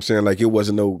 You know what I'm saying? Like, it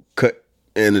wasn't no cut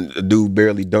and a dude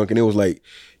barely dunking. It was like,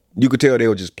 you could tell they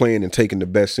were just playing and taking the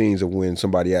best scenes of when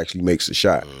somebody actually makes a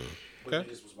shot. Okay.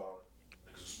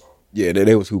 Yeah,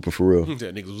 they was hooping for real.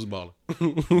 Yeah, niggas was balling.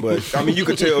 But I mean, you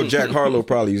could tell Jack Harlow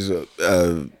probably is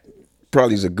a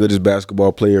good as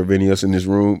basketball player of any of us in this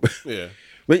room. Yeah.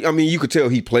 But I mean, you could tell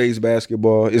he plays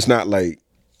basketball. It's not like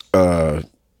not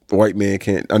White Man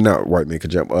Can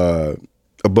Jump.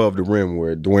 Above the rim,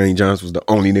 where Dwayne Johnson was the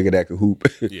only nigga that could hoop,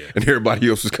 and everybody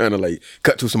else was kind of like,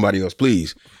 cut to somebody else,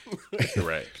 please.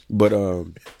 Right. But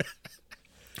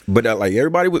like,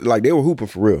 everybody was like, they were hooping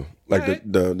for real. Like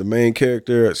the main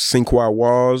character, Sinqua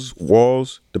Walls,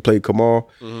 to play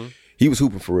Kamal, he was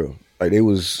hooping for real. Like they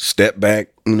was step back,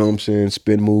 you know what I'm saying,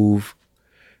 spin move,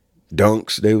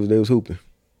 dunks. They was hooping.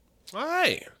 All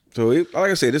right. So like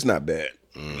I said, it's not bad.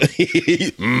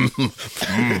 Me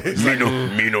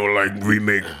no like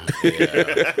remake.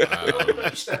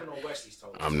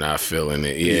 I'm not feeling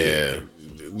it. Yeah.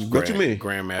 What you mean?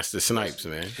 Grandmaster Snipes,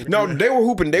 man. No, they were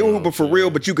hooping. They were hooping for real,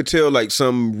 but you could tell like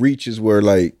some reaches were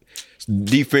like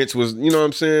defense was, you know what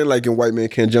I'm saying? Like in White Man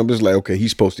Can't Jump, it's like, okay,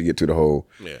 he's supposed to get to the hole.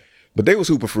 Yeah. But they was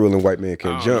hooping for real in White Man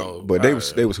Can't Jump. know. But they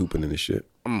was hooping in this shit.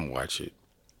 I'm gonna watch it.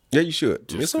 Yeah, you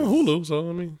should. It's on Hulu, so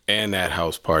I mean. And that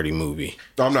House Party movie.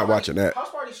 No, I'm not watching that. House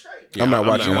Party straight. I'm not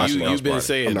watching House House Party. You've been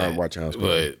saying I'm that. not watching House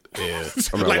Party. But yeah.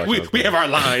 I'm not Like watching House we Party. have our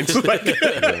lines. Like,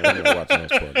 I'm not watching House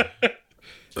Party.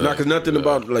 Not because nothing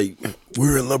about like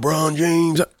we're in LeBron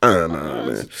James. Nah,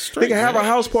 man. They can have a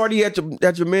house party at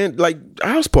your man like a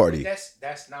house party.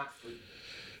 That's not for you.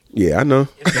 Yeah, I know.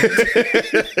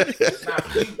 It's not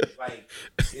for you. Like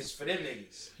it's for them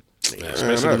niggas.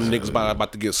 especially them niggas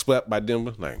about to get swept by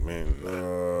Denver. Like, man.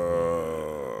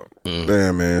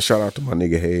 Damn, man. Shout out to my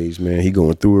nigga Hayes, man. He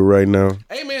going through it right now.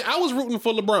 Hey, man, I was rooting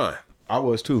for LeBron. I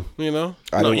was too. You know,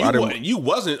 you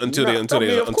wasn't until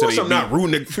Of course, I'm not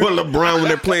rooting for LeBron when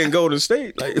they're playing Golden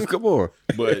State. Like, come on.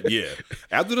 But yeah,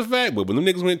 after the fact, but when them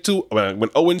niggas went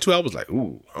 0-2, I was like,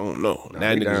 ooh, I don't know.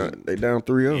 They down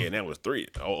 3-0. Yeah, and that was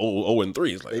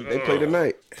 0-3. It's like they play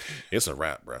tonight. It's a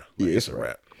wrap, bro. Yeah, it's a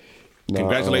wrap.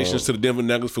 Congratulations to the Denver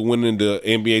Nuggets for winning the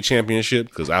NBA championship,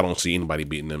 because I don't see anybody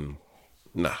beating them.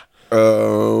 Nah.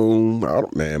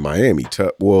 Man, Miami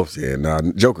tough. Wolves, yeah,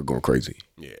 Joker going crazy.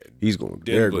 Yeah, he's going.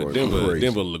 Denver crazy.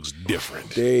 Denver looks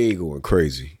different. They going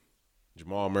crazy.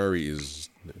 Jamal Murray is,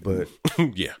 but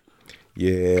yeah.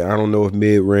 I don't know if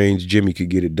mid range Jimmy could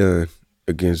get it done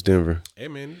against Denver. Hey,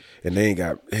 man, and they ain't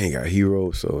got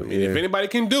heroes. So yeah. If anybody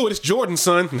can do it, it's Jordan,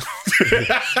 son.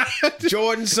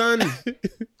 Jordan, son.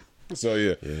 So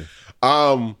yeah.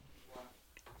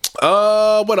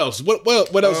 What else? What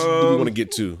else do we want to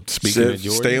get to? Speaking of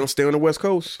Jordan, stay on the West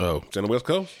Coast. Oh, stay on the West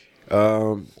Coast.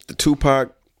 The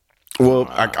Tupac. Well,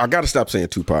 I got to stop saying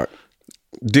Tupac.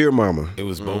 Dear Mama. It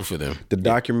was both of them. The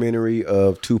documentary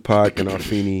of Tupac and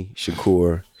Afeni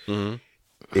Shakur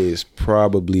is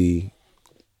probably.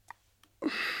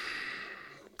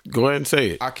 Go ahead and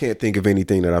say it. I can't think of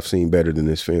anything that I've seen better than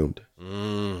this filmed.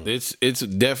 It's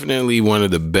definitely one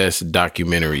of the best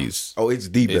documentaries. Oh, it's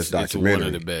the best documentary. It's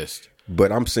one of the best.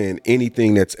 But I'm saying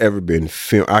anything that's ever been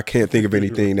filmed, I can't think of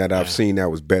anything that I've seen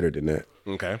that was better than that.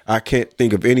 Okay. I can't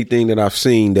think of anything that I've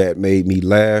seen that made me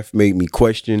laugh, made me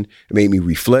question, made me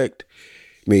reflect,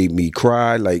 made me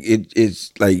cry. Like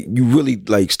it's like you really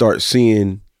like start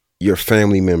seeing your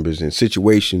family members and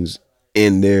situations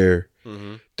in there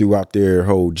throughout their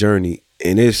whole journey,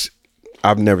 and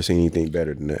I've never seen anything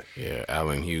better than that. Yeah,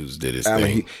 Allen Hughes did his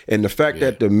thing. And the fact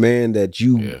that the man that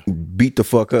you beat the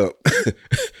fuck up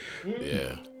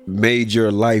made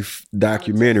your life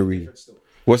documentary.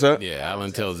 What's up? Yeah,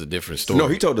 Allen tells a different story. No,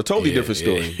 he told a totally different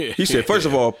story. He said, first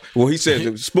of all, well, he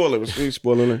said, spoiler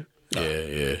alert.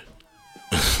 Yeah.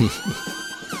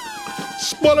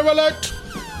 Spoiler alert.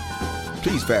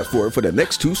 Please fast forward for the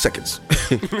next 2 seconds.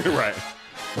 Right.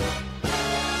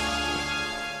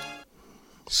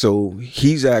 So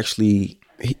he's actually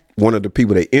one of the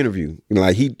people they interview. You know,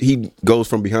 like he goes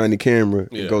from behind the camera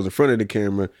and goes in front of the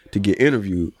camera to get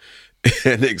interviewed.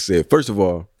 And Nick said, first of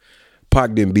all,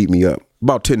 Pac didn't beat me up.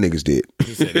 About 10 niggas did.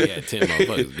 He said he had 10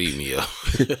 motherfuckers beat me up.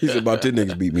 He said about 10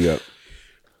 niggas beat me up.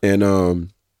 And over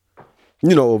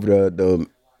the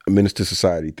Menace to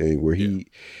Society thing where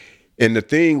and the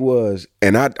thing was,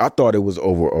 and I thought it was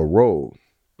over a role.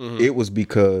 It was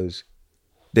because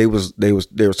they was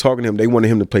talking to him. They wanted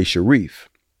him to play Sharif,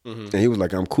 and he was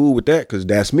like, "I'm cool with that because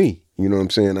that's me." You know what I'm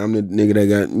saying? I'm the nigga that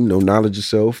got knowledge of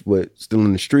self, but still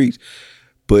in the streets.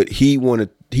 But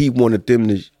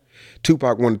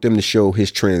Tupac wanted them to show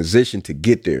his transition to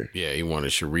get there. Yeah, he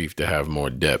wanted Sharif to have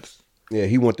more depth. Yeah,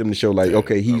 he wanted them to show like,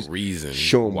 okay, he's a reason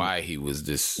showing why he was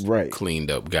this cleaned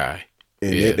up guy.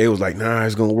 And they was like, nah,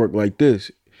 it's gonna work like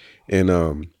this. And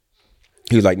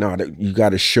he was like, nah, you got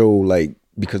to show like,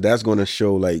 because that's gonna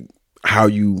show like how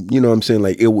you know what I'm saying,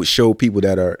 like it would show people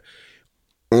that are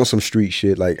on some street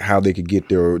shit like how they could get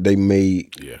there, or they may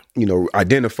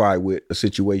identify with a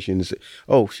situation and say,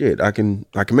 oh shit, I can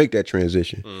make that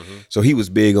transition. So he was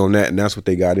big on that, and that's what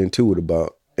they got into it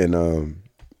about. And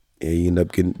he ended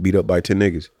up getting beat up by 10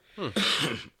 niggas.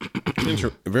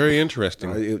 Very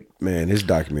interesting. Man, his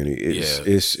documentary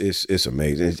it's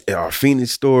amazing. It's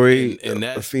Afeni's story, and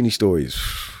that Afeni story is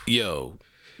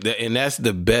and that's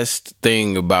the best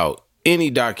thing about any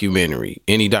documentary,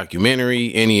 any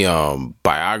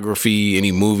biography,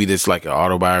 any movie that's like an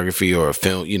autobiography or a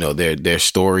film, you know, their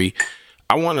story.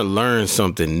 I want to learn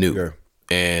something new. Yeah.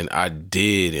 And I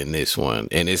did in this one.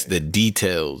 And it's the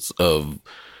details of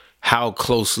how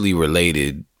closely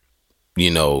related, you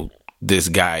know, this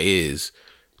guy is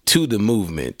to the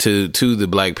movement, to the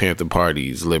Black Panther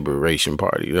Party's Liberation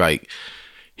Party. Like,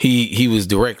 he was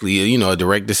directly, you know, a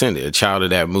direct descendant, a child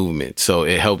of that movement. So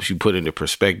it helps you put into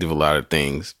perspective a lot of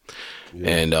things. Yeah.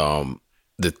 And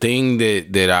the thing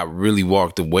that I really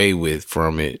walked away with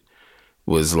from it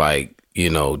was like,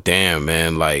 you know, damn,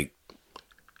 man, like,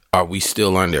 are we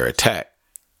still under attack?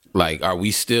 Like,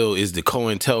 is the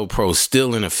COINTELPRO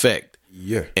still in effect?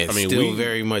 Yeah. And still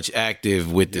very much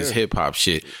active with this hip hop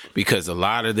shit? Because a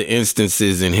lot of the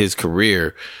instances in his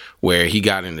career where he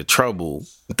got into trouble,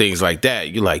 things like that,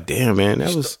 you're like, damn, man,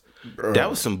 that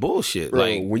was some bullshit. Bro,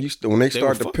 like when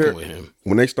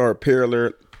they start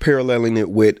paralleling it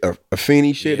with a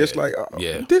Feeny shit, it's like,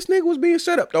 this nigga was being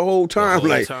set up the whole time.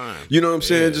 You know what I'm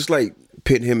saying? Just like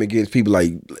pitting him against people,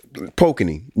 like poking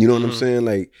him. You know what I'm saying?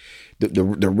 Like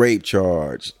the rape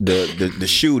charge, the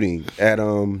shooting at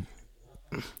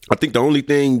I think the only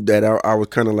thing that I was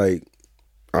kind of like,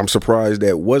 I'm surprised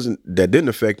that didn't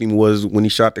affect him was when he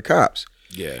shot the cops.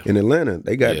 Yeah, in Atlanta,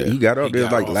 he got up. There's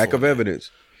like lack of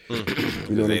evidence. You know what they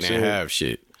I'm saying? Didn't have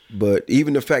shit. But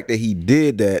even the fact that he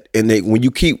did that, and when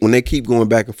they keep going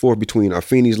back and forth between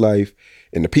Afeni's life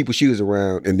and the people she was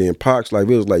around, and then Pac's life,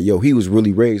 it was like, yo, he was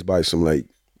really raised by some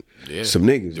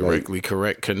niggas directly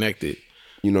connected.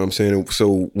 You know what I'm saying?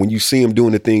 So when you see him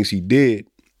doing the things he did,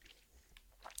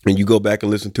 and you go back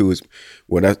and listen to his,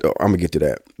 I'm gonna get to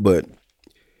that, but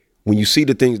when you see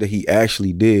the things that he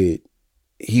actually did,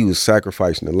 he was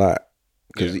sacrificing a lot.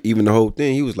 Because even the whole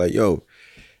thing, he was like, yo,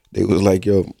 they was like,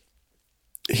 yo,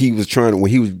 he was when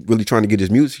he was really trying to get his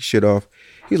music shit off,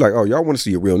 he's like, oh, y'all want to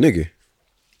see a real nigga?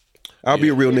 I'll be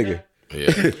a real nigga.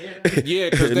 Yeah,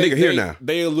 because nigga here now.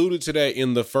 They alluded to that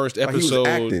in the first episode. Like he was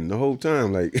acting the whole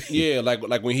time, like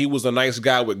like when he was a nice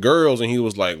guy with girls, and he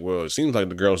was like, well, it seems like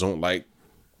the girls don't like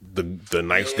the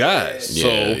nice guys. So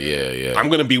I'm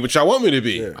gonna be what y'all want me to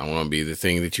be. I want to be the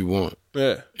thing that you want.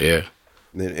 Yeah.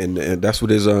 And that's what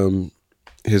his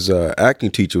acting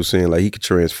teacher was saying. Like, he could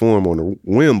transform on a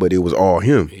whim, but it was all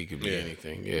him. He could be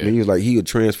anything. Yeah. And he was like, he could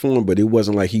transform, but it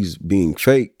wasn't like he's being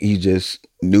fake. He just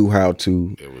knew how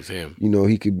to. It was him. You know,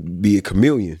 he could be a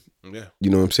chameleon. Yeah. You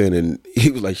know what I'm saying? And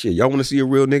he was like, shit, y'all want to see a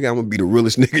real nigga? I'm gonna be the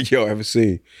realest nigga y'all ever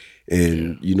seen.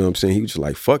 And you know what I'm saying? He was just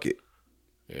like, fuck it.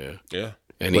 Yeah.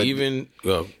 And even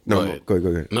go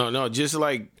ahead. No, just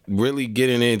like really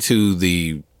getting into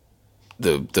the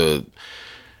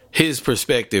his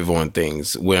perspective on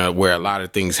things where a lot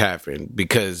of things happen,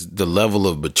 because the level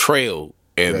of betrayal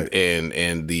and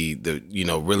the you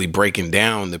know, really breaking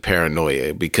down the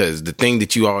paranoia, because the thing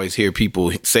that you always hear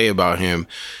people say about him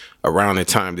around the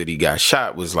time that he got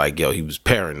shot was like, yo, he was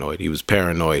paranoid.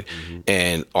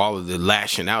 And all of the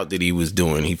lashing out that he was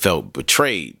doing, he felt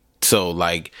betrayed. So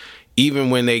like, even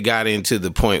when they got into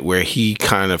the point where he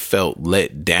kind of felt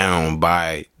let down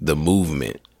by the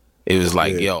movement, it was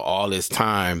like, yo, all this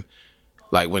time,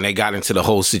 like when they got into the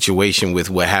whole situation with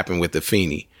what happened with the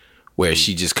Feeny, where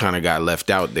she just kind of got left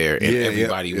out there and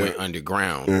everybody went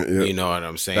underground. You know what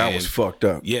I'm saying? That was fucked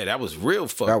up. Yeah, that was real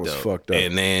fucked up. That was fucked up.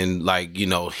 And then, like, you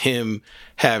know, him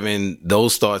having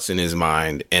those thoughts in his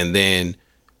mind, and then,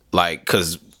 like,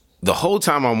 because the whole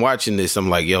time I'm watching this, I'm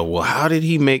like, yo, well, how did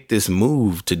he make this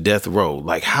move to death row?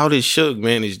 Like, how did Suge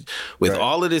manage with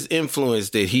all of this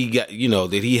influence that he got, you know,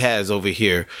 that he has over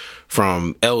here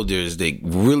from elders that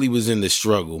really was in the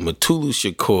struggle, Mutulu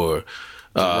Shakur,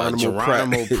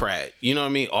 Geronimo Pratt, you know what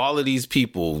I mean? All of these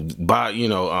people,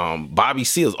 Bobby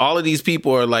Seals, all of these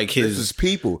people are like his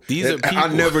people. These are people. I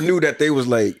never knew that they was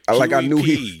like I knew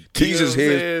these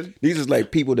is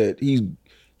like people that he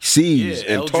sees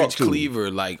and Eldridge talks to. Cleaver,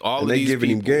 like all and of these giving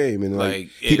people, him game, and like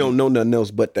he don't know nothing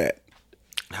else but that.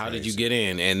 How did you get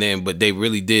in? And then, but they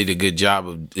really did a good job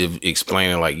of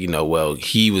explaining, like, you know, well,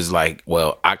 he was like,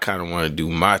 well, I kind of want to do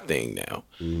my thing now.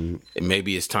 And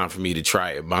maybe it's time for me to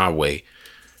try it my way.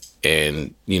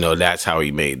 And, you know, that's how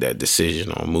he made that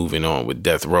decision on moving on with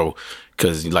Death Row.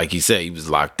 Because, like he said, he was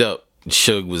locked up.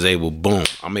 Suge was able, boom,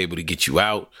 I'm able to get you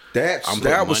out. That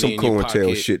was some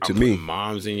COINTEL shit to me.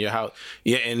 Moms in your house.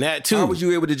 Yeah, and that too. How was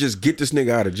you able to just get this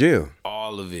nigga out of jail?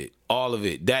 All of it.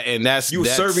 That's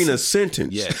serving a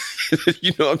sentence. Yes.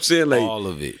 You know what I'm saying? Like, all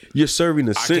of it. You're serving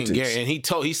a sentence. And he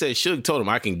said Suge told him,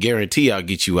 I can guarantee I'll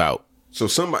get you out. So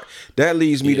somebody that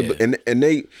leads me to and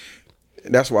they.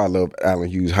 That's why I love Allen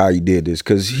Hughes, how he did this,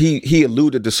 because he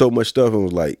alluded to so much stuff and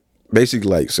was like, basically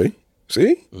like, see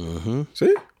See? Mm-hmm.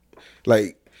 See?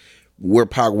 Like, where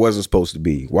Pac wasn't supposed to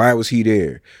be. Why was he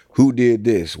there? Who did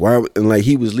this? Why? And like,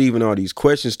 he was leaving all these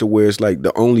questions to where it's like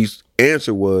the only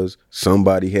answer was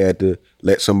somebody had to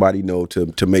let somebody know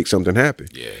to make something happen.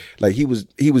 Yeah. Like, he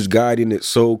was guiding it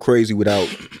so crazy without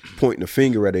pointing a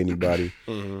finger at anybody.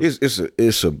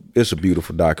 It's a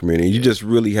beautiful documentary. And you just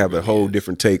really have a whole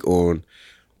different take on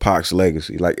Pac's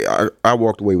legacy. Like, I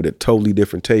walked away with a totally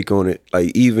different take on it.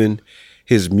 Like, even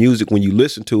his music, when you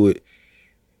listen to it,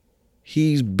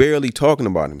 he's barely talking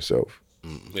about himself.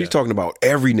 He's talking about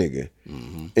every nigga.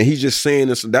 And he's just saying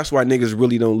this. That's why niggas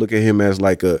really don't look at him as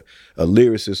like a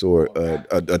lyricist or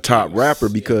a top rapper,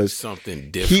 because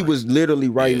something different. he was literally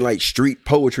writing like street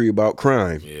poetry about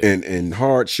crime and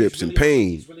hardships and pain.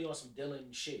 He's really on some Dylan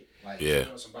shit. Like, Yeah. he's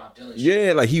on some Bob Dylan shit.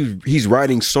 Yeah, like he's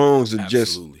writing songs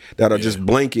that are just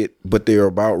blanket, but they're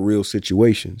about real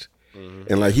situations.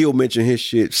 And like, he'll mention his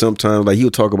shit sometimes. Like,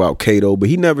 he'll talk about Kato, but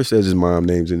he never says his mom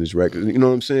names in his record. You know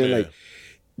what I'm saying? Like,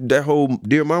 that whole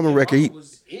Dear Mama record, he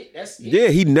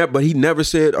never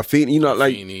said Afeni. You know,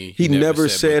 like, he never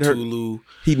said her.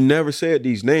 He never said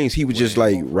these names. He was just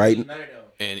like writing.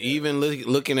 And even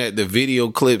looking at the video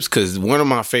clips, because one of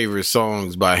my favorite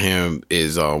songs by him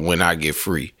is "When I Get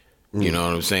Free." You know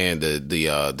what I'm saying? The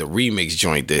remix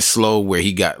joint that's slow, where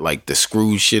he got like the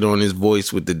screw shit on his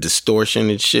voice with the distortion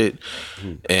and shit.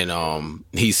 And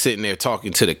he's sitting there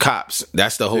talking to the cops.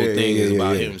 That's the whole thing is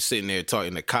about him sitting there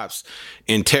talking to cops,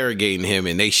 interrogating him,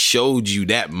 and they showed you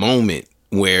that moment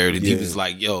where he was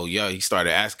like, yo, he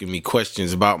started asking me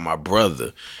questions about my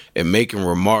brother and making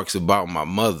remarks about my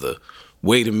mother.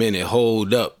 Wait a minute,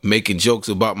 hold up, making jokes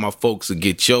about my folks to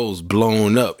get yours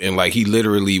blown up. And like, he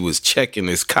literally was checking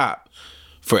this cop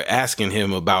for asking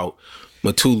him about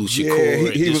Matulu Shakur.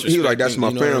 Yeah, he was like, that's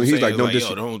my family. He's like,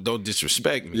 don't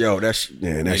disrespect me. Yo, that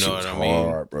shit's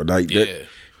hard, bro. Like, yeah.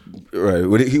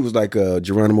 Right. He was like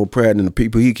Geronimo Pratt and the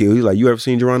people he killed. He's like, you ever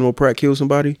seen Geronimo Pratt kill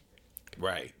somebody?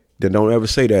 Right. Then don't ever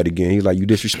say that again. He's like, you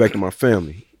disrespecting my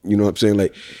family. You know what I'm saying?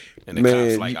 Like, and the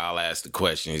cop's like, I'll ask the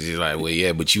questions. He's like, well,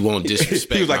 yeah, but you won't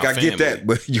disrespect. He was like, I get that,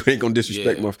 but you ain't gonna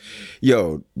disrespect my.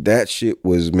 Yo, that shit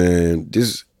was, man.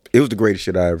 It was the greatest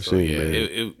shit I ever seen, man.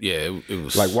 It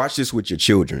was like, watch this with your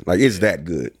children. Like, it's that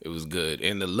good. It was good,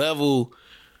 and the level,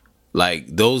 like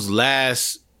those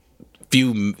last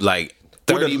few, like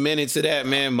 30 minutes of that,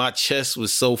 man, my chest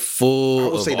was so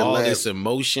full of all this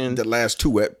emotion. The last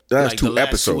two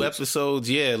episodes,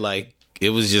 yeah, like. It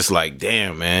was just like,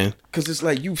 damn, man. Because it's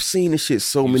like, you've seen this shit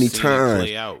so many times.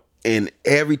 Play out. And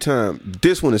every time,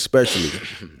 this one especially,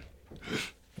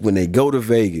 when they go to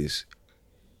Vegas,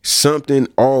 something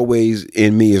always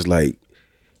in me is like,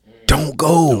 don't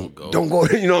go. Don't go.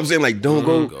 You know what I'm saying? Like, don't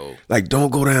go. Like, don't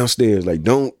go downstairs. Like,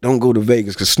 don't go to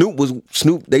Vegas. Because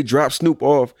Snoop, they dropped Snoop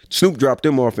off. Snoop dropped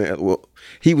them off.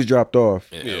 He was dropped off.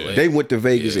 They went to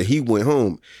Vegas and he went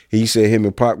home. He said him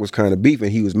and Pac was kind of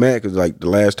beefing. He was mad because like the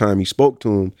last time he spoke to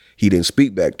him, he didn't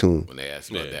speak back to him. When they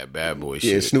asked about that bad boy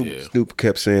yeah, shit. Snoop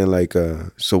kept saying like,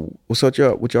 so what's up,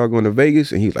 y'all? What y'all going to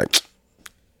Vegas? And he was like,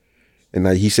 and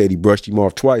like, he said he brushed him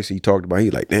off twice. He talked about, he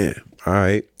like, damn, all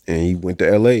right. And he went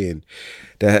to LA, and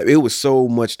that it was so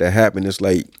much that happened. It's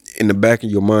like in the back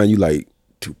of your mind, you like,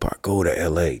 Tupac, go to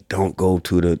LA. Don't go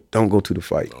to the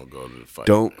fight.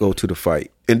 Don't go to the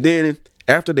fight. And then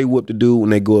after they whoop the dude,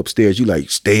 when they go upstairs, you like,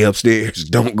 stay upstairs.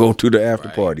 Don't go to the after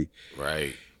party.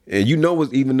 Right. And you know,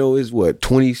 even though it's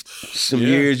 20 some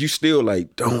years, you still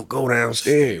like, don't go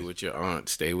downstairs. Stay with your aunt.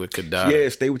 Stay with Kadada. Yeah,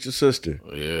 stay with your sister.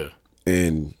 Yeah.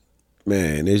 And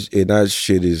man, that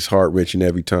shit is heart wrenching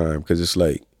every time, because it's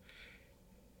like,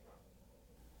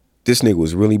 this nigga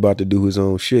was really about to do his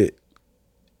own shit.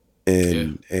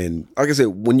 And like I said,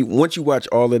 once you watch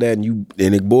all of that and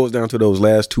it boils down to those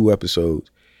last two episodes,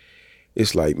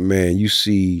 it's like, man, you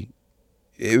see,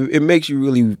 it makes you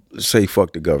really say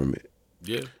fuck the government.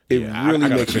 Yeah. It really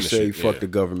makes you say fuck the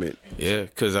government. Yeah,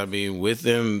 because I mean, with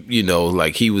him,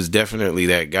 like he was definitely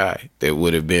that guy that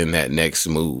would have been that next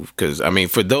move. Because I mean,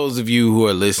 for those of you who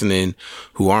are listening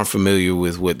who aren't familiar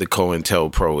with what the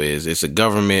COINTELPRO is, it's a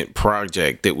government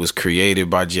project that was created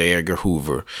by J. Edgar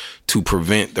Hoover to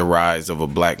prevent the rise of a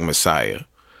black messiah.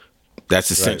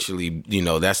 That's essentially,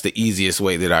 that's the easiest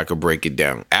way that I could break it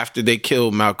down. After they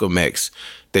killed Malcolm X,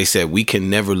 they said, we can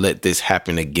never let this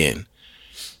happen again.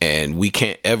 And we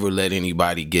can't ever let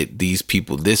anybody get these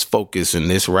people this focused and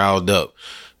this riled up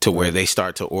to where they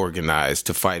start to organize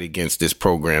to fight against this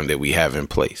program that we have in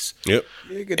place. Yep.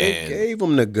 They gave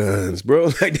them the guns,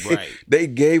 bro. Like they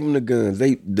gave them the guns.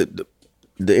 The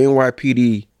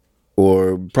NYPD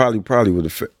or probably with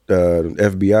the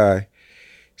FBI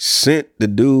sent the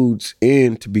dudes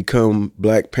in to become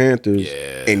Black Panthers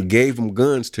and gave them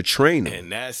guns to train them.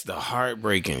 And that's the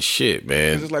heartbreaking shit,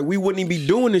 man. It's like we wouldn't even be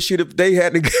doing this shit if they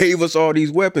hadn't gave us all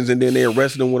these weapons and then they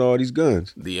arrested them with all these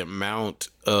guns. The amount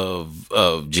of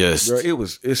just Bro,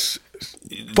 it's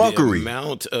fuckery. The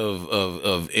amount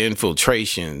of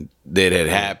infiltration that had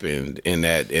happened in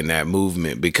that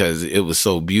movement, because it was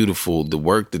so beautiful, the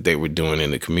work that they were doing in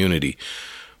the community.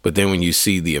 But then when you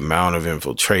see the amount of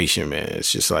infiltration, man,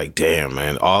 it's just like, damn,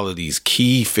 man, all of these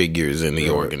key figures in the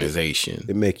organization,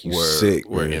 they make you sick.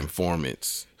 Were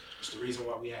informants. It's the reason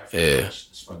why we have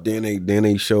Then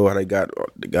they show how they got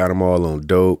them all on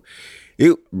dope.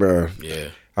 Bro. Yeah.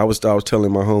 I was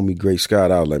telling my homie Great Scott,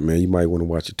 I was like, man, you might want to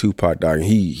watch a Tupac doc. And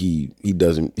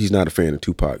he's not a fan of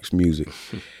Tupac's music.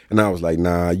 And I was like,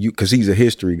 nah, because he's a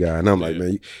history guy. And I'm like,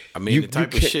 man, the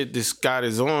type of shit this Scott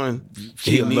is on,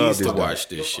 he needs to watch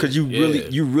this shit. Because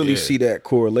you really see that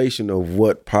correlation of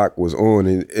what Pac was on.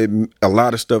 And a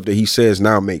lot of stuff that he says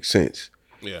now makes sense.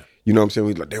 Yeah. You know what I'm saying?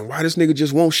 He's like, damn, why this nigga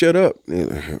just won't shut up?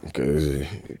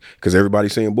 Because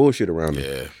everybody's saying bullshit around him.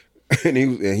 Yeah. And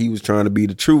he was trying to be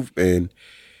the truth. And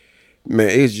man,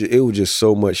 it was just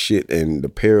so much shit, and the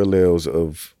parallels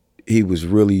of he was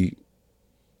really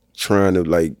trying to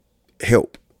like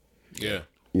help. Yeah.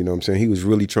 You know what I'm saying? He was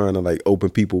really trying to like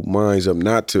open people's minds up,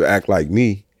 not to act like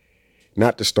me,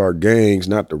 not to start gangs,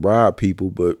 not to rob people,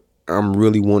 but I'm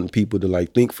really wanting people to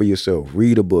like think for yourself,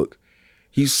 read a book.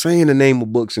 He's saying the name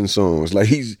of books and songs. Like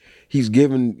he's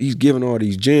giving all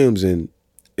these gems, and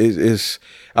it's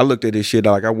I looked at this shit,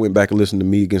 like I went back and listened to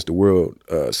Me Against the World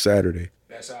Saturday.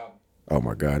 That's album. Oh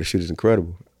my God, this shit is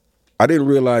incredible. I didn't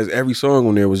realize every song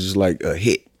on there was just like a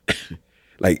hit.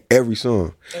 Like every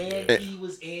song. And he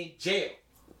was in jail.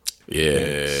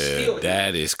 Yeah,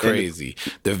 that is crazy.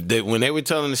 When they were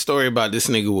telling the story about this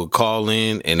nigga would call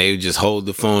in and they would just hold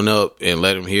the phone up and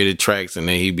let him hear the tracks, and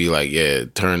then he'd be like, yeah,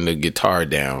 turn the guitar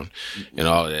down and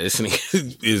all of that. This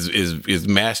nigga is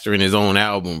mastering his own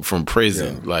album from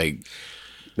prison. Yeah. Like,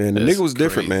 man, the nigga was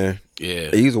different, man.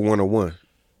 Yeah. He's a 101.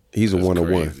 He's a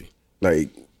 101.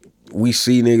 Like, we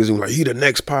see niggas and like, he the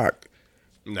next Pac.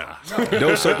 Nah.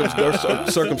 Those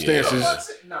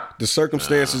circumstances, the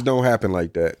circumstances don't happen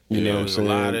like that. You know what I'm saying?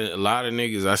 A lot of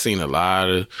niggas, I seen a lot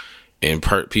of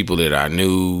people that I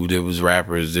knew that was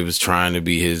rappers that was trying to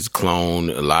be his clone.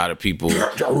 A lot of people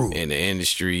in the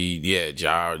industry, a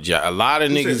lot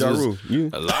of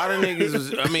niggas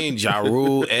was, I mean, Ja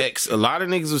Rule, X, a lot of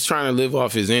niggas was trying to live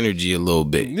off his energy a little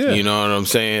bit. Yeah. You know what I'm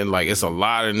saying? Like, it's a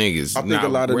lot of niggas. I think a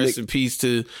lot of rest in peace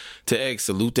to X,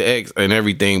 salute to X and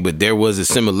everything, but there was a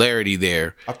similarity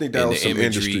there. I think that was some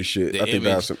industry shit.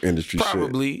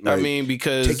 Probably. I mean,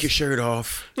 because take your shirt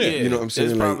off. Yeah, you know what I'm saying?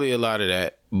 There's probably a lot of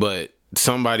that, but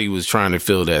somebody was trying to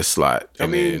fill that slot. I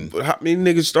mean, how many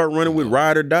niggas start running with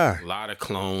Ride or Die? A lot of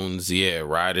clones,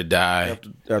 Ride or Die.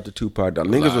 After Tupac died,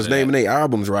 niggas was naming their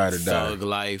albums Ride or Die. Thug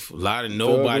Life. A lot of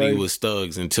nobody was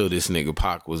thugs until this nigga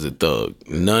Pac was a thug.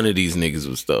 None of these niggas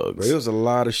was thugs. But there was a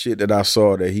lot of shit that I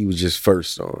saw that he was just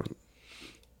first on.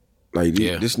 Like,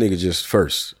 this nigga just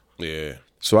first. Yeah.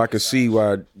 So I can see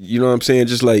why, you know what I'm saying?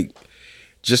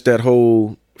 Just that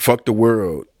whole fuck the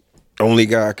world. Only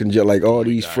guy can just, like, all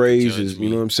these phrases, you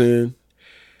know what I'm saying?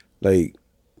 Like,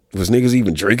 was niggas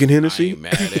even drinking Hennessy? I ain't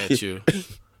mad at you.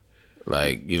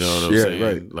 Like, you know what I'm saying?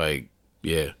 Right. Like,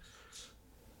 yeah.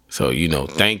 So, you know,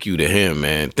 thank you to him,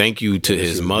 man. Thank you to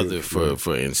his mother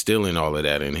for instilling all of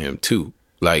that in him, too.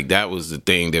 Like, that was the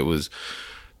thing that was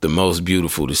the most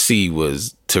beautiful to see,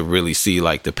 was to really see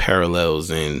like the parallels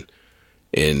in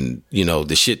you know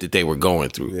the shit that they were going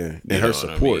through. Yeah, and her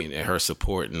support, and her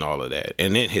support, and all of that.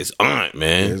 And then his aunt,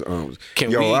 man. His aunt was,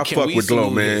 I fuck with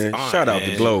Glow, man. Shout out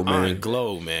to Glow, man. Aunt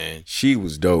Glow, man. She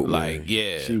was dope. Like,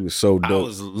 man. She was so dope. I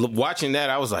was watching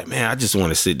that. I was like, man, I just want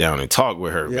to sit down and talk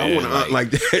with her. Yeah, man. I want an aunt like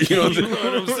that. You know what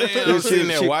I'm saying? I was sitting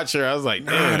there watching her. I was like,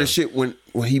 damn. The shit when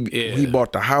he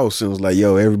bought the house and was like,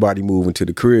 yo, everybody moving to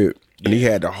the crib. And he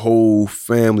had the whole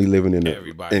family living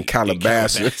in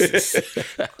Calabasas.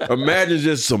 Imagine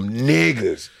just some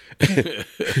niggas.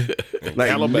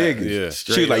 Like niggas. Yeah,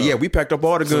 she was like, yeah, we packed up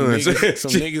all the guns. Some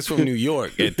niggas from New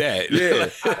York at that. Yeah.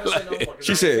 Like,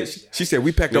 she said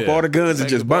we packed up all the guns and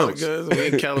just bounced. We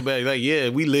in Calabasas. Like, yeah,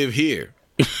 we live here.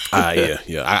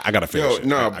 Yeah. I gotta finish. Yo,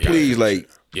 no, please,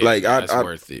 that's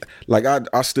worth it. Like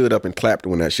I stood up and clapped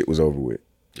when that shit was over with.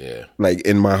 Yeah. Like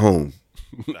in my home.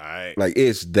 Right. Like,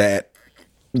 it's that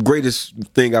greatest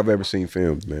thing I've ever seen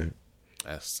filmed, man.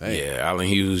 That's sad. Yeah, Allen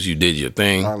Hughes, you did your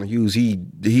thing. Allen Hughes, he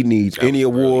needs any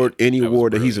award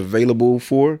that he's available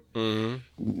for.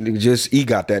 Mm-hmm. He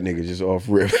got that nigga just off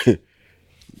rip.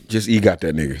 Just got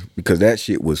that nigga because that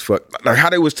shit was like how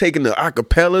they was taking the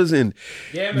acapellas and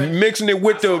mixing it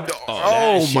with the. My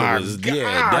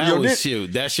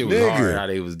god! That shit was hard. How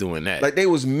they was doing that? Like they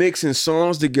was mixing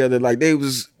songs together. Like they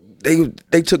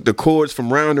took the chords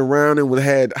from round and round and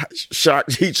had Shock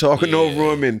G talking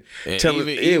over them and telling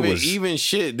even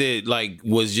shit that like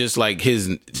was just like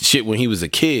his shit when he was a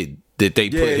kid that they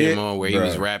put him on where he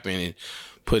was rapping and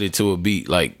put it to a beat.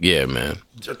 Like man.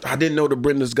 I didn't know the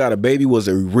Brenda's Got a Baby was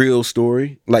a real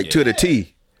story, like to the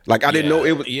T. Like I didn't know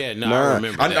it was. I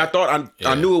remember. I thought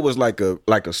I knew it was like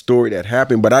a story that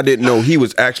happened, but I didn't know he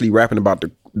was actually rapping about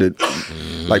the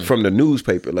like from the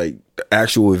newspaper, like the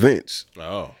actual events.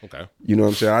 Oh, okay. You know what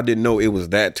I'm saying? I didn't know it was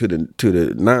that to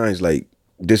the nines. Like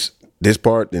this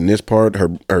part and this part,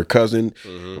 her cousin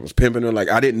was pimping her. Like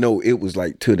I didn't know it was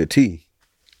like to the T.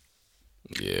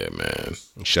 Yeah, man.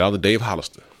 Shout out to Dave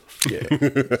Hollister. Yeah.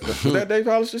 Was that Dave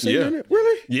Hollister singing in it?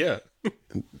 Really? Yeah.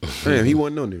 Man, he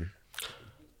wasn't on there.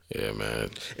 Yeah, man.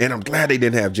 And I'm glad they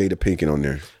didn't have Jada Pinkett on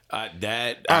there.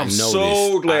 I'm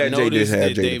so glad Jada didn't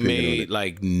have Jada Pinkett they made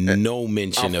like no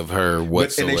mention of her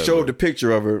whatsoever. And they showed the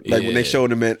picture of her, like when they showed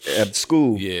them at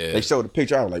school. Yeah, they showed the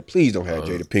picture. I was like, please don't have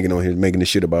Jada Pinkett on here making this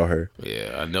shit about her.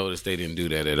 Yeah, I noticed they didn't do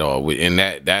that at all, and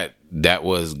that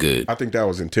was good. I think that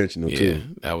was intentional too. Yeah,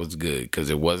 that was good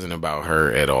because it wasn't about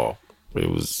her at all. It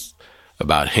was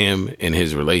about him and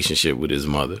his relationship with his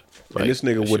mother. Like, and this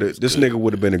nigga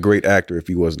would have been a great actor if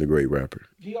he wasn't a great rapper.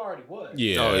 He already was.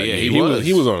 Yeah.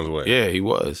 He was on his way. Yeah, he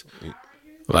was.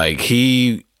 Like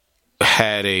he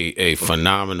had a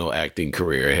phenomenal acting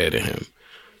career ahead of him,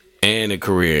 and a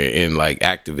career in like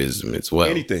activism as well.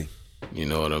 Anything, you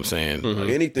know what I'm saying? Like,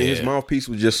 anything. His mouthpiece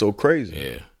was just so crazy.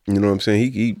 Yeah, you know what I'm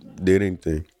saying? He did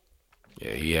anything.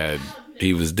 Yeah,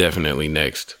 he was definitely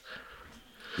next.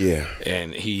 Yeah.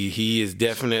 And he is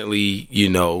definitely,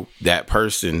 that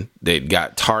person that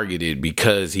got targeted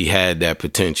because he had that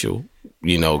potential,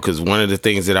 because one of the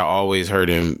things that I always heard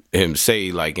him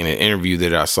say, like in an interview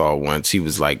that I saw once, he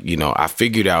was like, I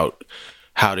figured out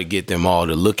how to get them all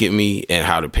to look at me and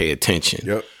how to pay attention.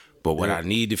 Yep. But what I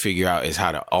need to figure out is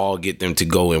how to all get them to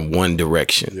go in one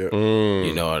direction. Yep.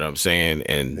 You know what I'm saying?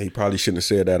 And he probably shouldn't have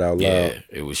said that out loud. Yeah,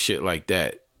 it was shit like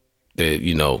that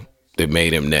that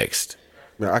made him next.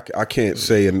 I can't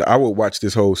say, and I would watch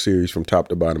this whole series from top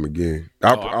to bottom again.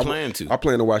 I plan to. I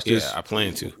plan to watch this. Yeah, I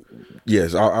plan to.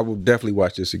 Yes, I will definitely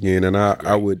watch this again, and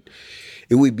I would.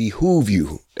 It would behoove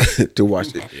you to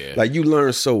watch it. Yeah. Like you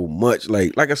learn so much.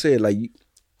 Like I said, like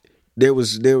there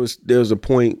was a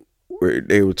point where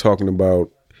they were talking about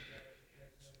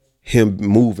him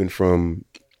moving from,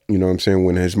 you know what I'm saying,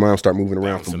 when his mom started moving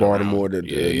around from Baltimore to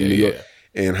New York,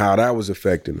 and how that was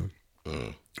affecting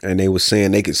him. And they were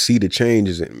saying they could see the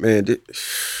changes, and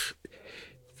it's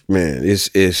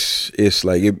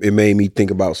like it made me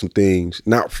think about some things,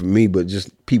 not for me, but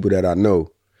just people that I know.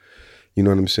 You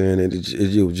know what I'm saying? And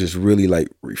it was just really like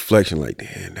reflection, like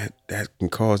damn, that can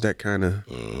cause that kind of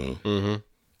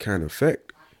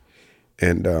effect.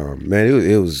 And man,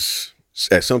 it was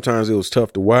sometimes it was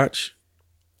tough to watch,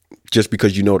 just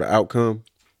because you know the outcome,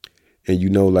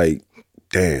 and like,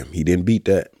 damn, he didn't beat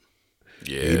that.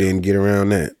 Yeah, he didn't get around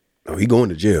that. Oh, he going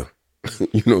to jail.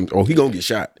 He gonna get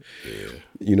shot.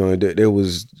 Yeah. There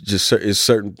was just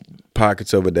certain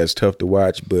pockets of it that's tough to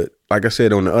watch. But like I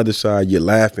said, on the other side, you're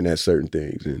laughing at certain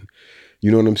things, and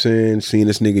you know what I'm saying. Seeing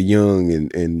this nigga young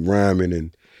and rhyming,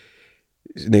 and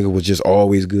this nigga was just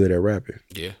always good at rapping.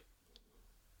 Yeah.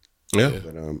 Yeah.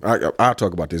 But I'll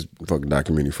talk about this fucking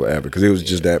documentary forever because it was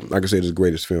just that. Like I said, it's the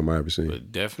greatest film I ever seen.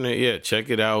 But definitely,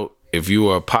 check it out. If you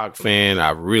are a Pac fan,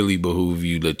 I really behoove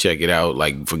you to check it out.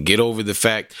 Like, forget over the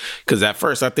fact, because at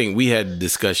first I think we had a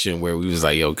discussion where we was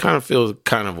like, yo, kind of feels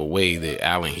kind of a way that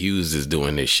Allen Hughes is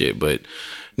doing this shit. But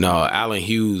no, Allen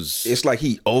Hughes, it's like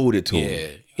he owed it to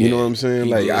him. You know what I'm saying?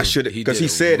 Like I should have, because he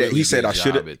said that. He said I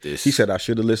should have. He said I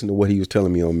should have listened to what he was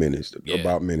telling me on Menace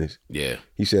about Menace. Yeah.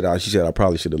 He said I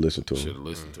probably should have listened to him. Should have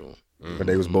listened to him. Mm-hmm. But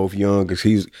they was both young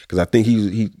because I think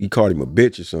he called him a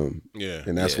bitch or something. Yeah.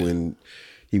 And that's when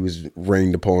he was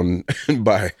rained upon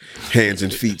by hands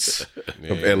and feet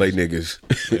of LA niggas.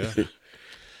 Yeah.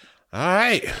 All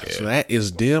right. Yeah. So that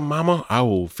is Dear Mama. I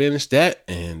will finish that,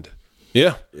 and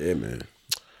yeah. Yeah, man.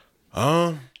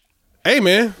 Hey,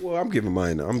 man. Well, I'm giving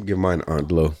mine Aunt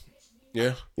Glow.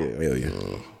 Yeah. Yeah, hell yeah.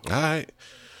 All right.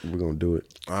 We're gonna do it.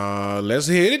 Let's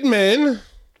hit it, man.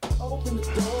 Open the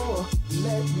door,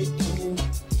 let me in.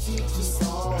 Teach your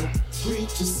song,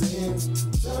 preach your sins.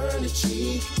 Turn the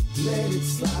cheek, let it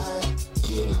slide.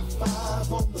 Give me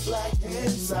 5 on the black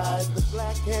hand side. The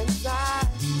black hand side.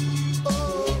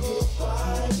 Oh,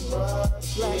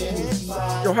 5, black hand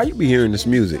side. Yo, how you be hearing this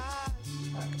music?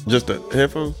 Just a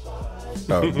headphone?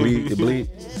 Oh, bleed, it bleed.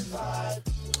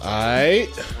 All right.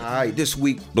 This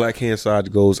week, Black Hand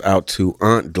Side goes out to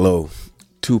Aunt Glow,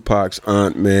 Tupac's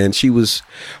aunt. Man, she was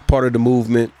part of the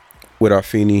movement with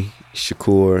Afeni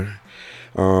Shakur.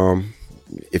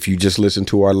 If you just listened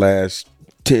to our last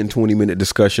 10-20 minute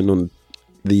discussion on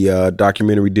the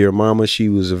documentary Dear Mama, she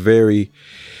was a very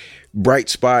bright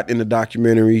spot in the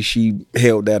documentary. She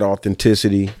held that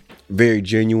authenticity, very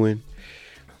genuine,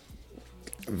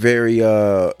 very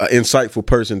insightful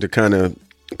person to kind of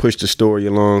push the story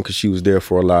along, because she was there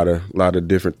for a lot of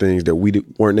different things that we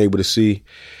weren't able to see,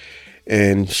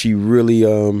 and she really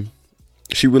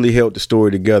held the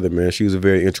story together, man. She was a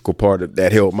very integral part of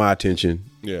that, held my attention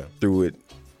through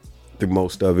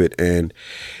most of it. And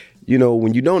you know,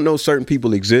 when you don't know certain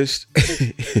people exist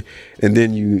and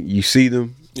then you see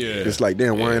them, it's like,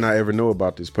 damn, why ain't I ever know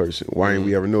about this person? Why ain't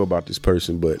we ever know about this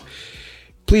person? But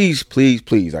please,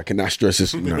 I cannot stress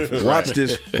this enough. Watch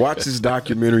this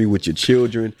documentary with your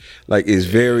children. Like,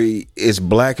 it's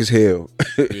black as hell.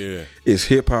 It's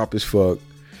hip hop as fuck.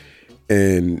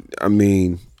 And I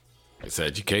mean, it's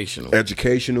educational.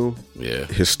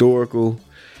 Historical.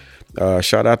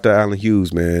 Shout out to Alan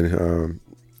Hughes, man.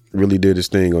 Really did his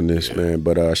thing on this, man.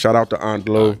 But shout out to Aunt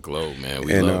Glow. Aunt Glow, man.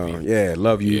 We love you. Yeah,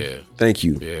 love you. Yeah. Thank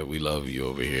you. Yeah, we love you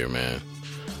over here, man.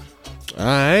 All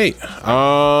right.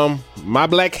 My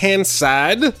Black Hand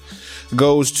Side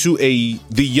goes to the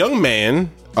young man,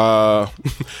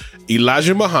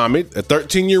 Elijah Muhammad, a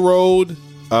 13-year-old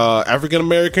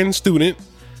African-American student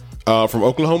from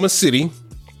Oklahoma City,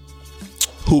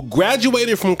 who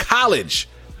graduated from college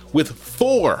with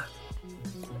 4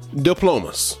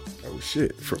 diplomas. Oh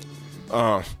shit.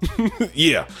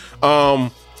 Yeah.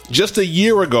 Just a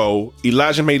year ago,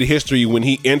 Elijah made history when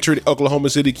he entered Oklahoma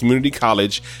City Community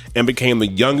College and became the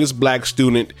youngest black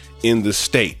student in the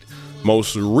state.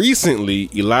 Most recently,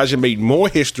 Elijah made more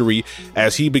history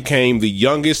as he became the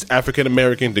youngest African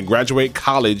American to graduate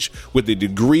college with a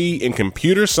degree in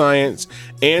computer science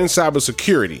and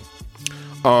cybersecurity.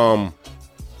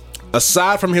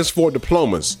 Aside from his 4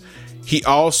 diplomas, he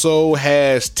also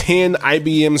has 10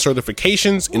 IBM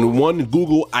certifications and 1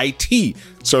 Google IT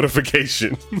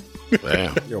certification.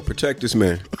 Damn. Yo, protect this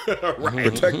man. Right.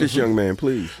 Protect this young man,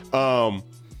 please.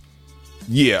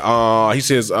 He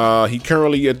says he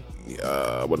currently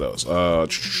what else?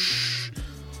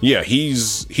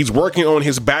 He's working on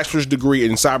his bachelor's degree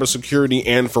in cybersecurity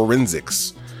and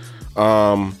forensics.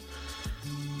 Bro,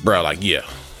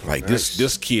 nice.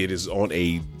 This kid is on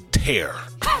a tear.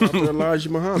 Elijah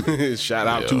Muhammad. Shout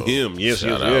out to him. Yes.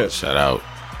 Shout out.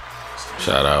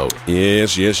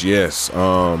 Yes.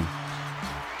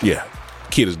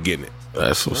 Kid is getting it.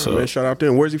 That's what's up. Man, shout out to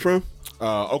him. Where's he from?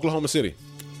 Oklahoma City.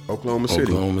 Oklahoma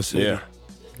City. Yeah.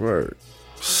 Word.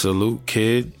 Salute,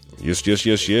 kid. Yes.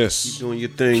 Keep doing your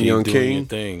thing, young king. Doing your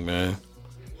thing, man.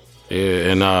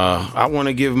 Yeah, and I want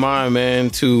to give mine,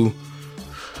 man, to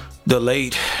the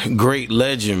late great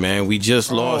legend, man. We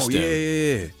just lost him.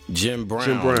 Yeah. Jim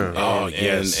Brown.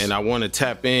 Yes. And I want to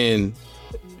tap in.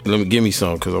 Give me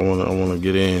some, because I want to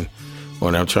get in.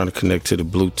 When I'm trying to connect to the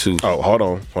Bluetooth. Oh, hold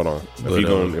on.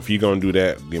 If you're gonna do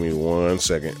that, give me 1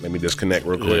 second. Let me disconnect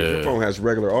real quick. Your phone has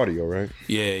regular audio, right?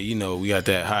 Yeah, we got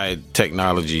that high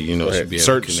technology. Should be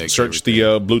able to connect search the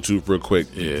Bluetooth real quick.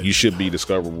 Yeah, you should be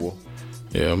discoverable.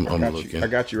 Yeah, I'm looking. I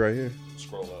got you right here.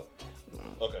 Scroll up.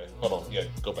 Okay, hold on. Yeah,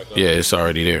 go back up. Yeah, it's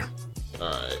already there.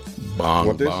 All right.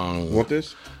 Want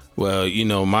this? Well,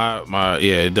 my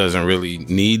it doesn't really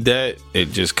need that.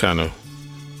 It just kind of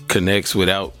connects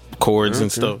without cords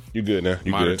and stuff. You good now?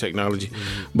 Modern technology.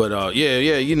 But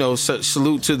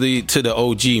salute to the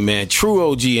OG, man. True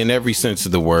OG in every sense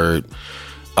of the word.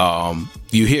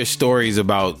 You hear stories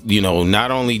about,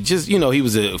 not only just, he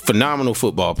was a phenomenal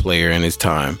football player in his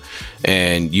time,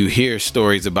 and you hear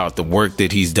stories about the work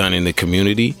that he's done in the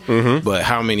community. Mm-hmm. But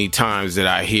how many times did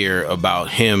I hear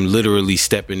about him literally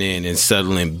stepping in and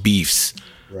settling beefs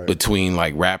between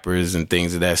like rappers and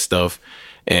things of that stuff?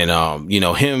 And,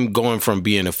 him going from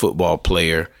being a football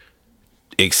player,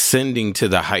 ascending to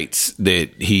the heights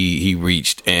that he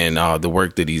reached, and the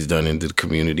work that he's done into the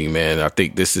community, man. I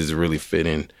think this is really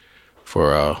fitting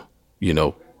for,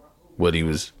 what he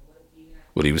was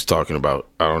talking about.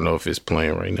 I don't know if it's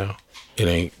playing right now. It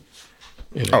ain't.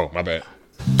 Oh, my bad.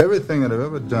 Everything that I've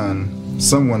ever done,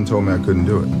 someone told me I couldn't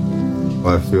do it.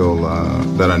 Well, I feel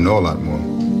that I know a lot more.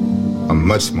 I'm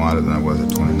much smarter than I was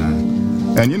at 29.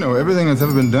 And everything that's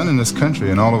ever been done in this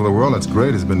country and all over the world that's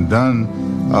great has been done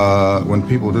when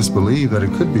people just believe that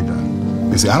it could be done.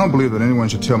 You see, I don't believe that anyone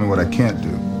should tell me what I can't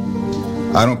do.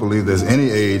 I don't believe there's any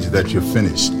age that you're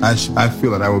finished. I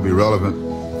feel that I will be relevant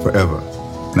forever.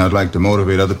 And I'd like to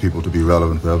motivate other people to be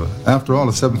relevant forever. After all,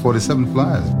 the 747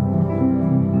 flies.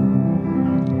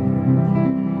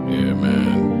 Yeah,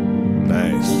 man.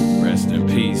 Nice. Rest in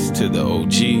peace to the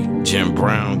OG, Jim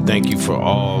Brown. Thank you for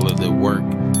all of the work,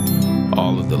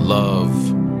 all of the love,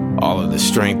 all of the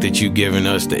strength that you've given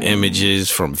us, the images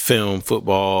from film,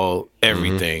 football,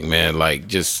 everything, man. Like,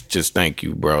 just thank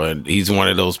you, bro. And he's one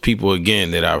of those people,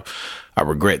 again, that I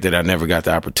regret that I never got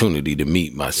the opportunity to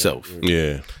meet myself.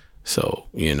 Yeah. So,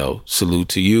 salute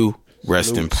to you.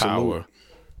 Rest in power.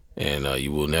 And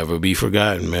you will never be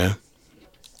forgotten, man.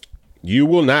 You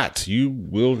will not. You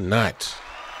will not.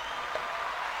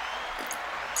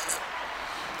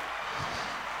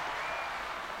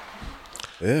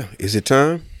 Yeah. Is it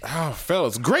time? Oh,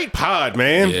 fellas. Great pod,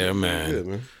 man. Yeah, man. Good,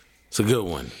 man. It's a good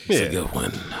one. It's a good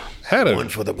one. One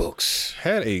for the books.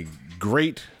 Had a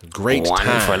great time.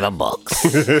 One for the books.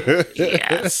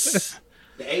 Yes.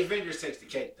 The Vengers takes the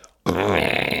cake, though. The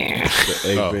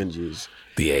Vengers.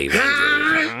 The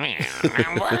Vengers.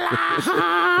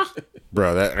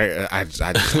 Bro, that I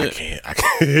can't.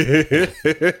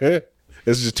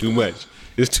 It's just too much.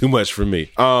 It's too much for me.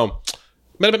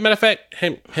 Matter of fact,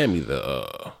 hand me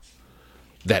the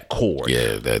that cord.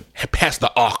 Yeah, that. Pass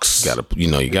the aux.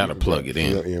 You gotta plug it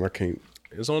in. Yeah, I can't.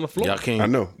 It's on the floor. Y'all can't. I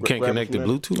know. Can't connect the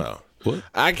Bluetooth. No. What?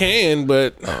 I can,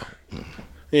 but let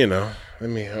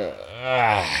me.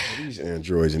 These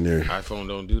androids in there. iPhone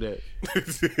don't do that.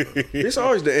 It's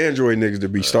always the Android niggas that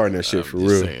be starting that shit for just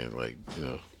real. saying, like,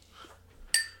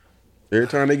 Every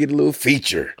time they get a little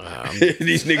feature,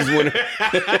 these niggas want to.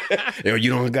 Yo,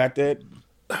 you don't got that?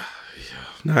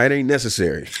 No, it ain't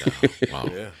necessary. Wow.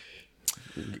 Yeah.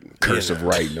 Cursive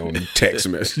writing on text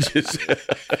messages.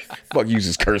 Fuck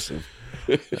uses cursive.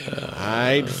 All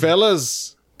right,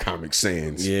 fellas. Comic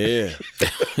Sans. Yeah.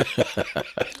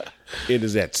 It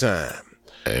is that time.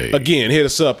 Hey. Again, hit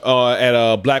us up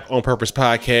at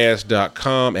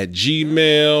blackonpurposepodcast.com, at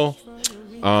Gmail.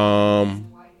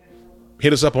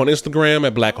 Hit us up on Instagram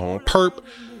at blackonperp.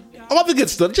 All the good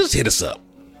stuff. Just hit us up.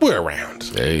 We're around.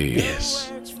 Hey.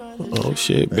 Yes. Oh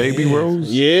shit, Baby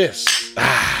Rose. Yes.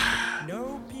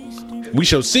 We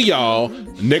shall see y'all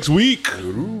next week.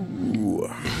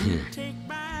 Take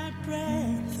my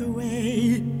breath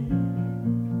away.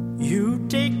 You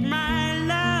take my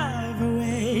love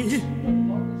away.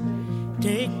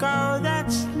 Take all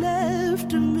that's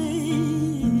left of me.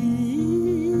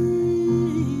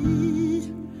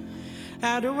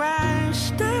 How do I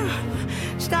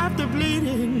stop the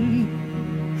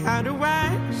bleeding? How do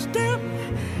I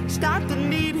stop the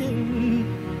needing?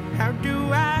 How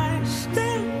do I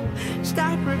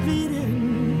stop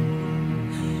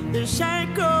repeating the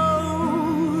cycle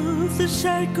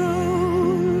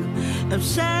of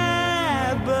sabotage?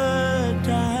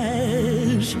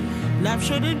 Life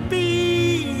shouldn't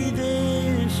be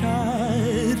this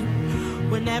hard.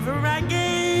 Whenever I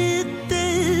get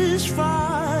this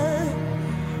far,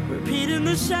 repeating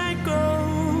the cycle.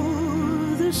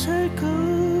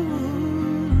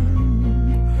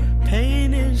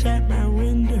 Pain is at my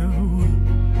window.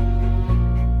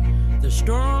 The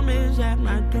storm is at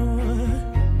my